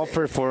priests had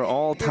offered for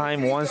all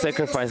time one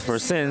sacrifice for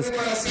sins,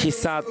 he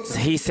sat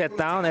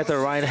down at the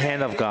right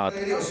hand of God.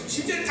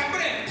 10절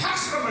단번에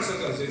박수란 말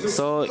썼어요.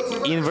 So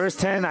in verse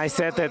 10, I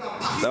said that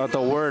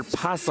the word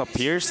pas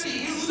appears.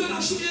 이 의도는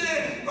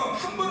 10절에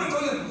한 번을 더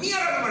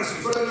미안하다는 말을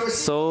썼어요.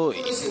 So,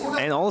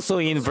 and also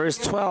in verse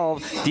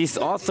 12, this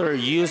author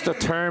used the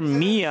term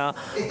mia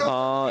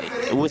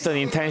with an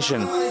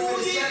intention.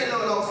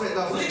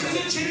 우리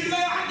그저 죄를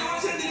위하여 한동안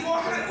살리고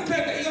하나님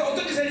우편했다. 이거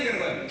어떤 짓을 얘기하는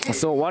거예요?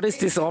 So what is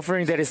this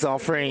offering that is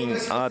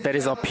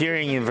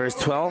appearing in verse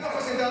 12?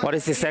 What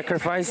is the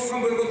sacrifice?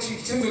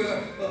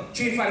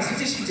 주일 파리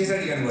살찌신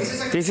제사를 얘기하는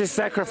거예요. This is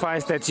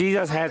sacrifice that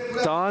Jesus had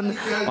done,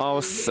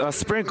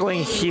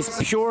 sprinkling His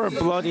pure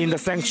blood in the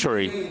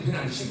sanctuary.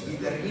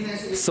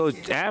 So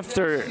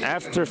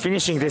after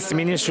finishing this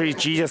ministry,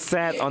 Jesus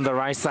sat on the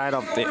right side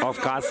of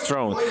God's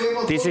throne.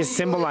 This is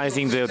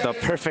symbolizing the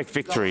perfect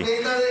victory.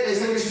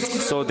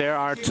 So there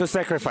are two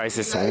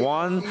sacrifices: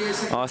 one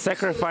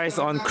sacrifice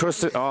on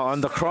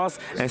the cross,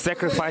 and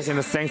sacrifice in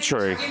the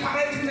sanctuary.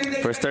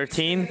 Verse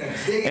 13.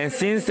 And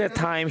since that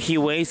time, He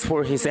waits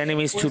for His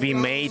enemies to be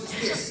made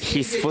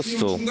His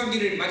footstool.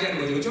 중간기를 맞이하는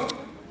거죠, 그렇죠?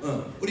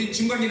 우리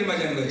중간기를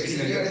맞이하는 거예요.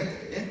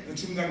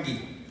 중간기.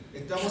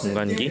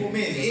 중간기.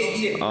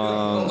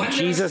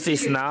 Jesus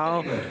is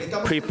now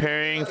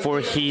preparing for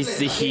his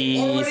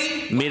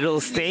middle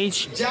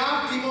stage.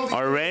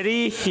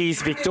 Already he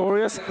is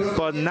victorious,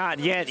 but not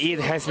yet it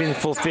has been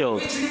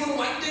fulfilled.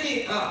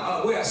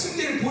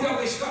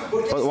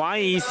 But why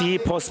is he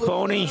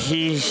postponing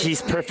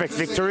his perfect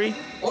victory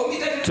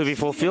to be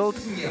fulfilled?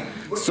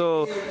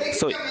 So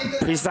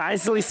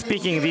precisely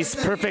speaking, this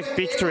perfect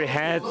victory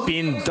had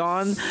been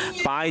done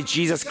by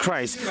Jesus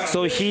Christ.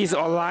 So he is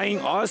allowing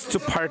us to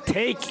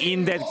partake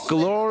in that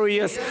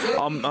glorious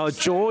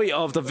joy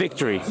of the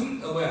victory.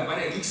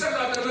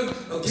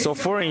 So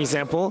for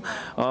example,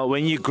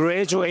 when you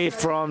graduate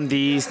from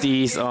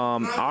these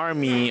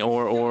army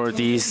or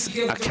this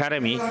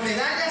academy,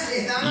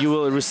 you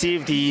will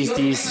receive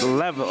these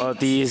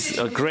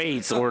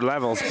grades or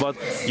levels, but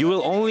you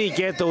will only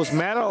get those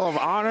medal of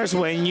honors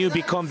when you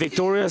become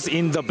victorious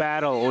in the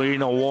battle or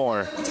in a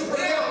war.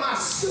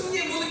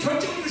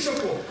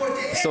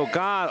 So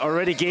God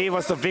already gave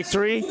us the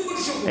victory,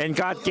 and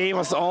God gave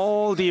us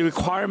all the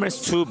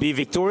requirements to be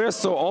victorious.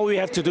 So all we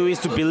have to do is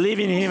to believe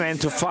in Him and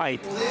to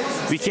fight.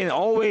 We can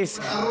always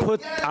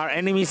put our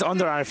enemies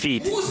under our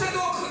feet.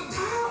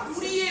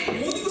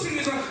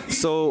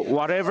 So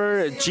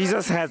whatever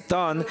Jesus had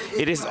done,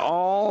 it is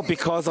all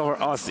because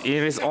of us. It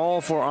is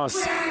all for us.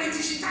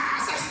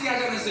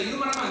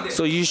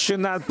 So you should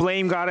not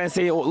blame God and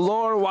say, "Oh,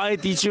 Lord, why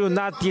did you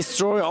not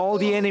destroy all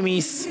the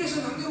enemies?"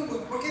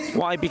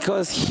 Why?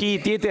 Because he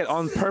did that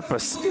on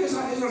purpose.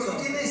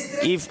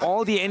 If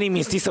all the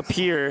enemies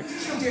disappear,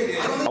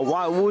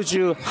 how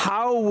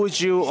would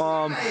you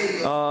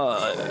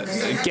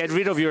get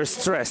rid of your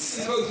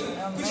stress?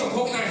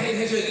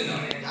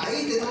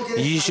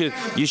 You should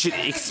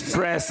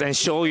express and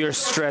show your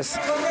stress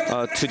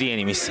to the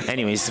enemies.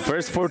 Anyways,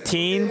 verse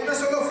 14.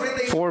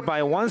 For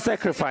by one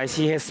sacrifice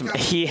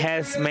he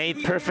has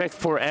made perfect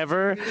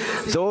forever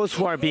those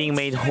who are being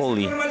made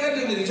holy.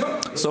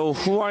 So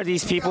who are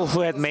these people who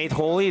had made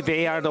holy?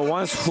 They are the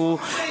ones who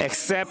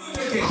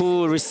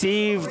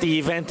receive the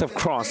event of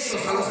cross.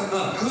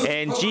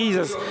 And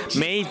Jesus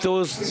made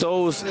those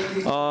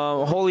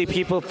holy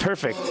people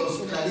perfect.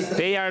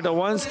 They are the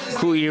ones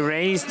who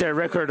erased their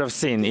record of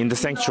sin in the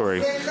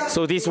sanctuary.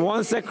 So this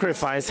one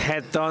sacrifice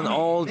had done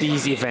all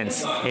these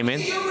events.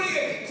 Amen.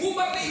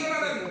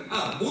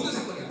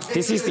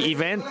 This is the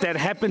event that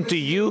happened to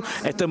you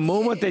at the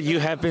moment that you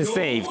have been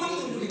saved,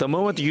 the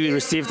moment you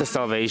received the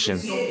salvation.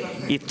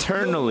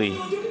 Eternally,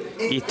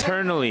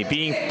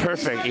 being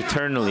perfect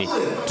eternally.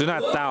 Do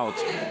not doubt.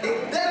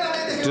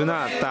 Do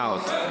not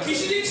doubt.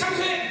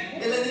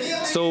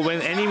 So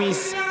when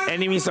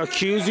enemies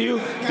accuse you,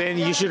 then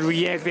you should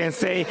react and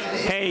say,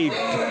 hey,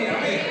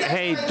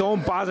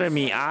 don't bother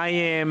me. I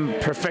am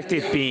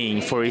perfected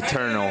being for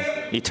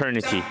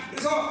eternity.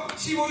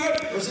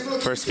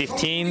 Verse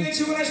 15,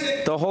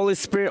 the Holy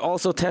Spirit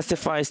also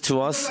testifies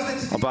to us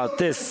about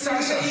this.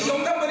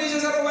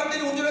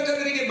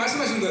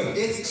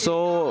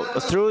 So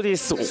through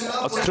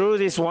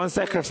this one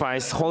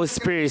sacrifice, Holy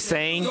Spirit is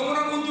saying,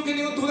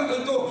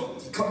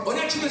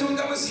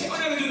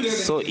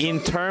 so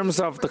in terms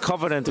of the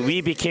covenant,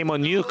 we became a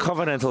new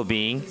covenantal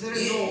being.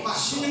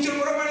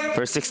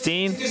 Verse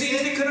 16,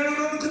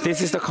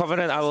 this is the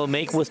covenant I will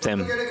make with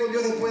them.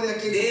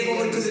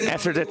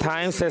 After the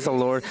time, says the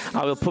Lord,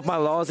 I will put my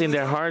laws in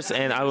their hearts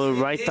and I will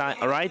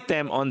write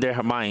them on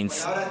their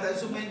minds.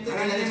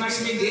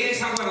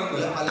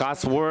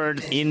 God's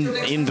word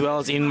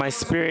indwells in my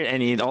spirit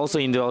and it also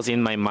indwells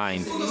in my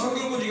mind.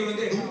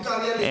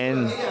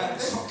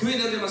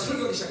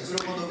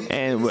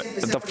 And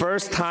the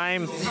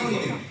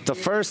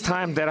first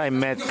time that I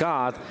met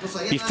God,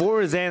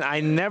 before then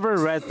I never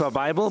read the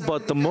Bible,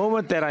 but the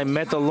moment that I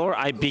met the Lord,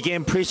 I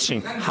began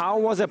preaching. How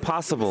was it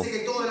possible?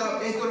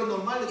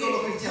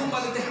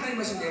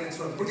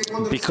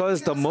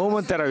 Because the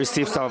moment that I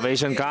received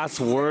salvation, God's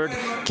word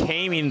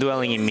came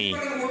indwelling in me.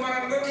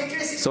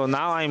 So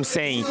now I'm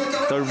saying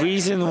the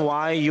reason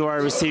why you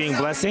are receiving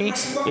blessing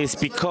is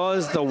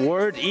because the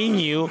word in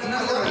you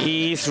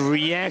is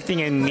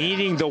reacting and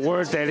meeting the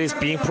word that is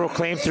being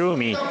proclaimed through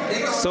me.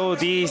 So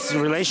this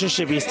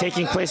relationship is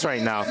taking place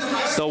right now.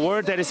 The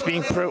word that is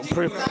being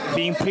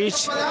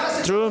preached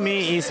through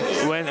me is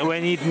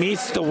when it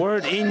meets the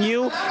word in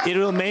you, it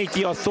will make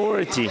the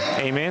authority.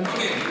 Amen.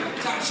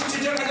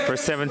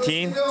 Verse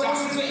 17.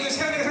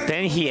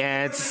 Then he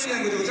adds,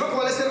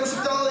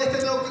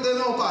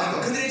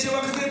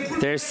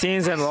 their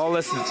sins and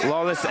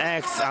lawless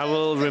acts I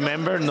will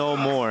remember no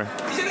more.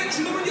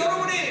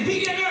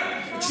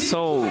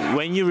 So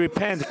when you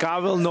repent,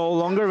 God will no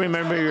longer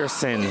remember your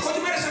sins.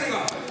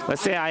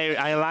 Let's say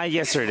I lied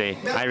yesterday.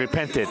 I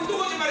repented.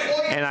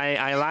 And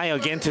I lie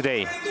again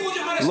today.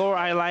 Lord,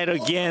 I lied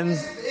again.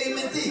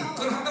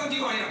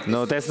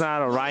 No, that's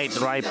not a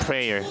right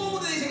prayer.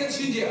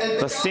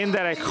 The sin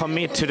that I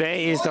commit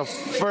today is the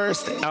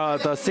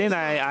sin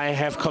I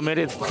have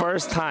committed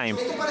first time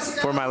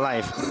for my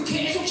life.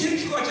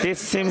 This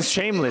seems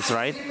shameless,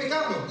 right?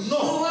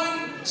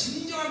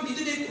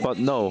 But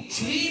no.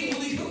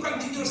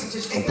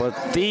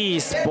 But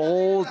this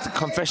bold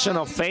confession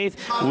of faith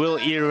will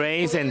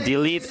erase and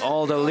delete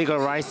all the legal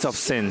rights of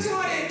sin.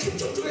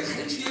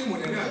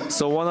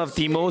 So one of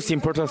the most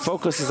important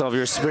focuses of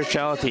your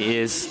spirituality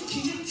is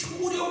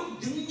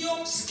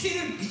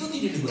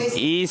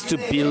to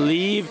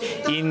believe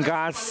in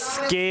God's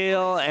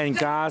scale and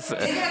God's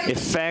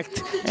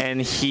effect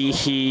and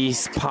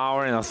His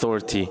power and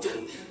authority.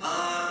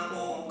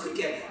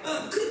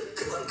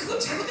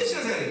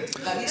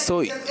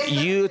 So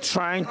you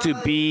trying to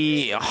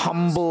be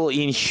humble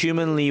in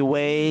humanly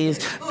ways,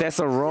 that's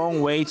a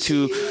wrong way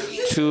to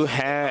do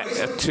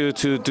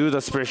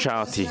the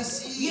spirituality.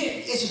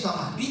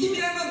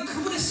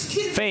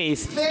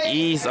 Faith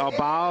is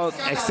about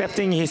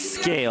accepting His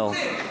scale.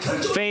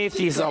 Faith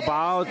is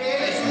about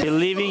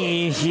believing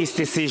in His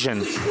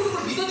decision,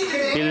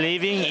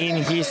 believing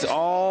in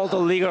all the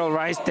legal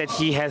rights that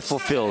He has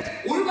fulfilled.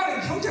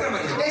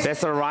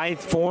 That's the right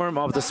form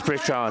of the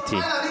spirituality.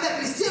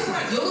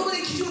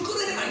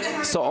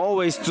 So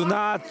always do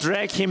not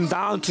drag Him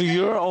down to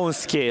your own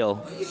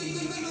scale.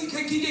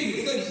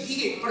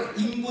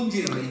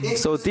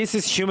 So this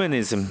is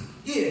humanism.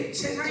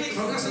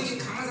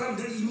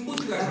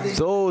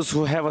 Those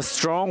who have a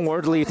strong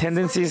worldly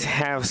tendencies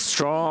have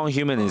strong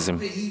humanism.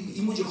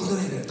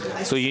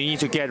 So you need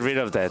to get rid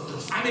of that.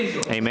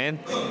 Amen.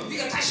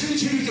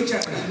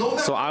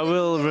 So I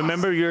will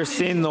remember your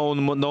sin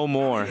no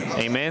more.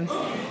 Amen.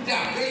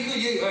 자,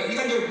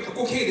 이간질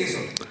꼭 해야 돼서.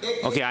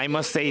 Okay, I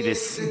must say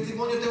this.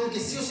 Testimonio tengo que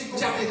sí o sí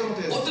자, compartir con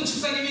ustedes. 어떤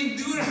집사님이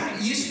늘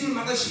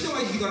예수님마다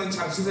신령하게 기도하는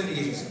집사님이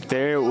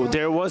계셨어요.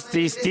 There was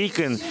this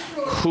deacon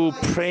who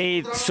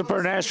prayed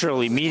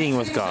supernaturally, meeting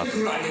with God.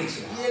 그걸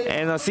알겠어요.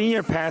 And a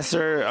senior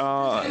pastor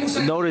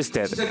noticed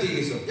that. 집사한테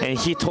얘기했어. And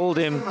he told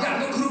him, 야,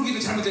 너 그런 기도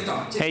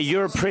잘못했다. hey,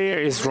 your prayer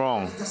is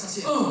wrong.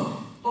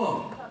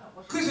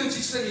 그래서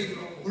집사님이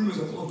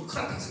울면서 큰일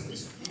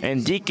났다.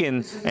 And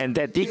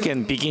that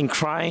deacon began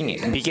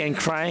crying, and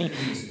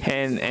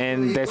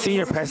the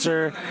senior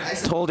pastor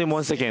told him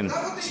once again,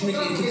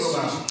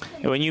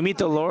 when you meet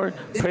the Lord,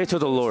 pray to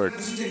the Lord,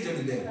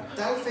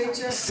 Tal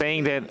fecha,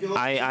 saying that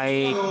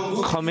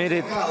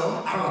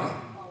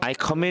I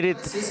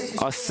committed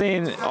a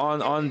sin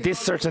on this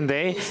certain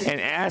day, and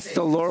asked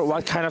the Lord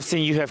what kind of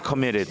sin you have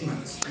committed.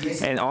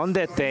 And on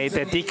that day,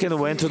 the deacon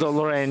went to the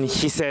Lord and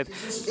he said,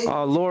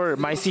 Lord,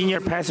 my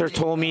senior pastor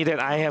told me that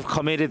I have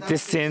committed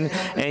this sin,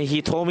 and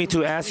he told me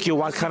to ask you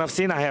what kind of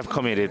sin I have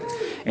committed.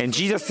 And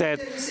Jesus said,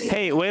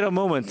 hey, wait a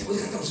moment.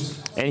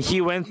 And he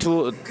went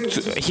to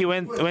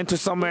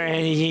somewhere,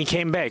 and he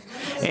came back,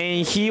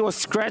 and he was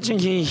scratching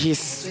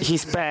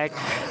his back,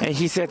 and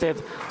he said that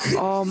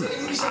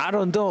I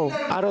don't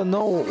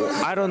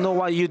know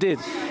what you did.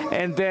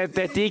 And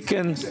that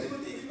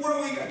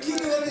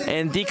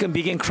deacon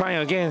began crying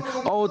again.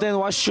 Oh, then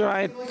what should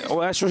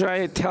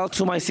I tell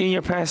to my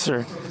senior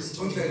pastor?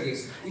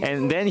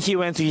 And then he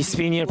went to his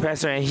senior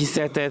pastor and he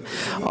said that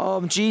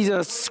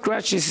Jesus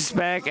scratches his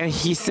back, and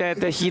he said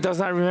that he does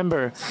not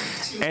remember.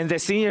 And the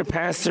senior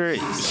pastor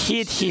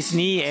hit his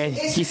knee and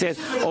he said,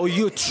 oh,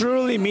 you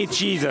truly meet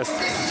Jesus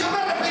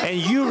and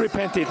you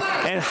repented.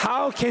 And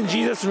how can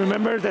Jesus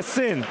remember the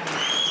sin?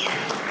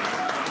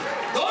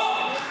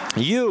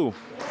 You.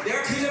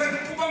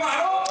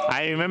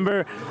 I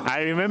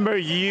remember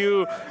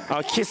you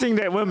kissing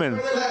that woman.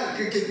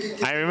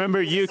 I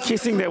remember you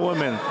kissing that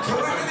woman.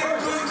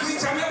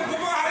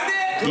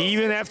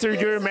 Even after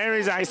your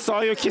marriage, I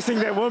saw you kissing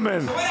that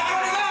woman.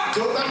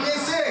 yo también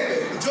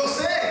sé, yo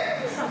sé.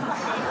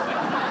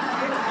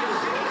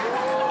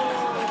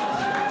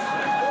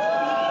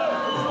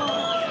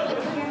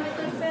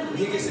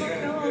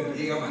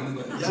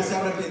 Ya se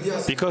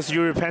arrepintió. Because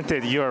you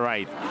repented, you are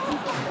right.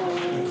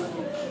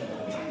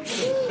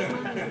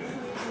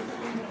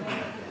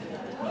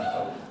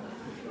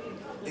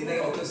 옛날에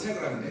어떤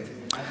생각을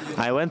하는데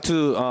I went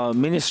to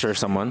minister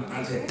someone.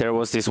 There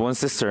was this one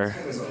sister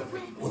그래서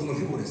모든 걸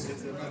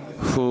회복했어요.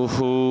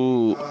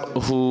 who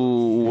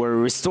were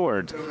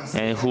restored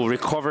and who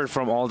recovered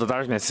from all the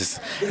darknesses.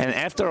 And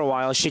after a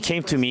while, she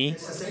came to me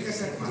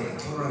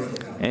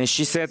and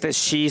she said that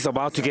she's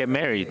about to get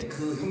married.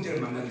 그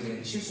형제를 만나기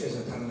전에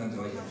실수해서 다른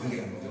남자와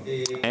관계가 한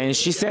거죠. And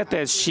she said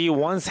that she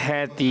once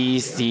had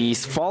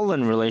these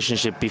fallen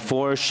relationship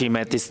before she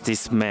met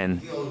this man.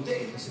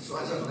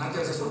 그래서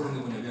남자에서 물어본 게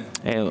뭐냐면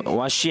And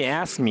what she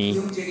asked me,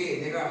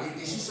 형제에게 내가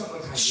이렇게 실수한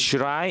걸다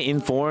should I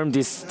inform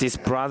this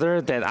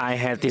brother that I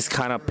had this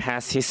kind of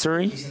past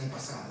history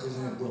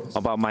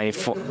about my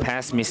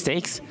past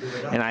mistakes?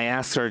 And I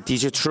asked her,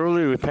 did you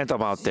truly repent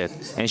about that?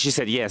 And she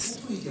said yes.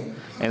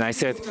 And I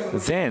said,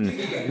 then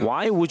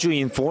why would you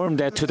inform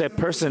that to that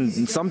person,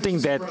 something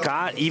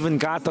that even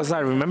God does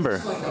not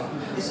remember?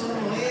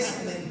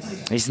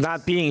 It's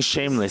not being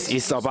shameless.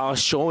 It's about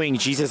showing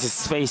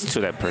Jesus' face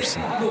to that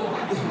person.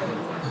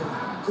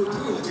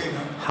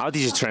 How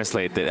did you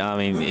translate that? I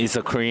mean, it's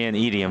a Korean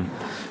idiom,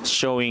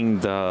 showing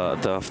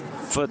the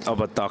foot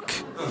of a duck.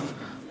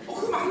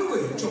 그거 맞는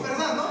거예요. 좀.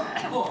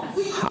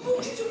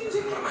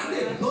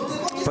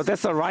 But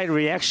that's the right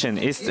reaction.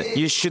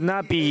 You should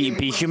not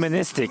be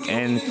humanistic,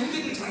 and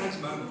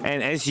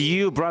as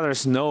you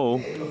brothers know,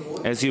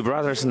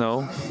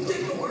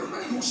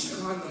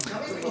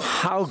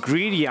 how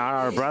greedy are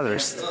our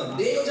brothers.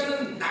 내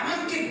여자는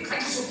나밖에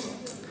가질 수 없어.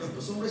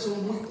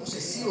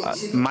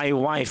 My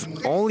wife,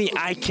 only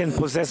I can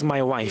possess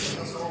my wife,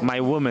 my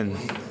woman.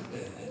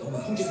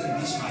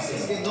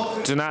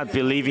 Do not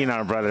believe in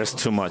our brothers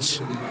too much.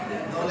 No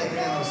le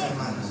crean a los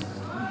hermanos.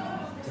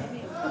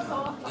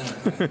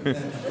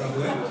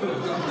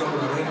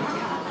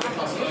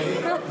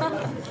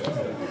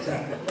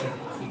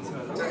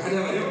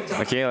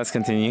 Okay, let's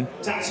continue.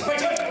 자,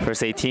 18절.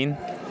 Verse 18.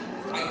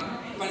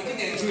 빨리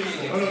끝내.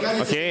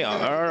 조용히. Okay,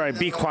 all right,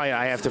 be quiet.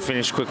 I have to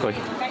finish quickly.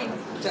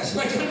 자,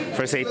 18절.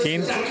 Verse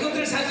 18. 자,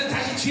 이것들을 사서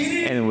다시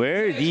죄를 And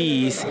where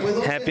these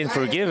have been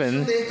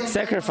forgiven,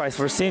 sacrifice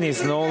for sin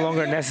is no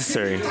longer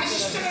necessary.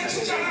 다시 십자가를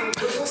치지 않아.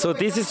 So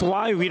this is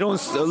why we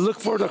don't look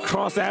for the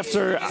cross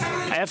after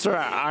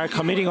our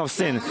committing of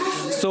sin.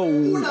 So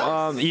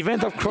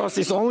event of cross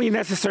is only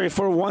necessary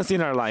for once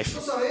in our life.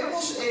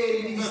 Sabemos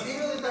el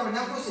ministerio del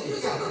tabernáculo es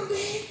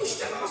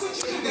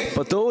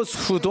But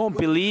those who don't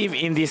believe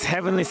in this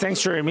heavenly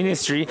sanctuary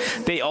ministry,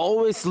 they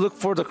always look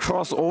for the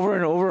cross over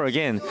and over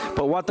again.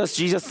 But what does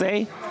Jesus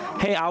say?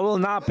 Hey, I will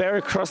not bear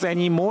a cross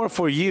anymore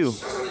for you.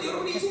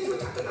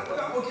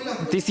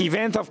 this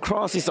event of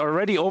cross is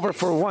already over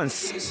for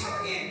once.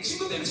 사랑의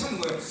증거 때문에 찾는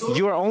거예요.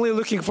 You are only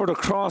looking for the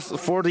cross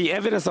for the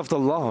evidence of the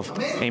love.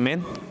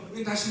 Amen.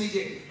 우리 다시는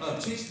이제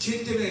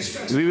죄 때문에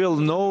십자가 We will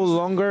no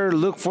longer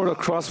look for the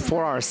cross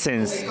for our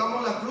sins.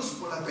 Buscamos la cruz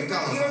por el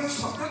pecado.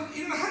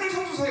 이런 하늘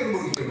성소 사역을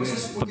모르기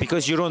때문에 But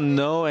because you don't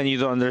know and you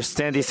don't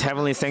understand this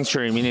heavenly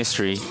sanctuary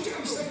ministry,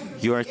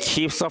 you are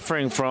keep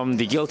suffering from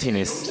the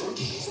guiltiness.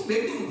 계속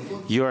맴도는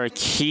거예요. You are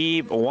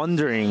keep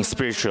wandering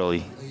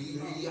spiritually.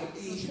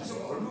 이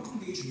힘서가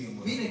얼마큼 되게 중요한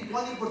거예요. Miren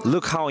cuán importante.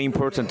 Look how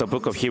important the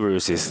book of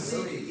Hebrews is.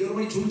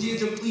 여러분이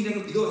존재적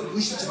의인을 믿어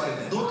의심치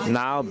말아야 돼요.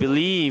 Now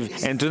believe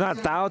and do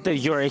not doubt that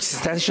you are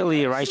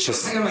existentially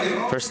righteous.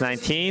 Verse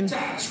 19,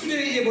 자,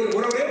 19절에 이제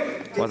뭐라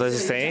그래요? what does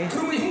it say?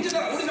 그러면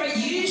형제들아 우리가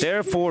예수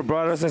Therefore,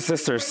 brothers and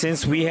sisters,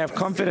 since we have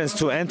confidence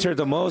to enter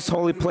the most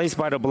holy place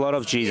by the blood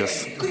of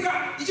Jesus,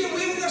 그러니까 이제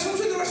왜 우리가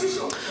성소에 들어갈 수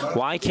있어?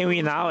 why can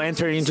we now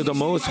enter into the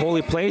most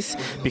holy place?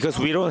 Because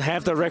we don't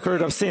have the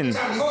record of sin.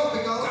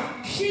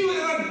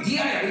 피가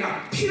니아야.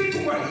 그러니까 피를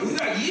통과해.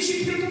 우리가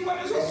예수의 피를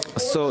통과하면서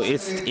So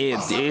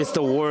it's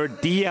the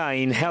word dia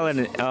in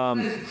Hellen,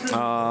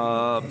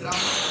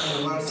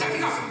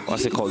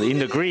 what's it called in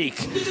the Greek.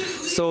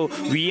 So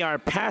we are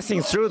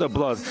passing through the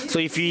blood. So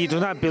if we do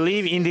not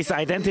believe in this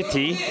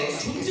identity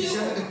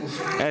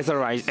as a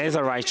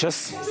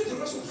righteous,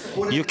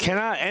 you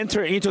cannot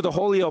enter into the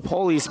Holy of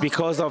Holies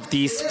because of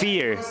this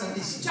fear.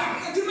 자,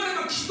 우리가 늘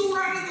말하면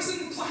기도라는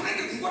것은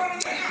하나님께 구하라는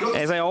게 아니야.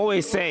 As I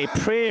always say,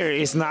 prayer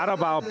is not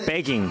about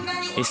begging.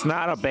 It's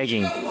not a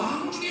begging.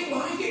 왕 중에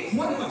왕에게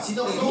구하는 거야.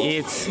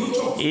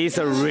 It's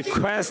a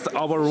request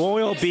of a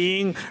royal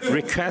being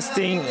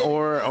requesting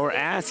or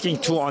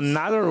asking to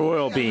another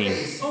royal being.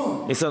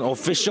 It's an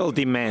official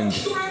demand.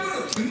 기도라는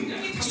건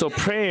굉장히 So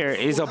prayer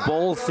is a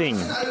bold thing.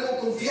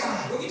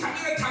 여기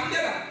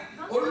담대하다.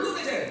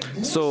 언론에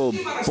So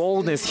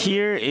boldness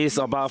here is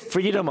about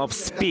freedom of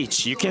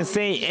speech. You can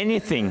say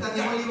anything.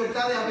 Tenemos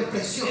libertad de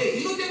expresión.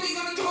 이런 데고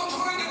이거는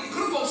저거는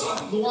그런 거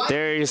없어.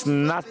 There is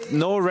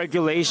no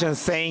regulation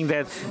saying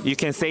that you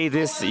can say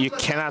this, you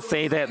cannot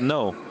say that.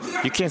 No,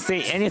 you can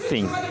say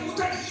anything.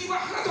 못할 이유가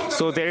하나도 없어.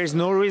 So there is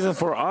no reason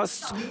for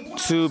us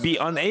to be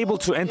unable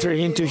to enter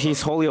into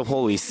His Holy of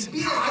Holies.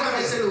 Pide entrar a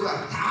ese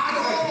lugar.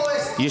 Todo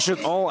es You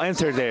should all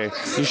enter there.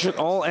 You should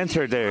all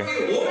enter there.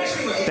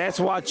 원하시는 거야. That's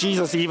what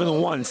Jesus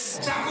even wants.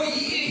 자,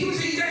 이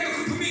힘에서 이 자리가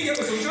그 분명히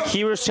얘기하고 있어. 그렇죠?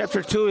 Hebrews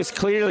chapter 2 is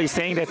clearly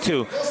saying that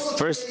too.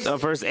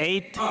 Verse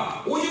 8.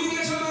 오직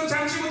우리에서는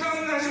잠시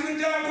못하는 하시는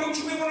자, 곧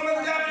죽음의 권을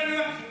받은 자,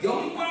 아니면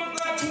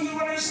영광과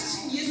존귀를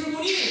신신 예수를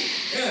보니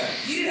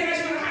이를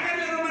행하시면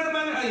하나님의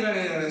얼마나 아니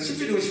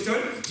 10절이고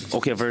 10절.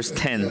 Okay, verse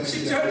 10.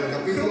 10절.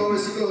 capítulo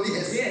versículo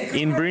 10.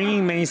 In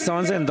bringing many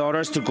sons and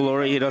daughters to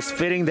glory, it is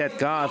fitting that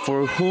God,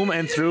 for whom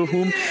and through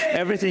whom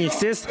everything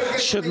exists,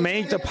 should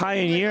make the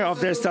pioneer of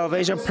their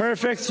salvation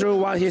perfect through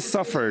what He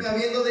suffered.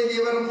 Habiendo de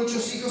llevar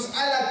muchos hijos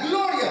a la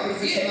gloria,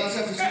 perfeccionarse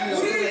a 그러니까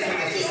우리를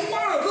하나님의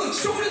영광을 그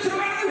지옥으로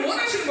들어가는 걸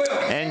원하시는 거예요.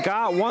 And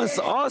God wants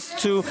us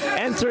to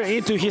enter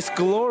into His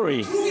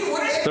glory.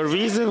 The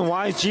reason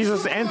why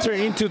Jesus entered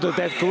into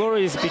that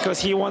glory is because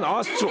He wants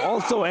us to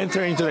also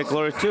enter into that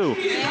glory too.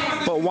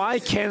 But why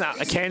can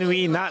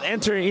we not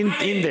enter in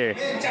there?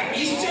 자,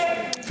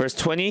 20절. Verse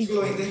 20.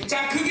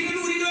 자, 그 길은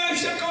우리가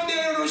시작 가운데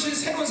열어놓으신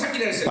새로운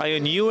산길이라 했어요. By a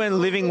new and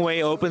living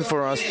way opened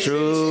for us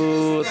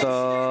through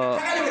the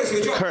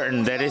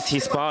curtain that is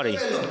His body.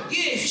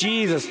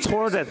 Jesus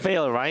tore that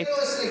veil, right?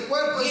 el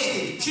cuerpo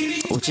en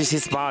sí. Which is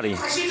His body.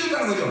 다시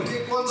준다는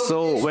거죠.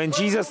 So when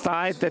Jesus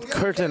died, that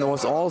curtain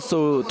was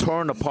also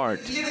torn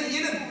apart.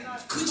 얘는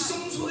그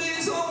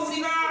성소에서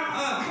우리가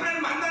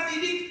하나님 만나는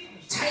일이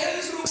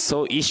자연스러운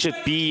So it should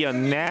be a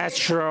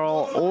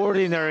natural,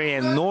 ordinary,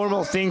 and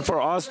normal thing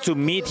for us to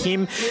meet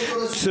Him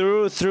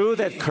through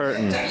that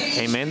curtain.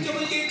 Amen.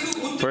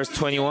 Verse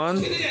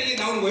 21.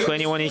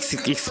 21 is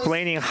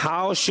explaining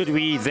how should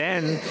we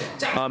then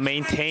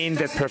maintain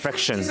that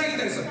perfection.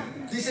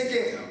 Dice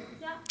que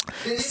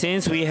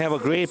Since we have a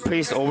great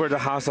priest over the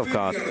house of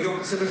God.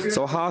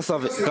 So house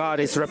of God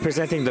is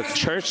representing the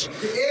church.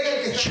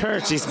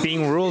 Church is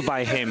being ruled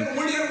by Him.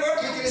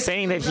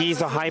 Saying that He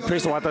is a high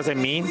priest, what does it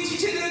mean?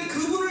 지체들은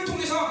그분을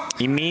통해서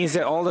It means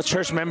that all the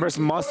church members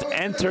must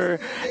enter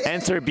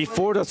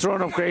before the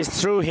throne of grace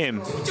through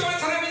Him. 특정한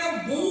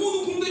사람이나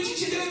모든 공동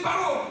지체들은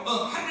바로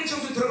하늘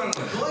성소에 들어가는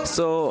거예요.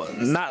 So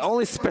not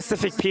only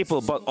specific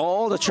people, but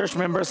all the church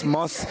members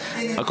must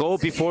go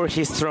before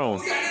His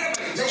throne.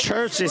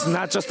 Church is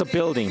not just a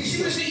building.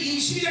 그래서 이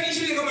 12장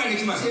 22절에 가면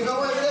알겠지만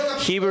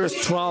Hebrews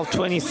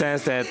 12:20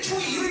 says that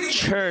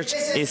church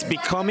is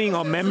becoming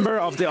a member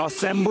of the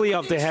assembly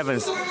of the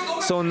heavens.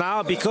 So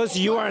now, because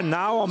you are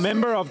now a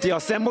member of the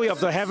assembly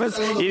of the heavens,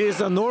 it is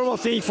a normal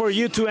thing for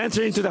you to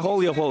enter into the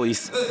Holy of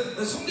Holies.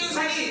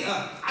 성전산이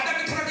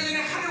아담이 타락하기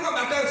전에 하늘과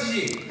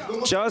맞닿았듯이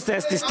Just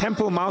as this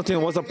temple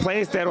mountain was a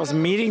place that was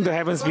meeting the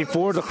heavens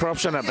before the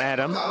corruption of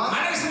Adam,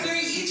 만약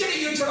성경의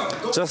 1절의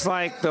예언처럼 just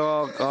like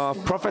the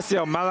prophecy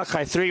of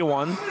Malachi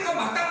 3:1, 하늘과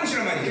맞닿은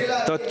곳이란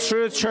말이에요. the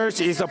true church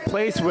is a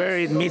place where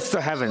it meets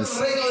the heavens.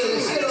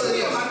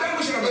 하늘과 맞닿은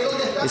곳이란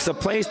말이에요. It's a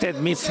place that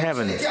meets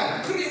heaven.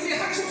 그러니 우리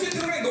하나님 성소에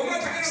들어가기 너무나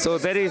당연한 So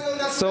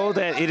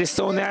that it is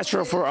so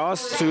natural for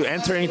us to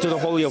enter into the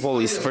Holy of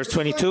Holies. Verse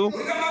 22.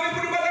 우리가 마음의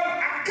불을 받아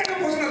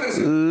악한 벗어나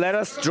그랬어요. Let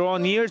us draw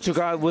near to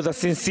God with a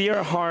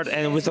sincere heart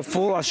and with the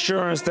full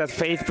assurance that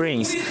faith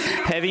brings,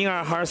 having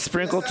our hearts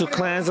sprinkled to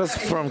cleanse us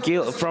from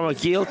a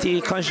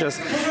guilty conscience,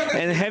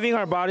 and having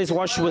our bodies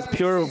washed with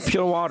pure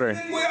water.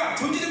 뭐야?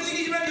 존재적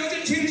의이지만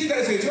여전히 죄를 짓다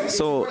했어요.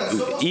 So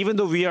even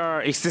though we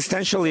are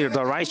existentially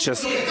the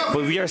righteous,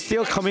 but we are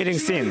still committing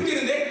sin.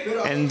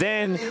 And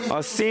then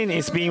a sin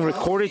is being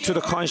recorded to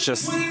the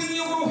conscience.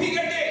 능력으로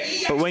회개할 때 이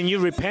But when you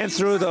repent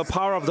through the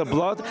power of the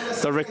blood,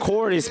 the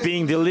record is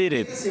being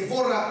deleted. Se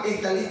borra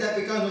esta lista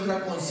de pecados en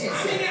nuestra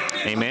conciencia.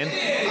 Amen.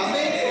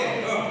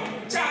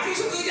 자,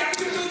 그래서 그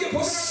양심도 이제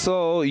벗어나.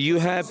 So you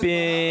have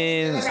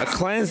been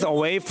cleansed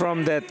away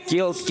from that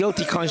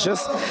guilty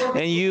conscience,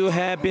 and you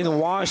have been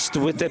washed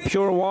with the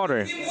pure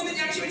water. 모든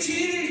양심의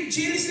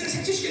죄 리스트를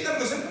삭제시킨다는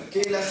것은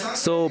Que la sangre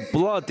So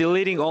blood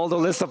deleting all the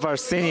list of our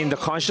sin in the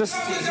conscience.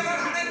 여자가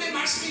하나님의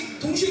말씀이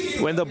동시에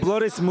When the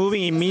blood is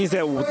moving, it means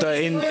that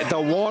the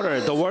water,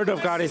 the word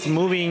of God is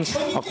moving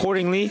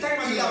accordingly,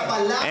 y la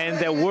palabra and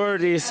the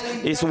word is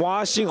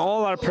washing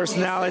all our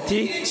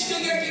personality.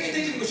 지정이가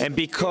깨끗해지는 것이. And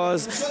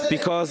because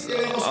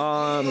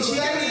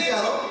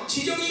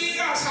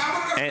지정이가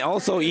사망을 and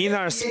also in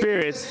our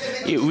spirit,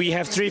 we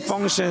have three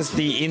functions: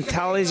 the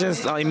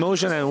intelligence,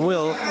 emotion, and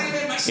will.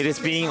 It is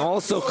being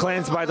also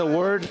cleansed by the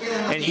word,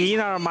 and in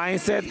our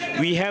mindset,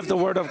 we have the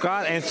word of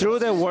God, and through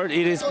the word,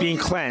 it is being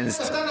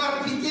cleansed. están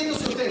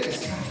arrepintiéndose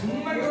ustedes.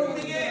 정말로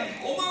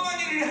우리에게 어마어마한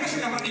일을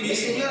하시는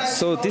하나님이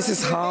So this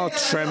is how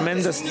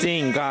tremendous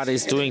thing God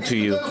is doing to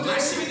you.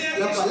 말씀에 대한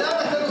La palabra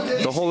está en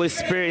ustedes. The Holy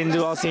Spirit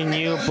indwells in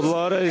you,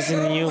 blood is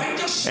in you,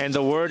 and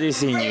the word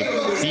is in you.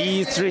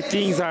 These three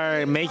things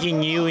are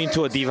making you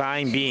into a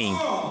divine being.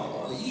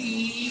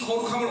 이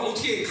거룩함을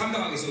어떻게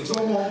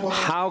감당하겠어요?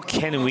 How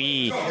can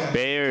we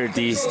bear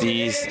this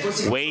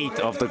weight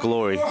of the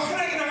glory?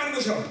 하나님께 나가는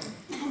것이요.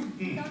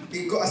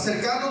 Y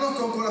acercándonos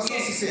con corazón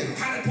sincero.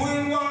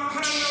 보혈과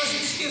하나님 나라에서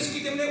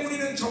시켰기 때문에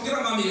우리는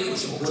정결한 마음이 되는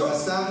것이고, Por la 그렇죠?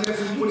 sangre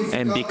fue purificado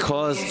And con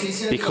corazón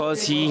sincero.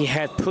 because He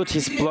had put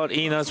His blood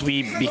in us,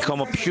 we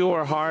become a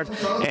pure heart,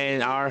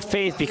 and our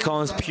faith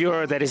becomes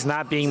pure, that is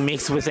not being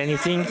mixed with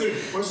anything.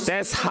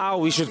 That's how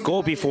we should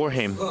go before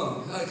Him.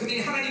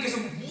 그러니 하나님께서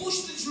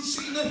무엇이든 줄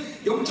수 있는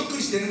영적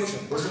그릇이 되는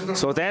것이요.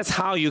 So that's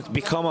how you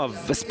become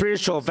a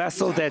spiritual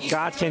vessel that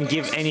God can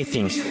give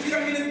anything. 우리가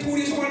믿는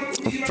도리의 소망을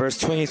Verse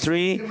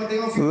 23,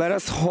 let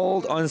us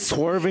hold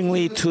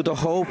unswervingly to the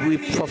hope we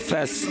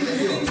profess,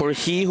 for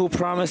He who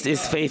promised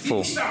is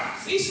faithful.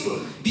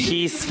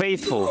 He is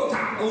faithful.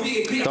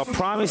 The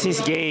promise He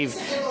gave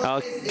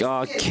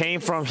came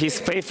from His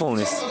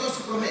faithfulness.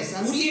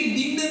 우리의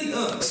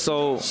믿는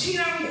So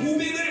신앙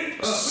고백을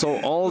So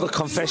all the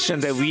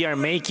confession that we are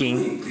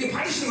making, 그게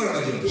받으시는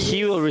거라고요.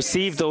 He will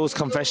receive those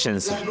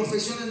confessions. La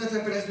profesión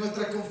es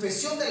nuestra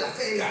confesión de la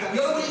fe.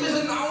 여러분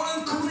입에서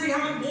나오는 그분을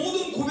향한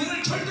모든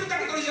고백을 절대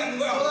땅에 떨어지지 않는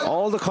거야.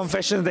 All the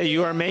confession that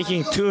you are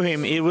making to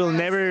Him, it will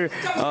never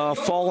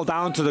fall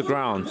down to the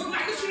ground. 넌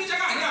나의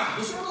순위자가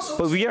아니야.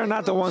 But we are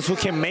not the ones who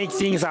can make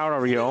things out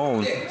of your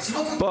own.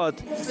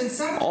 But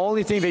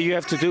only thing that you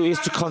have to do is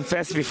to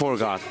confess before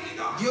God.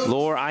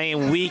 Lord, I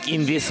am weak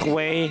in this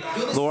way.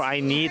 Lord, I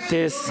need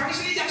this.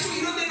 당신의 약속이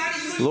이런데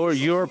나는 이걸 Lord,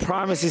 your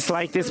promise is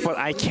like this, but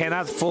I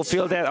cannot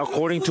fulfill that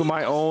according to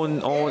my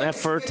own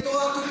effort.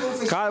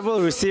 God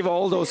will receive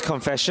all those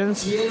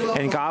confessions,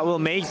 and God will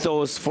make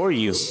those for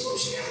you.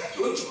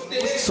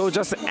 So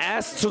just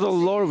ask to the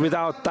Lord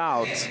without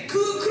doubt.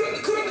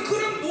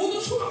 그런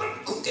모든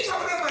소망을 굳게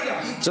잡으란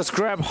말이야. Just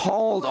grab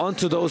hold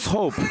onto those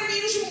hope. 하나님이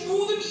이루신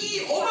모든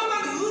이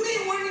어마어마한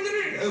은혜의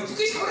원리들을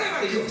굳게 잡으란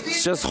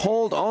말이죠. Just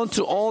hold on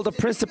to all the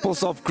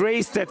principles of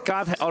grace that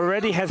God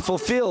already has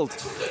fulfilled.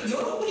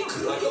 여러분이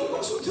그런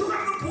영광 속에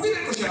들어가는 걸 보게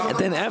될 것이야. And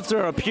then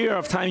after a period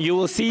of time, you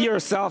will see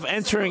yourself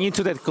entering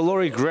into that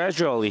glory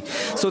gradually.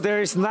 So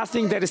there is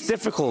nothing that is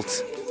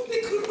difficult.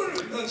 근데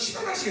그걸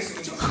실현하시겠어요,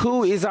 그렇죠?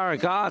 Who is our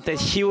God that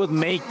He would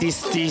make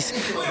these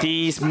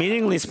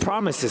meaningless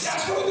promises?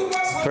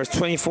 Verse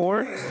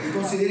 24,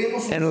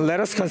 and let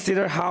us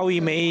consider how we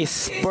may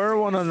spur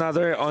one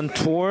another on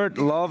toward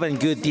love and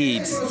good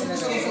deeds.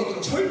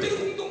 절대로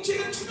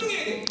공동체는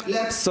투명해야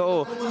돼.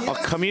 So a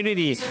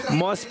community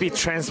must be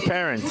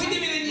transparent. 그에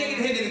대한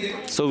이야기를 해야 되는데.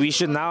 So we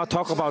should now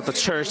talk about the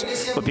church,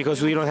 but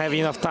because we don't have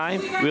enough time,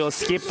 we'll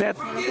skip that.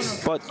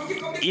 But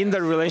in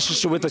the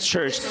relationship with the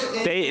church,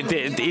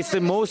 it's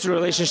the most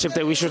relationship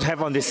that we should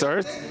have on this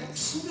earth.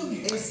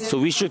 So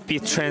we should be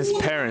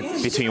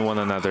transparent between one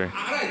another.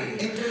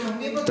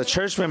 The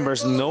church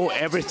members know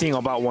everything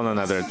about one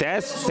another.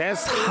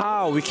 That's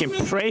how we can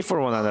pray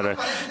for one another.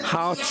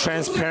 How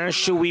transparent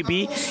should we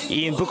be?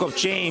 In Book of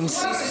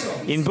James,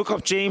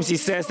 it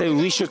says that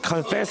we should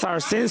confess our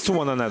sins to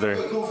one another.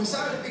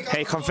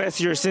 Hey,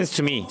 confess your sins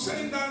to me.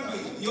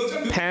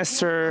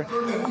 Pastor,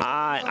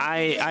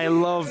 I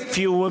love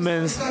few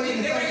women,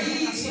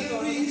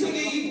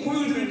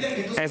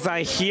 as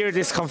I hear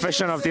this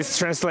confession of this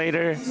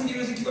translator,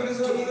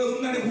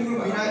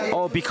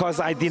 oh, because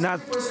I did not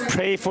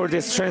pray for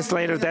this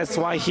translator, that's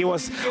why he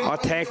was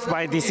attacked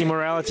by this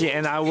immorality,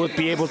 and I would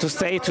be able to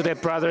say to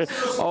that brother,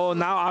 oh,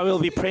 now I will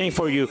be praying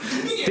for you.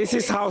 This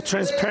is how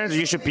transparent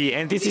you should be,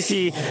 and this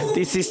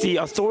is the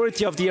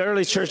authority of the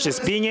early churches,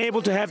 being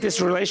able to have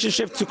this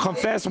relationship to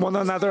confess one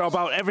another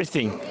about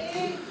everything.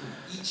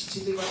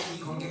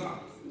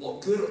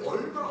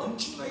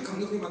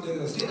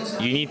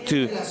 You need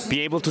to be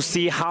able to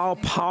see how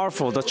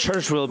powerful the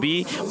church will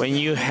be when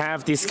you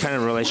have this kind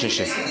of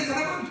relationship.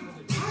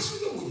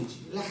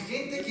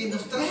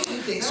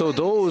 So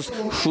those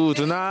who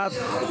do not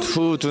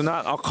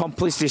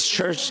accomplish this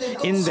church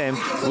in them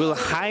will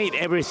hide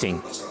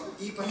everything.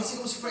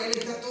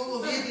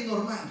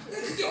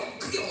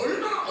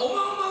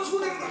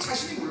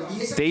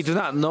 They do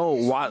not know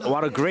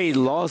what a great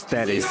loss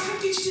that is.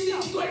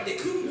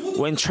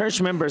 When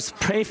church members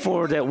pray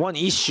for that one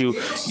issue,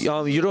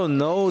 you don't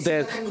know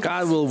that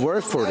God will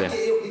work for them.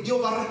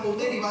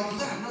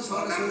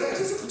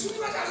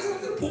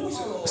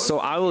 So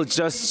I will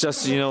just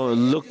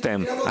look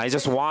them. I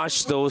just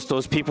watch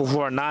those people who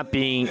are not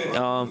being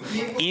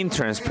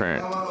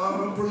intransparent.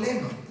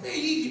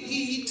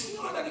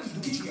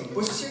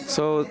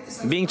 So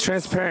being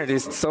transparent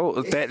is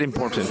that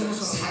important.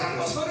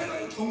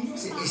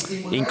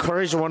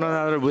 Encourage one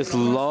another with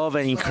love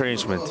and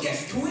encouragement.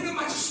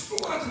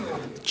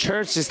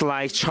 Church is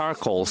like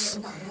charcoals.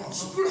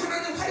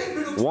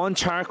 One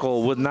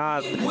charcoal would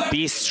not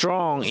be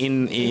strong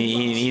in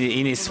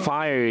its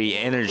fiery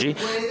energy,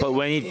 but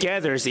when it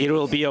gathers, it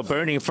will be a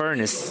burning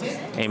furnace.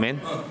 Amen.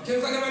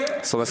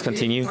 So let's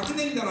continue.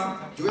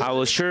 I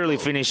will surely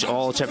finish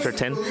all chapter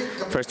 10,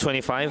 verse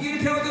 25.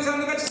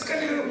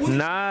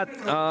 Not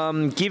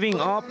giving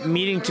up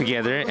meeting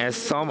together, as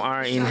some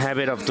are in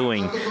habit of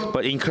doing,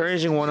 but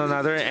encouraging one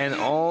another, and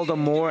all the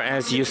more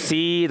as you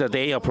see the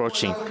day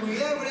approaching.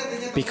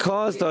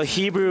 Because the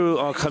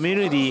Hebrew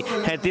community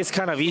had this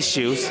kind of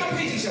issues,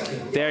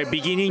 they are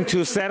beginning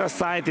to set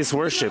aside these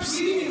worships.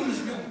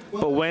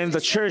 But when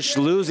the church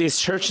loses its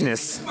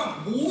churchness,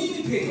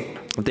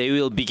 they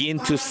will begin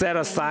to set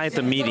aside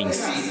the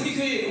meetings.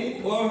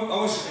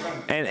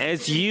 And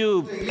as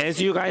you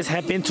guys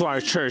have been to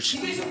our church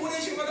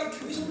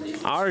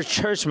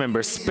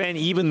members spend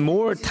even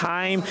more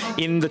time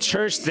in the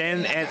church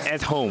than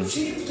at home.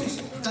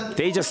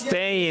 They just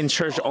stay in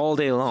church all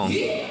day long.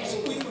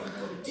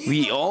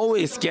 We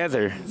always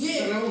gather.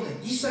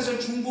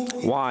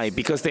 Why?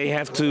 Because they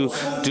have to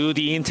do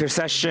the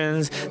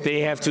intercessions.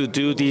 They have to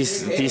do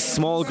these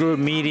small group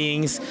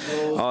meetings.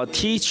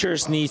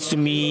 Teachers need to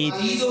meet.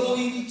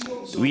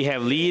 We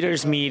have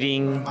leaders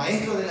meeting.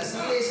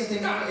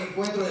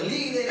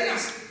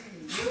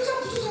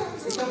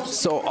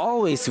 So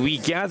always we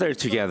gather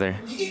together.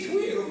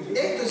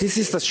 This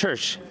is the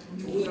church.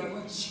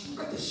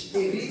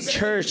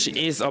 Church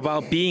is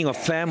about being a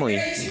family.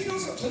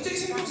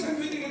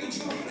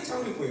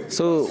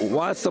 So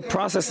what's the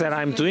process that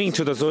I'm doing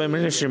to the Zoe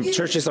Ministry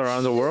churches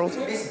around the world?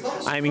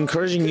 I'm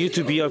encouraging you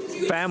to be a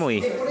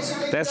family.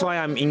 That's why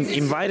I'm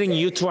inviting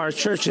you to our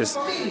churches.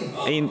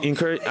 I'm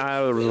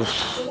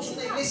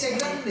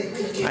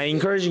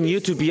encouraging you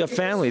to be a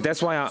family.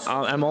 That's why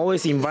I'm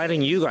always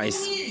inviting you guys.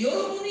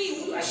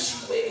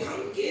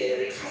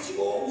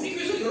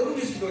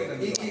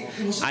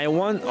 I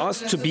want us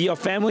to be a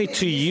family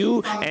to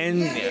you,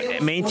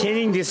 and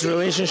maintaining this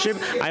relationship,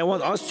 I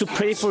want us to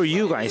pray for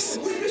you guys.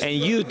 And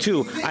you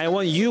too. I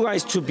want you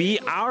guys to be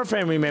our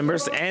family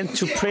members and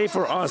to pray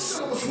for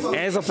us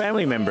as a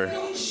family member.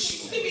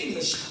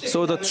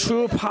 So the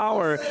true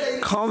power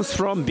comes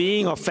from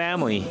being a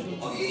family.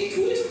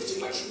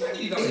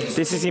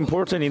 This is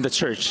important in the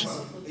church.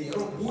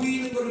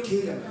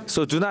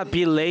 So do not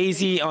be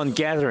lazy on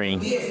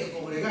gathering.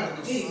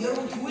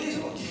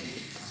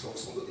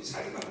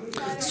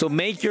 So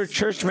make your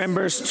church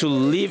members to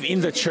live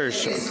in the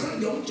church.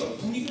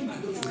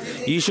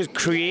 You should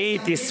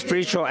create this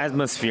spiritual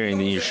atmosphere in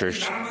your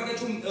church.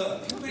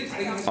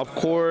 Of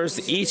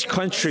course, each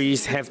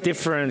countries have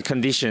different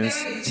conditions.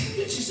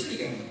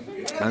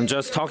 I'm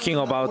just talking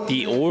about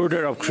the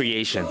order of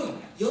creation.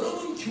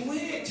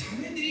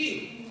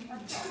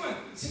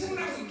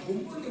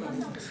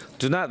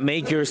 Do not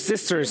make your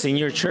sisters in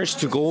your church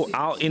to go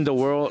out in the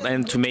world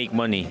and to make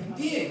money.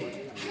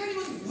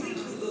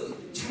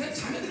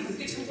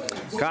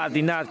 God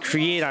did not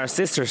create our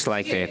sisters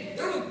like that.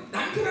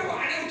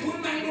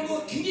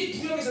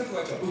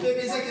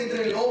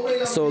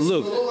 So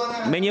look,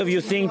 many of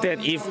you think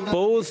that if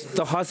both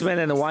the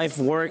husband and the wife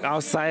work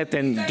outside,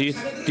 then do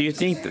you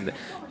think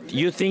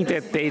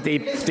that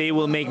they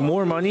will make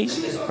more money,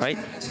 right?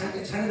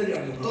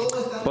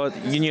 But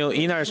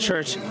in our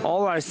church,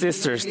 all our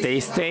sisters, they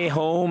stay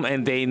home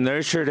and they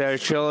nurture their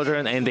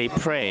children and they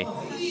pray.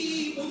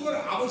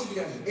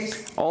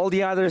 All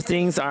the other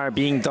things are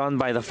being done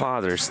by the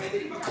fathers.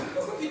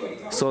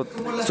 So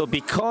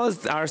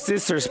because our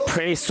sisters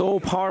pray so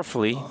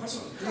powerfully,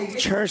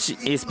 church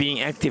is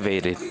being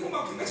activated.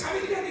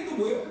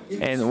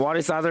 And what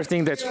is the other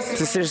thing that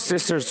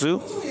sisters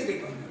do?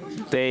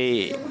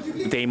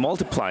 they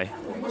multiply.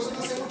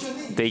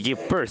 They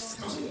give birth.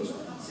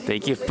 They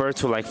give birth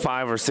to like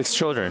 5 or 6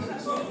 children.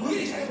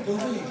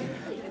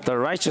 The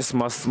righteous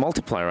must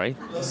multiply, right?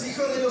 Los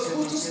hijos de los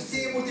justos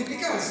tienen que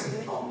multiplicarse.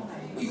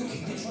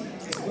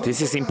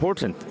 This is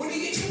important.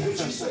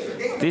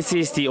 This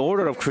is the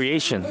order of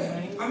creation.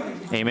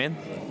 Amen.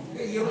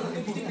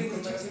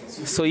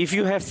 So if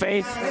you have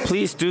faith,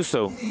 please do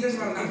so.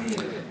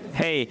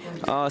 Hey,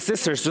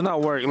 sisters, do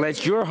not work.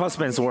 Let your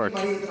husbands work.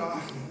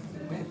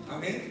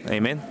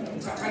 Amen.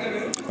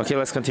 Okay,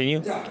 let's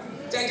continue.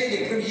 자,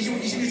 이제 그럼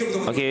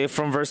 26절부터 Okay,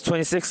 from verse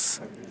 26.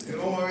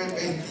 Vamos a ver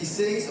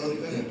 26,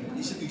 어디까지?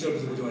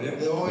 26절부터 보죠 말이야.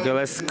 Okay,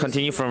 let's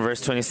continue from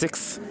verse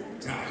 26.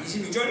 자,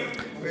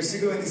 26절.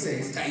 Versículo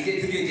 26. 자, 이제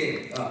드디어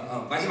이제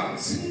마지막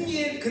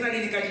승리의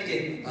그날이니까지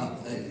이제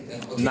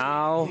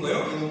Now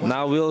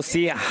we'll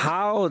see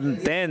how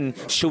then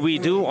should we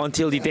do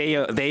until the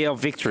day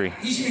of victory.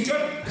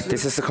 26절.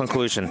 This is the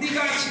conclusion.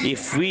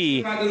 If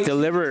we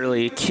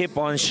deliberately keep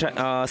on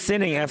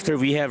sinning after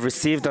we have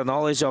received the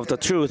knowledge of the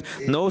truth,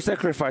 no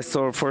sacrifice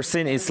for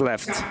sin is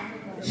left.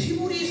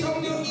 히브리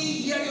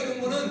성경이 이야기하는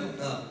거는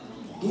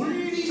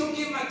논리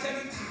정리에 맞지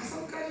않는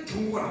 5가지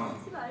경고가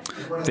나와요.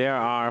 There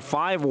are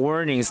 5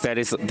 warnings that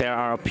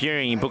are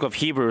appearing in Book of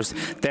Hebrews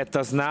that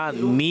does not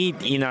meet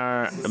in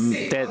our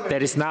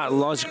that is not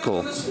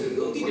logical,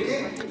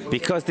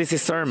 because this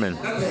is sermon.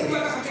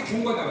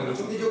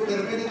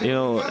 You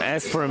know,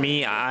 as for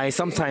me, I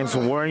sometimes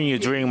warn you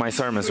during my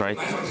sermons, right?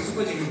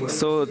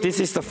 So this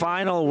is the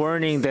final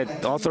warning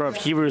that the author of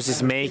Hebrews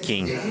is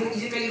making.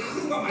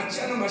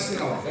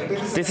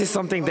 This is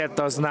something that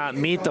does not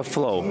meet the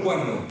flow.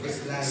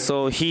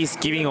 So he's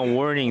giving a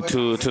warning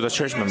to the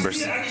church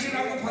members.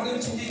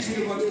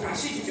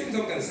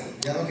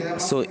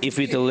 So if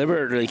we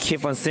deliberately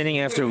keep on sinning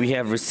after we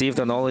have received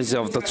the knowledge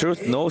of the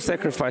truth, no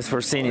sacrifice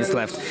for sin is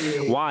left.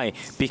 Why?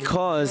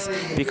 Because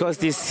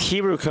this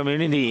Hebrew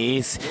community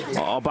is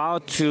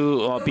about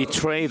to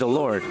betray the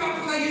Lord.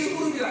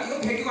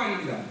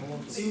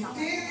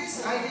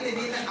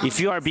 If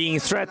you are being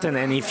threatened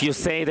and if you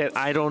say that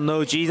I don't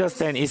know Jesus,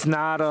 then it's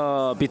not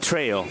a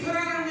betrayal.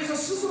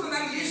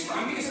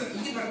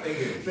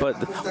 But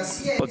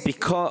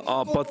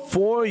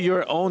for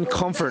your own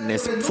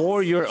comfortness,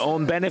 for your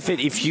own benefit,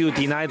 if you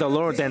deny the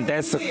Lord, then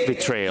that's a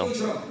betrayal.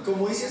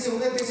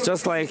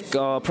 Just like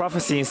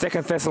prophecy in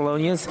 2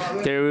 Thessalonians,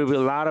 there will be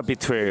a lot of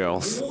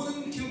betrayals.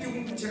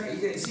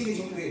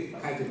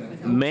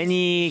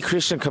 Many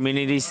Christian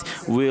communities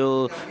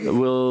will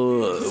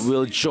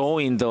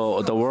join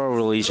the world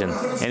religion,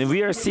 and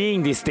we are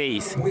seeing these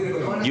days.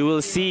 You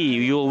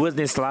will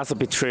witness lots of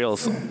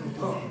betrayals.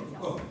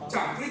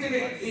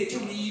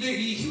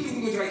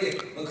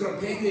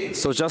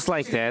 So just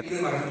like that,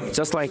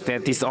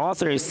 this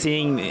author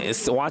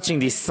is watching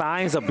these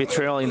signs of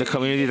betrayal in the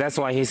community. That's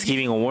why he's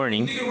giving a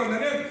warning.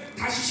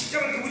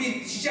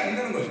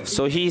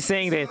 So he's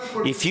saying that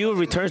if you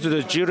return to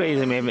the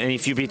Judaism and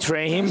if you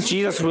betray him,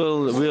 Jesus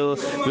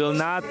will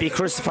not be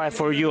crucified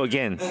for you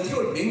again.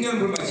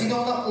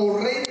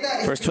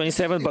 Verse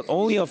 27, but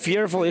only a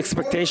fearful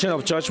expectation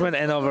of judgment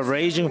and of a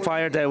raging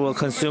fire that will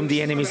consume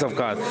the enemies of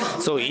God.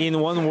 So in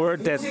one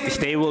word, that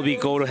they will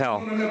go to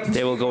hell.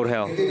 They will go to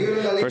hell.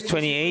 Verse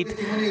 28,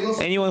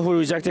 anyone who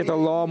rejected the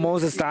law,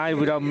 Moses died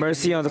without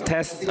mercy on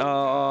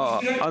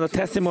the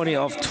testimony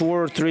of 2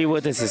 or 3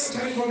 witnesses.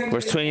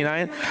 Verse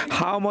 29,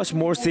 how much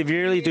more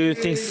severely do you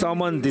think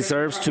someone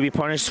deserves to be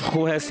punished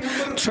who has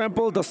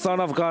trampled the Son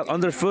of God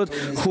underfoot,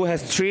 who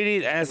has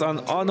treated as an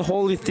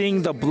unholy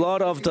thing the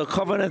blood of the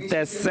covenant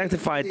that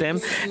sanctified them,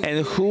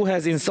 and who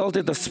has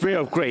insulted the Spirit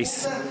of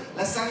grace?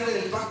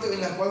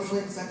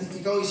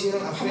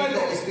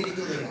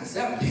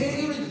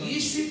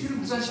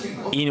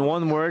 In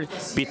one word,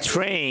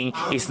 betraying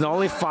is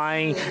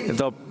nullifying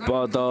the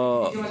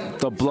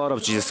blood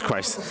of Jesus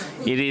Christ.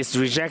 It is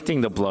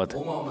rejecting the blood.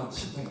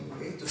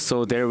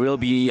 So there will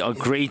be a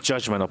great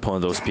judgment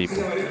upon those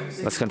people.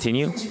 Let's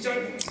continue.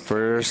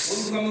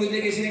 Verse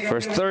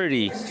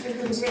 30.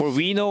 For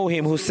we know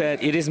him who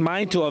said, it is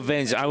mine to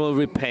avenge, I will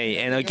repay.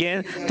 And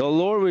again, the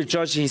Lord will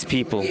judge his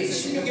people.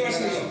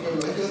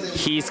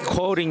 He's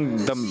quoting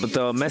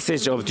the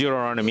message of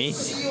Deuteronomy.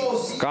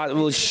 God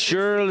will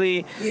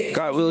surely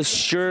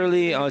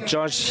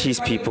judge his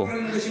people.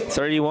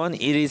 31.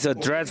 It is a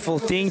dreadful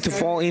thing to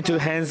fall into the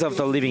hands of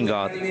the living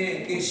God.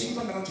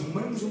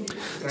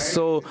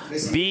 So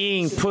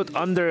being put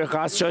under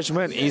God's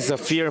judgment is a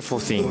fearful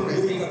thing.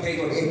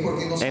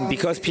 And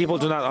because people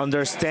do not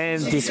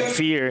understand this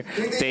fear,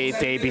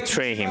 they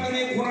betray him.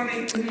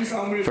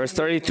 Verse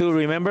 32,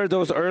 remember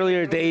those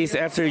earlier days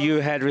after you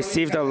had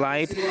received the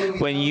light,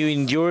 when you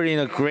endured in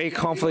a great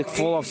conflict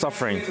full of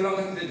suffering.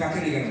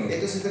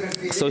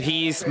 So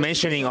he is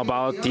mentioning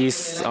about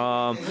this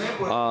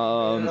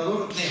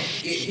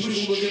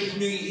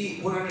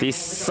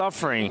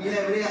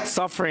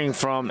suffering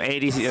from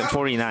AD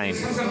 49.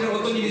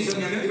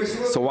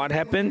 So what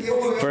happened?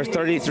 Verse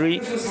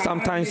 33,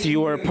 sometimes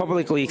you were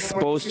publicly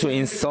exposed to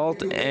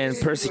insult and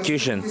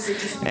persecution.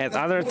 At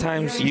other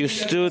times you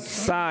stood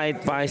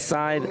side by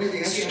side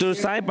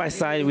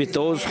with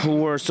those who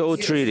were so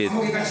treated.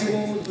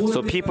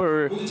 So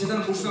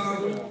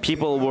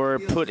people were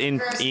put in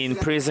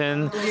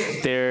prison.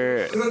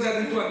 Their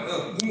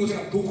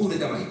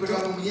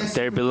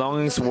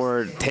belongings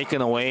were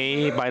taken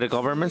away by the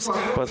governments.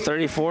 But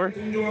 34,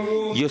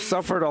 you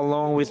suffered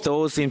along with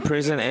those in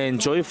prison and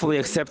joyfully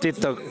accepted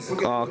the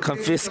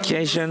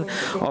confiscation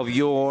of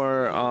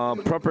your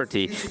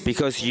property,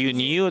 because you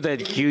knew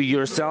that you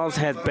yourselves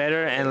had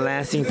better and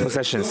lasting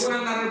possessions.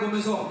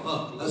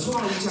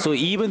 So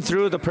even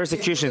through the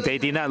persecution, they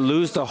did not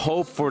lose the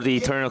hope for the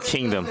eternal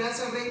kingdom.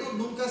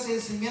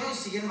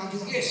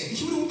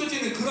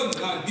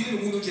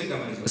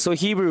 So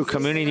Hebrew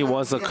community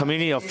was a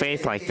community of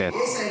faith like that.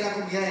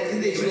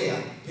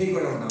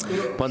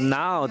 But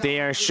now they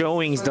are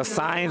showing the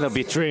sign of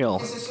betrayal.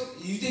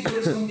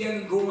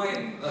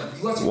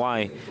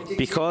 Why?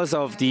 Because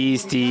of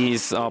these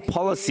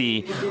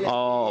policy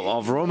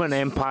of Roman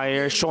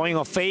Empire showing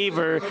a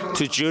favor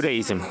to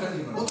Judaism.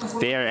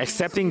 They are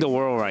accepting the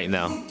world right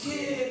now.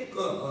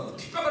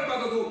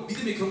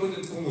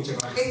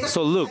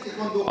 So look,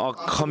 a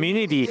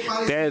community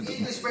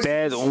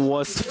that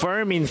was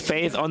firm in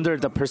faith under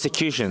the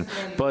persecution,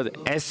 but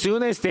as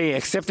soon as they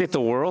accepted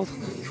the world,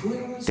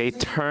 they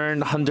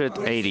turned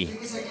 180.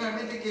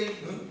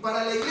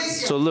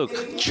 So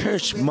look,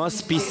 church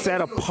must be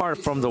set apart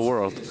from the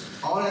world.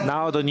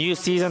 Now the new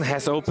season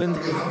has opened,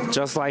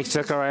 just like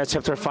Zechariah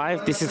chapter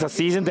 5. This is a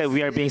season that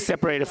we are being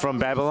separated from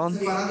Babylon.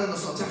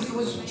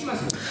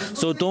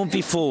 So don't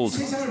be fooled.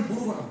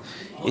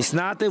 It's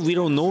not that we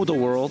don't know the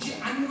world.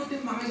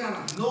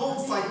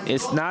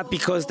 It's not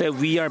because that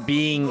we are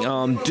being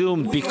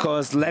doomed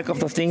because lack of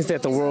the things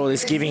that the world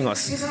is giving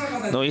us.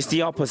 No, it's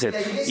the opposite.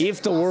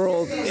 If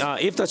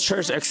the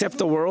church accepts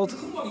the world,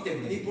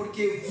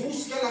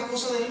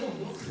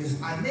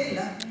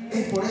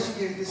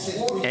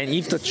 and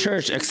if the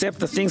church accepts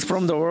the things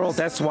from the world,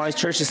 that's why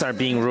churches are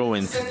being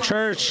ruined.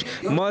 Church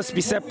must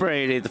be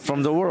separated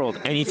from the world.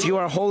 And if you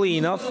are holy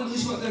enough,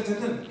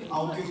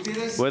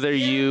 whether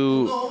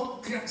you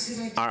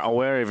are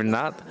aware or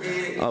not,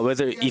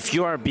 if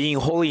you are being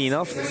holy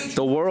enough,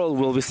 the world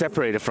will be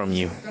separated from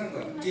you.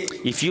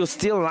 If you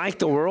still like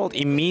the world,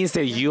 it means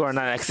that you are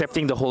not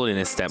accepting the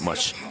holiness that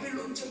much.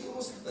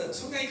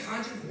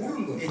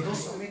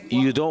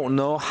 You don't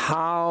know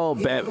how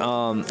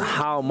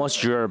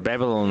much you're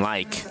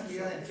Babylon-like.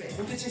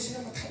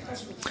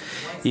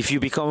 If you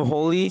become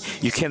holy,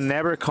 you can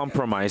never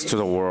compromise to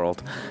the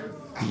world.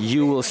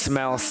 You will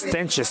smell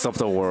stenches of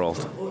the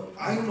world.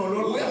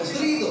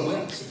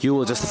 You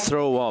will just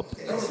throw up.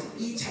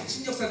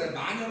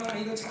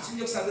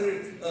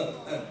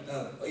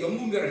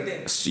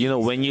 You know,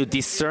 when you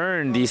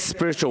discern the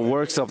spiritual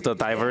works of the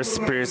diverse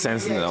spirits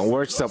and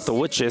works of the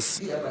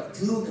witches,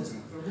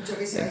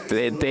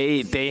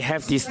 they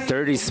have these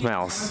dirty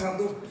smells.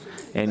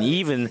 And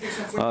even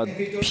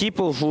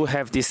people who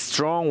have these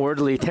strong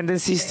worldly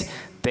tendencies,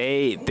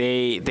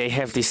 they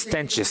have these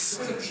stenches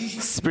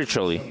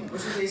spiritually.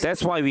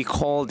 That's why we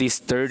call these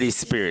dirty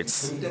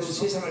spirits.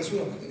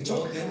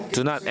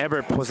 Do not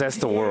ever possess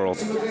the world.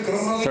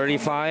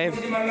 35.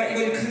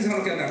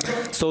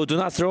 So do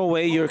not throw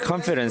away your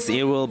confidence.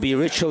 It will be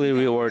richly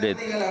rewarded.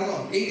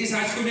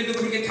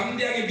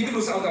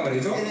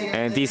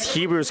 And this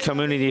Hebrews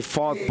community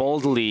fought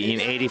boldly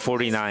in AD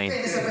 49.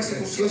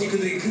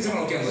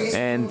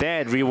 And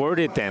that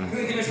rewarded them.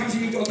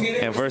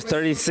 And verse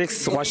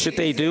 36, what should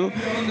they do?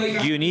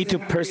 You need to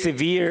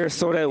persevere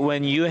so that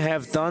when you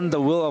have done the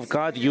will of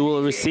God, you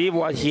will receive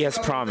what He has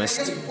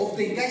promised.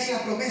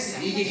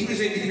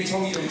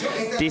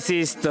 This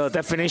is the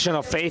definition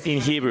of faith in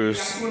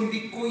Hebrews.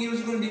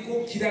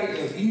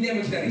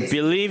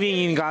 Believing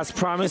in God's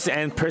promise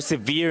and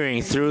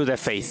persevering through the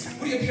faith.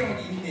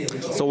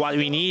 So what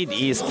we need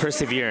is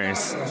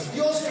perseverance.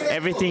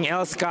 Everything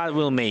else God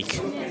will make.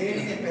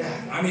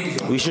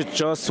 We should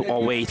just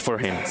wait for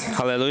Him.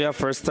 Hallelujah.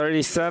 Verse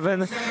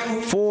 37.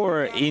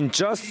 For in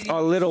just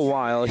a little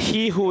while,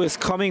 He who is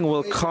coming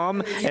will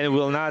come and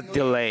will not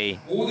delay.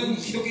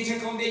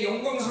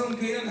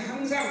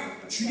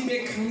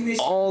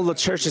 All the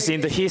churches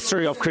in the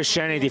history of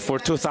Christianity for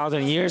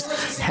 2,000 years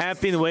have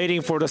been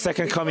waiting for the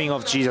second coming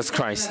of Jesus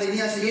Christ.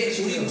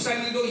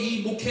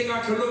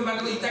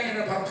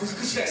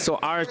 So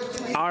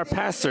our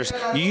pastors,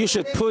 you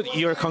should put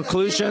your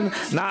conclusion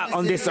not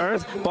on this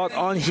earth, but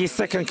on His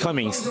second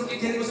comings.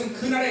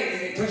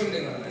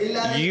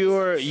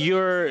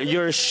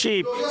 Your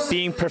sheep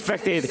being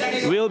perfected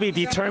will be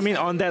determined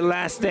on that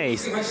last day.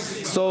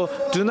 So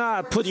do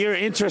not put your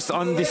interest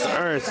on this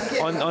earth,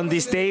 on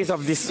these days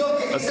of this.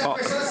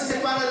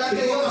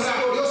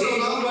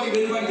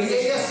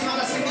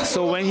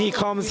 So when he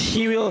comes,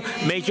 he will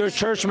make your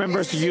church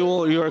members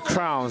your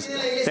crowns.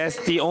 That's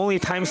the only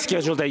time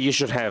schedule that you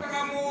should have.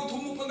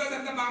 뭐돈 못 번다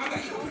잔다 망한다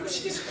이거 별로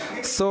신경 쓰지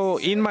않아요. So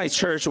in my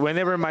church,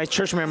 whenever my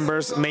church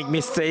members make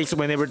mistakes,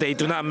 whenever they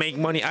do not make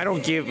money, I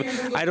don't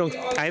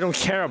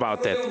care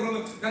about that.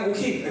 그러면 난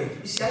오케이 그래요.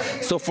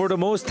 So for the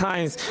most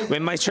times,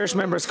 when my church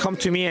members come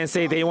to me and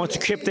say they want to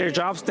quit their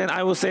jobs, then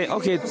I will say,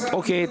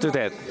 okay, do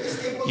that.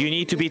 You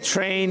need to be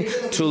trained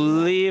to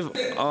live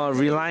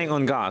relying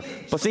on God.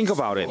 But think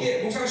about it.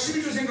 목사가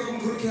 11조 생각하면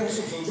그렇게 할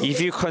수 없어.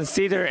 If you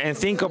consider and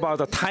think about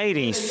the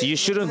tithings, you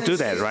shouldn't do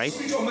that, right?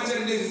 11조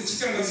얼마짜리인데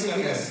직장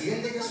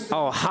갔으면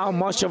Oh, how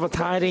much of a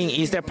tithing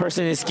is that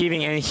person is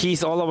giving, and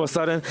he's all of a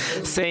sudden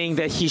saying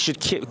that he should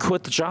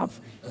quit the job?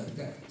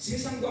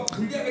 세상과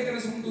분리하게 되는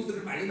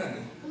성도들을 말리면 안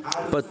돼.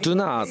 But do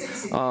not,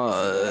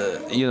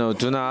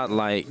 do not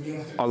like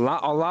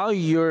allow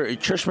your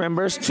church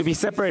members to be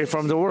separated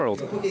from the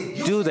world.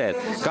 Do that.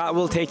 God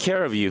will take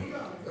care of you.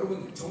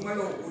 여러분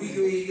정말로 우리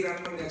교회 얘기를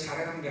하는 건 그냥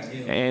자랑하는 게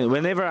아니에요. And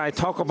whenever I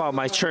talk about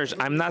my church,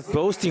 I'm not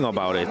boasting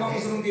about it.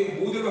 영광스러운 게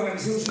모델로 하나님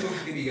세우신 거기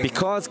때문에 얘기하는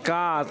Because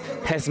God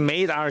has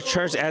made our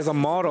church as a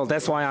model,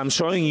 that's why I'm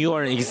showing you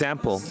an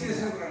example.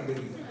 거예요.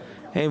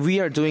 And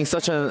we are doing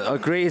such a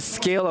great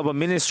scale of a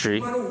ministry.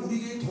 정말로 우리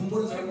교회 돈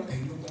버는 사람은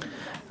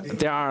 100명.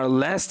 There are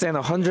less than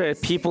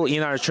 100 people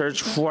in our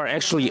church who are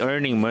actually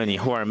earning money,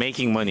 who are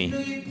making money.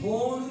 이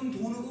버는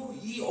돈으로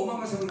이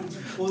어마어마한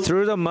사람을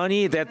Through the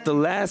money that the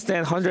less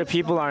than 100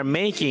 people are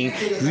making,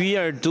 we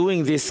are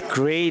doing this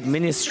great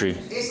ministry.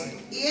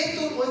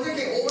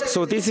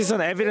 So this is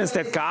an evidence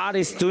that God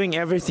is doing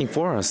everything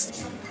for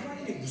us.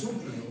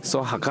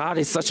 So God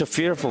is such a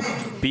fearful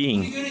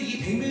being. 교회는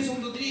이 100명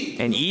성도들이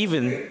And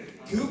even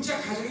교육자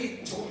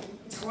가정이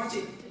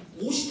저같이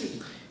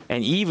 50명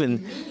And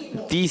even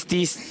these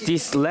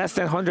less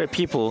than 100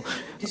 people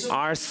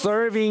are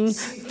serving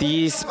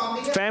these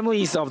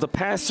families of the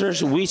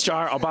pastors, which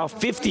are about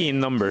 50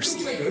 in numbers.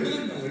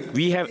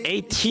 We have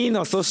 18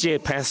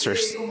 associate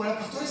pastors.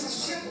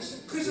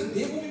 그래서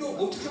내 고민은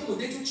어떻게 하면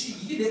내 좋지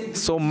이게 내 고민.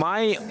 So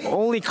my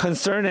only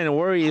concern and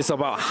worry is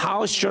about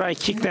how should I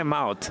kick them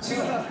out.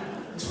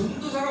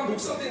 전도사가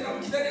목사 되려면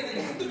기다려야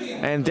되는 한두 명이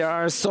아니야. And there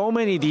are so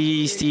many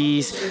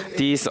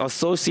these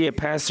associate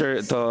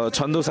pastors, the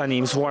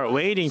전도사님s who are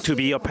waiting to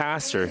be a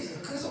pastor.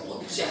 그래서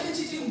어찌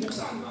하든지 지금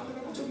목사 안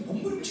만들라고 좀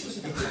몸부림치고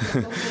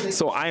있어요.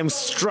 So I am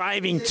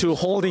striving to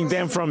holding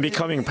them from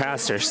becoming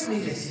pastors.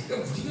 그러니까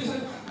우리 교회에서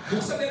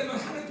목사 되려면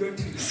하늘 별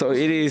텐데. So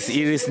it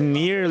is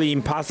nearly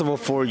impossible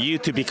for you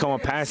to become a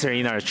pastor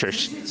in our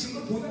church.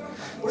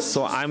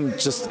 So I'm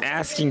just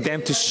asking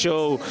them to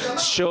show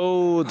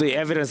the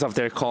evidence of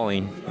their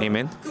calling.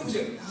 Amen. 그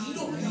보세요.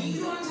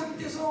 이러한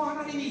상태에서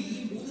하나님이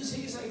이 모든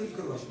세계 사회를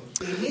이끌어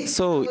가시고.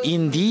 So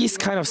in these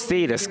kind of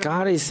status,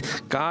 God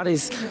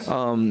is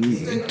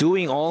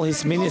doing all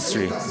His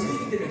ministry.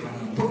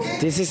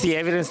 This is the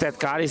evidence that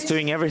God is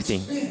doing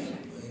everything.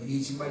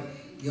 이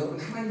정말 여러분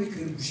하나님의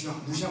교회를 무시하고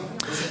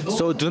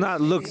So do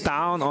not look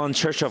down on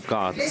Church of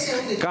God.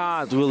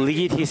 God will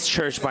lead His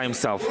church by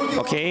Himself.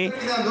 Okay?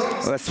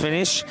 Let's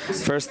finish.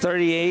 Verse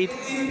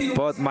 38.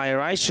 But my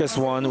righteous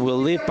one will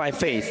live by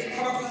faith.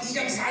 하박국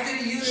 2장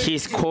 4절에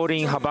He's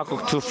quoting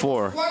Habakkuk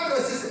 2:4.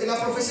 La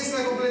profecía se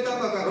está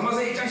completando acá.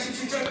 로마서 1장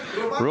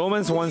 17절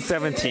Romans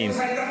 1:17.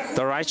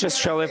 The righteous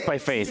shall live by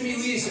faith.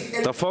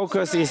 The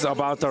focus is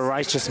about the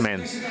righteous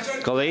man.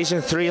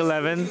 Galatians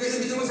 3:11.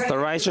 The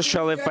righteous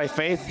shall live by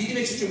faith.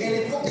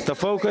 The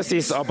focus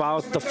is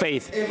about the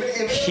faith.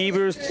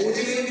 Hebrews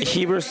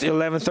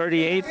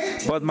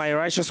 11:38. But my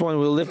righteous one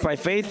will live by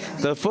faith.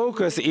 The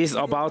focus is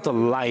about the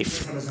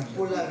life.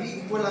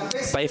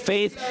 By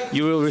faith,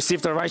 you will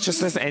receive the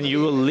righteousness and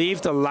you will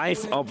live the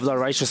life of the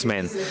righteous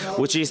man,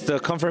 which is the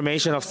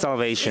confirmation of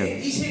salvation.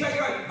 이 세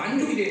가지가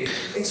만족이 돼.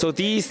 So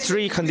these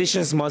three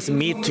conditions must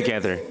meet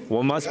together.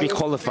 One must be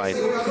qualified.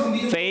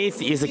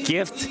 Faith is a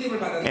gift,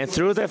 and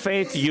through the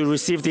faith, you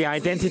receive the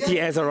identity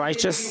as a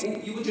righteous.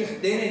 이번 주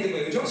내내 있는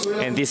거예요.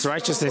 그렇죠? And this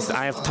righteousness,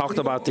 I have talked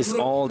about this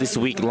all this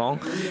week long.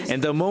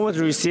 And the moment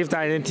you receive the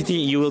identity,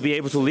 you will be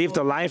able to live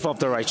the life of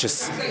the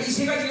righteous. 그러니까 이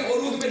세 가지가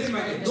어려워도 뺏지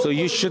말고 So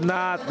you should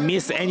not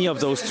miss any of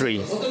those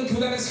three. 어떤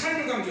교단은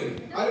삶을 강조해요.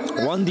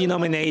 One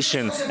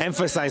denomination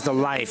emphasizes the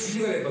life.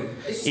 이거 해봐요.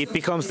 It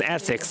becomes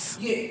ethics.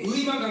 이게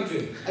의만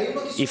강조해요.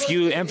 If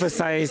you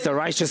emphasize the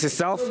righteous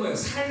itself, 뭐야?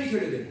 삶이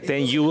결여돼.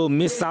 then you will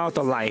miss out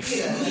the life.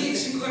 의의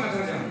증거가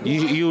나타나지 않아.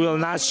 You will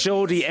not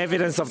show the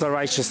evidence of the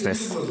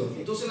righteousness.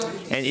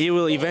 And it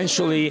will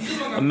eventually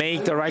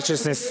make the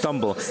righteousness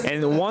stumble.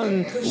 And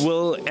one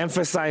will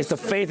emphasize the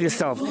faith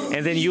itself.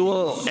 And then you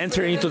will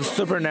enter into the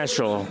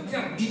supernatural.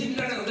 그냥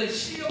믿음이라는 어떤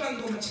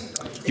신령한 것만 찾는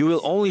거야. You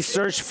will only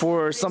search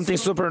for something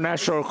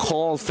supernatural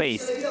called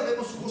faith.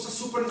 Vemos cosas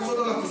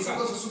supernaturales.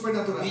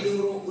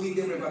 믿음으로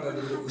의됨을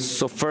받아들이고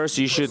So first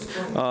you should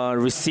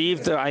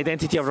receive the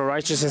identity of the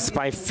righteousness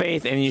by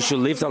faith, and you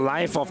should live the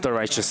life of the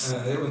righteous.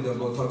 여러분들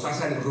뭐더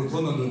자세하게 그거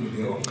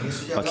넣어놓는데요.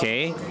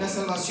 Okay. La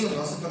salvación,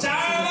 no hace falta. 자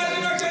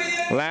마지막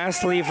절이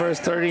Lastly, verse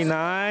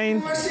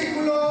 39.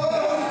 Versículo.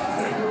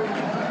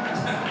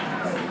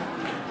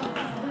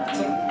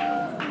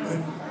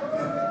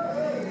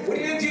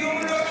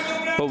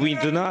 But we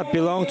do not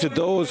belong to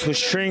those who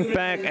shrink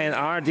back and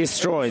are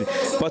destroyed,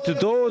 but to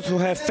those who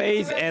have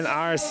faith and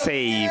are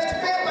saved.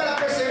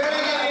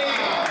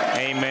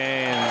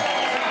 Amen.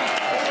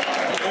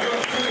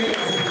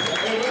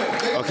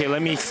 Okay,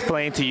 let me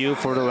explain to you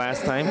for the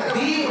last time.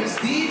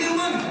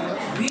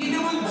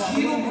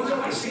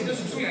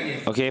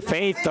 Okay,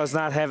 faith does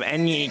not have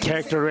any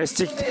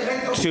characteristic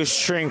to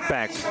shrink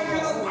back.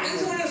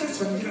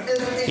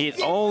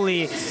 It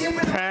only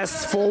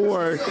presses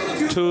forward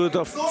to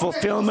the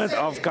fulfillment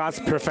of God's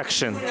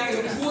perfection.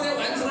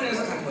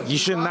 You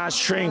should not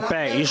shrink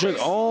back. You should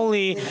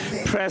only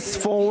press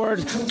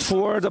forward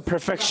toward the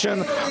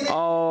perfection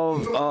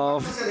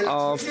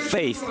of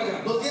faith.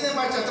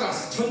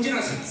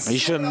 You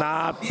should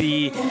not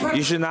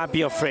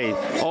be afraid.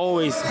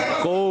 Always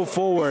go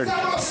forward.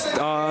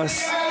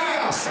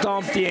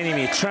 Stomp the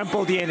enemy.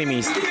 Trample the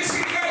enemies.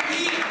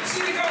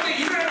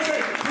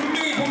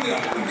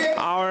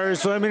 Our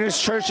Soymin's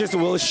churches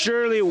will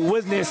surely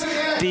witness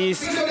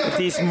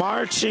this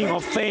marching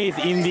of faith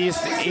in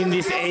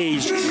this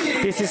age.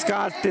 This is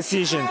God's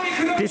decision.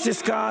 This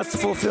is God's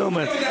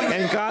fulfillment,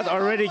 and God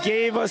already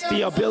gave us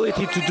the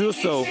ability to do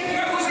so.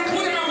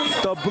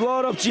 The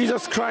blood of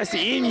Jesus Christ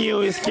in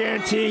you is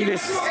guaranteeing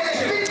this.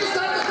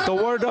 The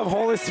word of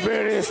Holy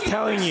Spirit is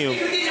telling you.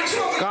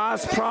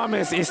 God's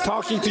promise is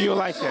talking to you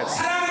like that.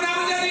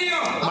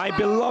 My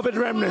beloved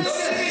remnants,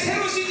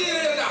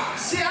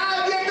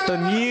 the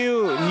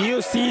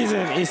new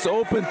season is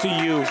open to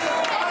you.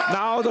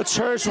 Now the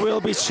church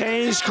will be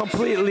changed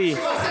completely.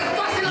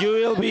 You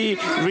will be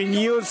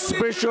renewed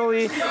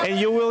spiritually, and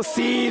you will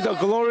see the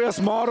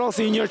glorious models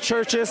in your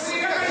churches.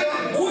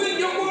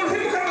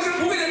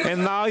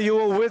 And now you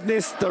will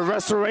witness the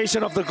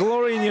restoration of the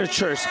glory in your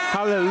church.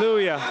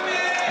 Hallelujah.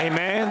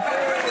 Amen.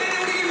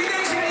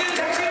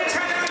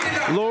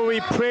 Lord, we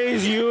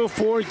praise you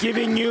for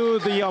giving you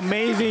the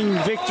amazing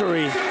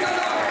victory.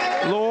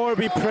 Lord,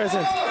 be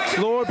present.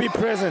 Lord, be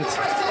present.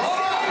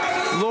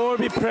 Lord,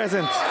 be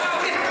present.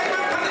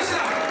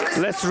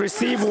 Let's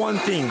receive one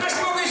thing.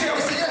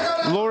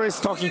 Lord is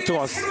talking to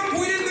us.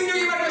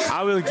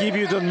 I will give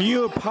you the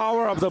new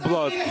power of the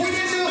blood.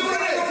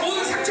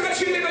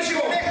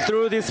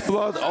 Through this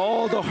blood,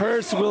 all the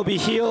hurts will be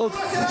healed.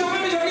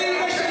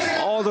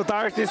 All the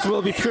darkness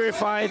will be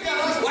purified.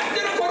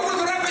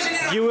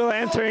 You will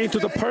enter into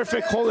the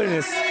perfect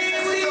holiness.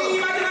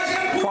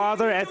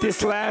 Father, at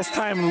this last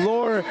time,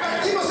 Lord,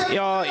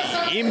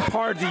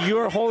 impart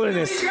your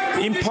holiness,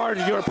 impart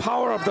your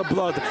power of the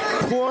blood,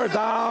 pour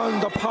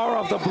down the power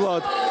of the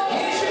blood.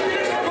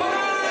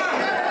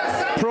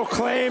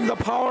 Proclaim the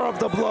power of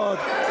the blood,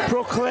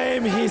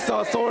 proclaim His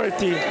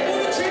authority.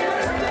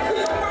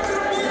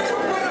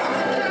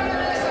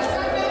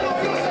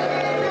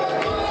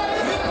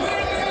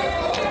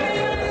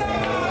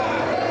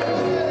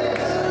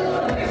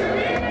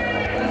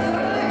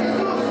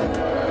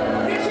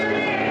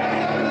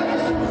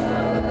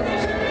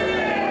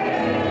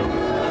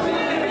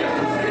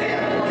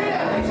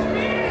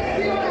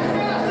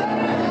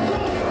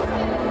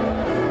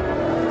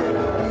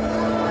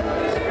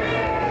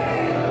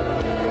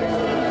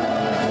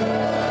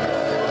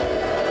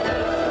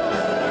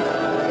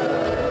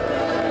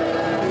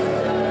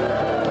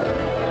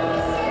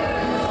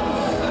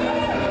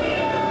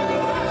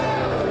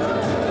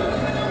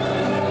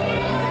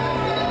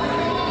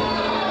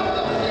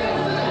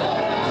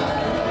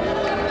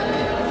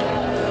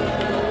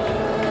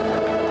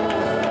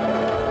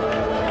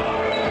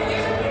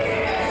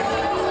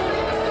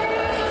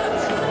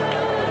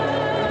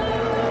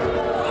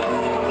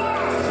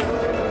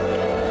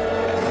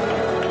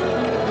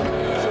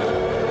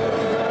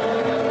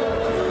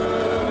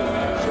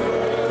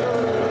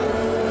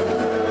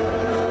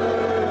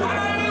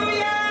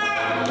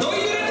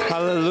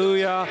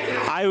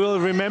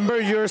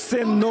 Your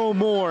sin no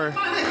more.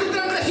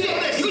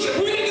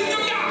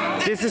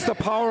 This is the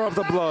power of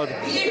the blood.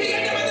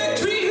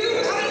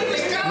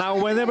 Now,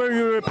 whenever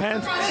you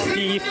repent,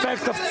 the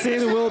effect of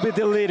sin will be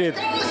deleted.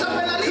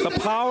 The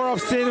power of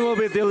sin will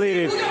be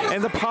deleted,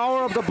 and the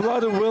power of the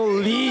blood will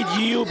lead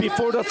you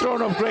before the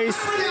throne of grace.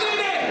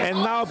 And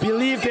now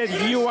believe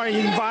that you are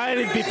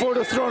invited before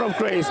the throne of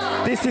grace.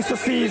 This is the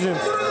season.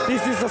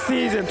 This is the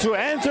season to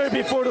enter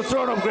before the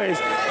throne of grace.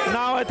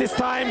 Now at this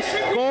time,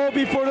 go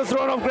before the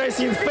throne of grace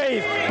in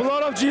faith.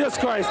 Blood of Jesus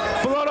Christ.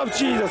 Blood of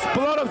Jesus.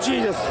 Blood of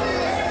Jesus.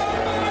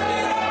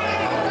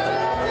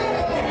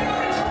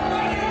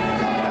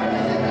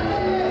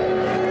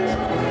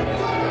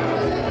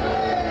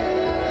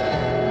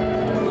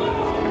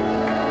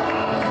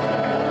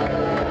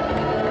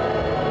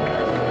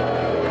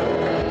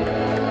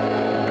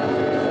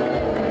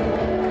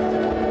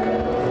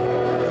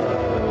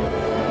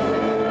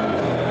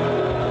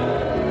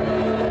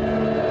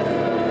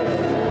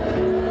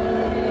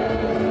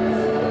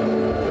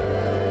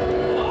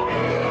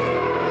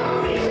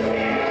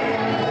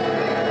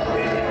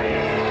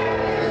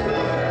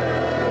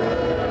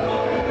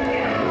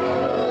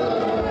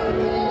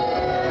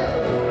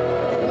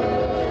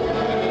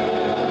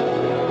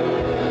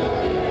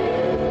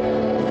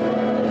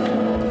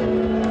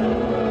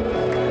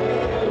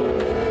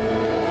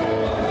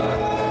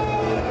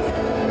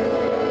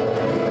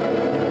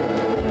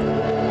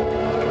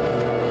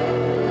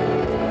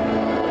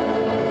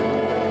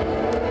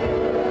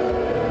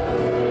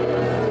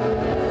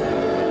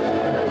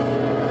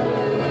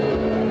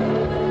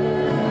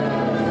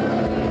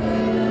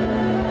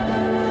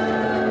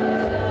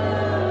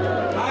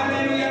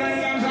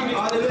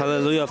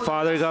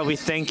 we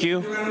thank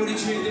you. 우리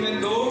주님 때문에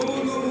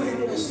너무너무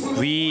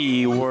행복했습니다.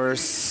 We were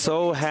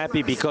so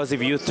happy because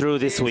of you through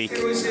this week.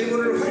 새로운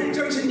세문을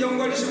활짝신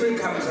영광 주심을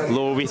감사합니다.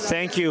 Lord, we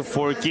thank you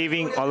for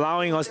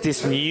allowing us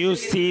this new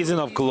season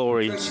of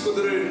glory.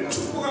 식구들을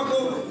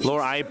축복하고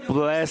Lord, I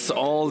bless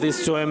all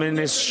these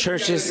Joeminist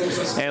churches,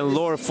 and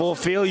Lord,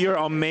 fulfill your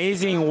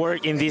amazing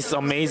work in this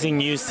amazing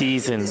new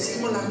season.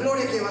 la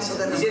gloria que vas a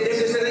dar. 이제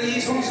내세는 이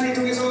성수를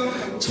통해서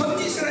전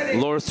이스라엘의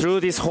Lord,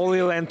 through this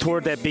Holy Land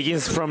tour that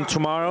begins from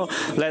tomorrow,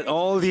 let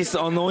all this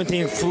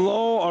anointing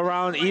flow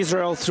around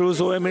Israel through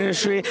Zoe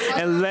Ministry,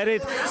 and let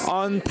it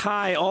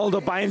untie all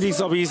the bindings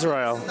of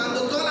Israel.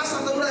 Dando toda la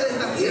santidad de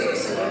esta tierra,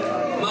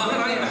 Señor.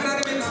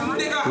 하나님의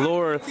군대가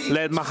Lord,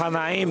 let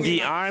Mahanaim,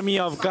 the army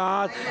of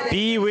God,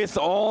 be with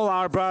all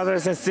our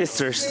brothers and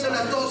sisters. A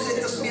todos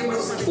estos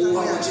miembros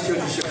보호하고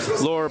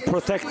지켜주시옵소서. Lord,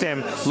 protect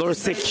them. Lord,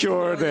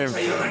 secure them.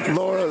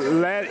 Lord,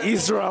 let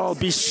Israel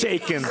be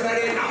shaken.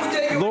 이스라엘의 남은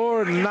자에게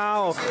Lord,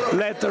 now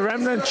let the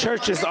remnant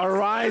churches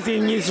arise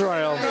in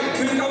Israel.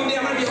 그 가운데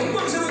하나님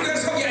영광스럽게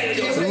서게 하여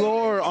주옵소서.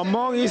 Lord,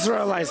 among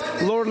Israelites,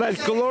 Lord, let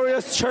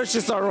glorious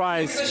churches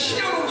arise.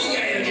 신앙을 옮기게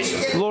하여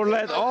주옵소서. Lord,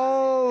 let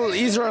all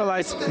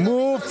Israelites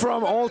move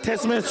from Old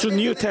Testament to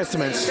New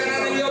Testament.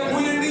 하나님이여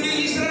보이는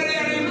능력이 이스라엘의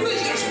하나님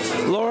부어지게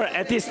하소서. Lord,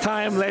 at this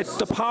time, let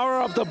the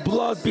power of the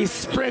blood be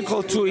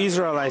sprinkled to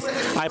Israelites.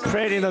 I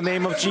pray in the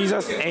name of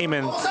Jesus.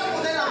 Amen.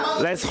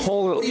 Let's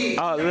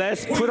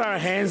put our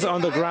hands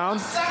on the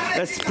ground.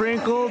 Let's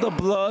sprinkle the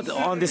blood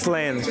on this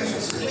land.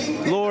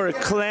 Lord,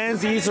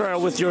 cleanse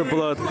Israel with your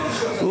blood.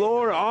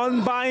 Lord,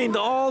 unbind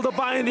all the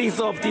bindings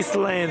of this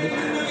land.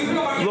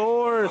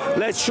 Lord,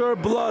 let your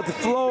blood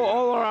flow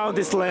all around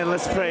this land.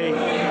 Let's pray.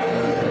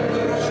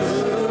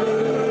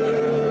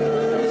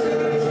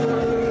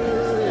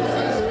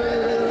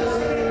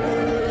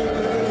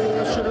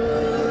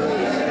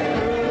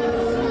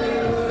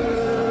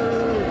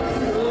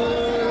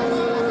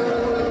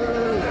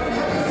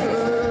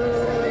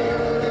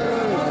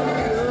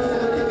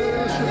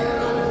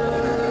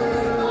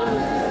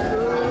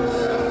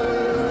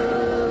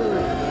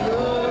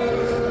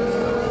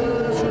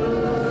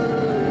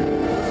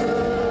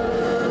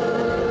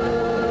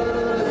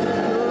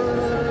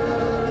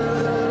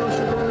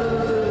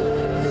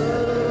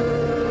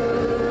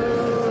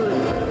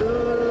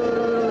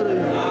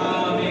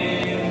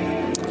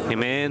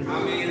 Amen.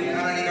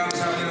 하나님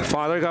감사합니다.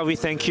 Father God, we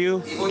thank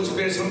you. 이번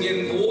집회를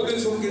섬긴 모든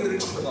성도들을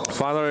축복하고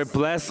Father,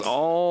 bless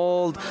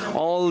all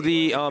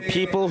the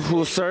people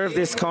who serve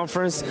this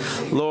conference.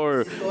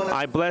 Lord,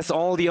 I bless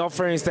all the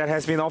offerings that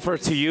has been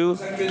offered to you.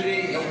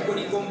 교회들의 영권,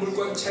 인권,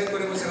 물권,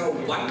 채권의 권세가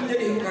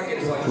완전히 행복하게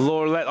도와주시옵소서.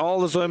 Lord, let all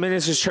the Zoe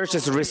Ministry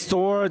churches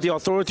restore the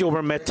authority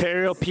over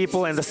material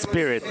people and the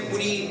spirit.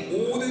 우리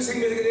모든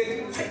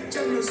생명들의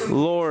활짝 열어서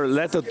Lord,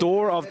 let the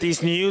door of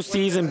this new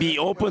season be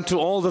open to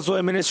all the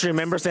Zoe Ministry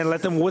members and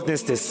let them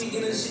witness this.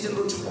 이기는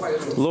시즌으로 축복하여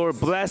주옵소서. Lord,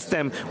 bless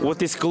them with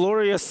this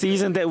glorious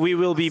season that we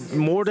will be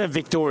more than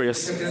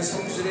victorious. 그런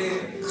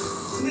성도들의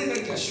큰 은혜가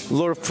있게 하시고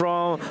Lord,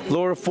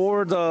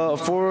 for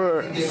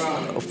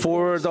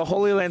the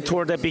Holy Land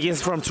tour that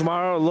begins from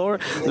tomorrow,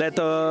 Lord, let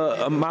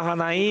the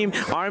Mahanaim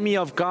army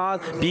of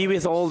God be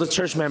with all the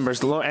church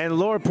members, Lord, and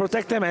Lord,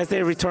 protect them as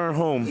they return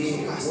home.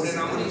 올해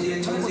남은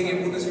이제 전 세계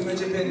모든 생명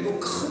집회도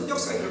큰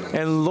역사가 일어나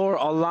And Lord,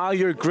 allow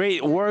your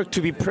great work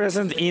to be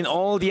present in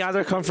all the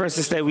other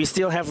conferences that we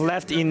still have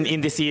left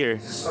in this year.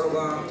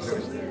 서로가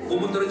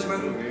몸은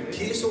다르지만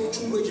계속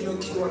충고해주며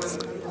기도하는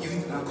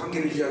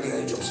관계를 유지하게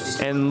해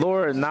주옵소서. And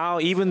Lord, now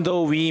even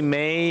though we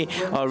may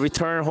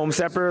return home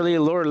separately,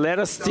 Lord, let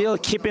us still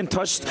keep in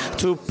touch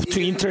to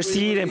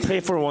intercede and pray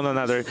for one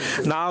another.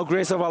 Now,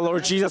 grace of our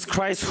Lord Jesus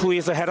Christ, who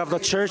is the head of the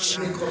church,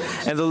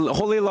 and the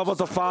holy love of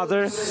the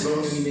Father,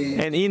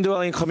 and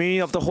indwelling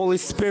communion of the Holy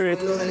Spirit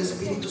del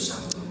Espíritu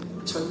Santo.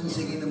 전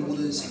세계에 있는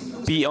모든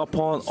생명, be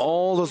upon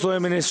all the Zoe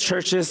Ministry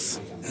churches,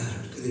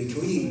 그들의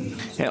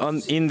교회입니다.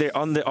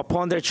 and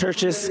upon their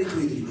churches,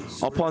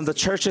 upon the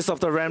churches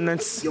of the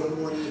remnants.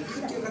 영원히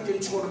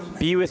한결같이 축원합니다.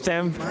 Be with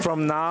them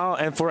from now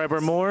and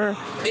forevermore.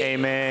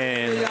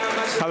 Amen.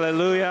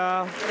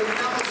 Hallelujah.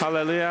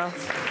 Hallelujah.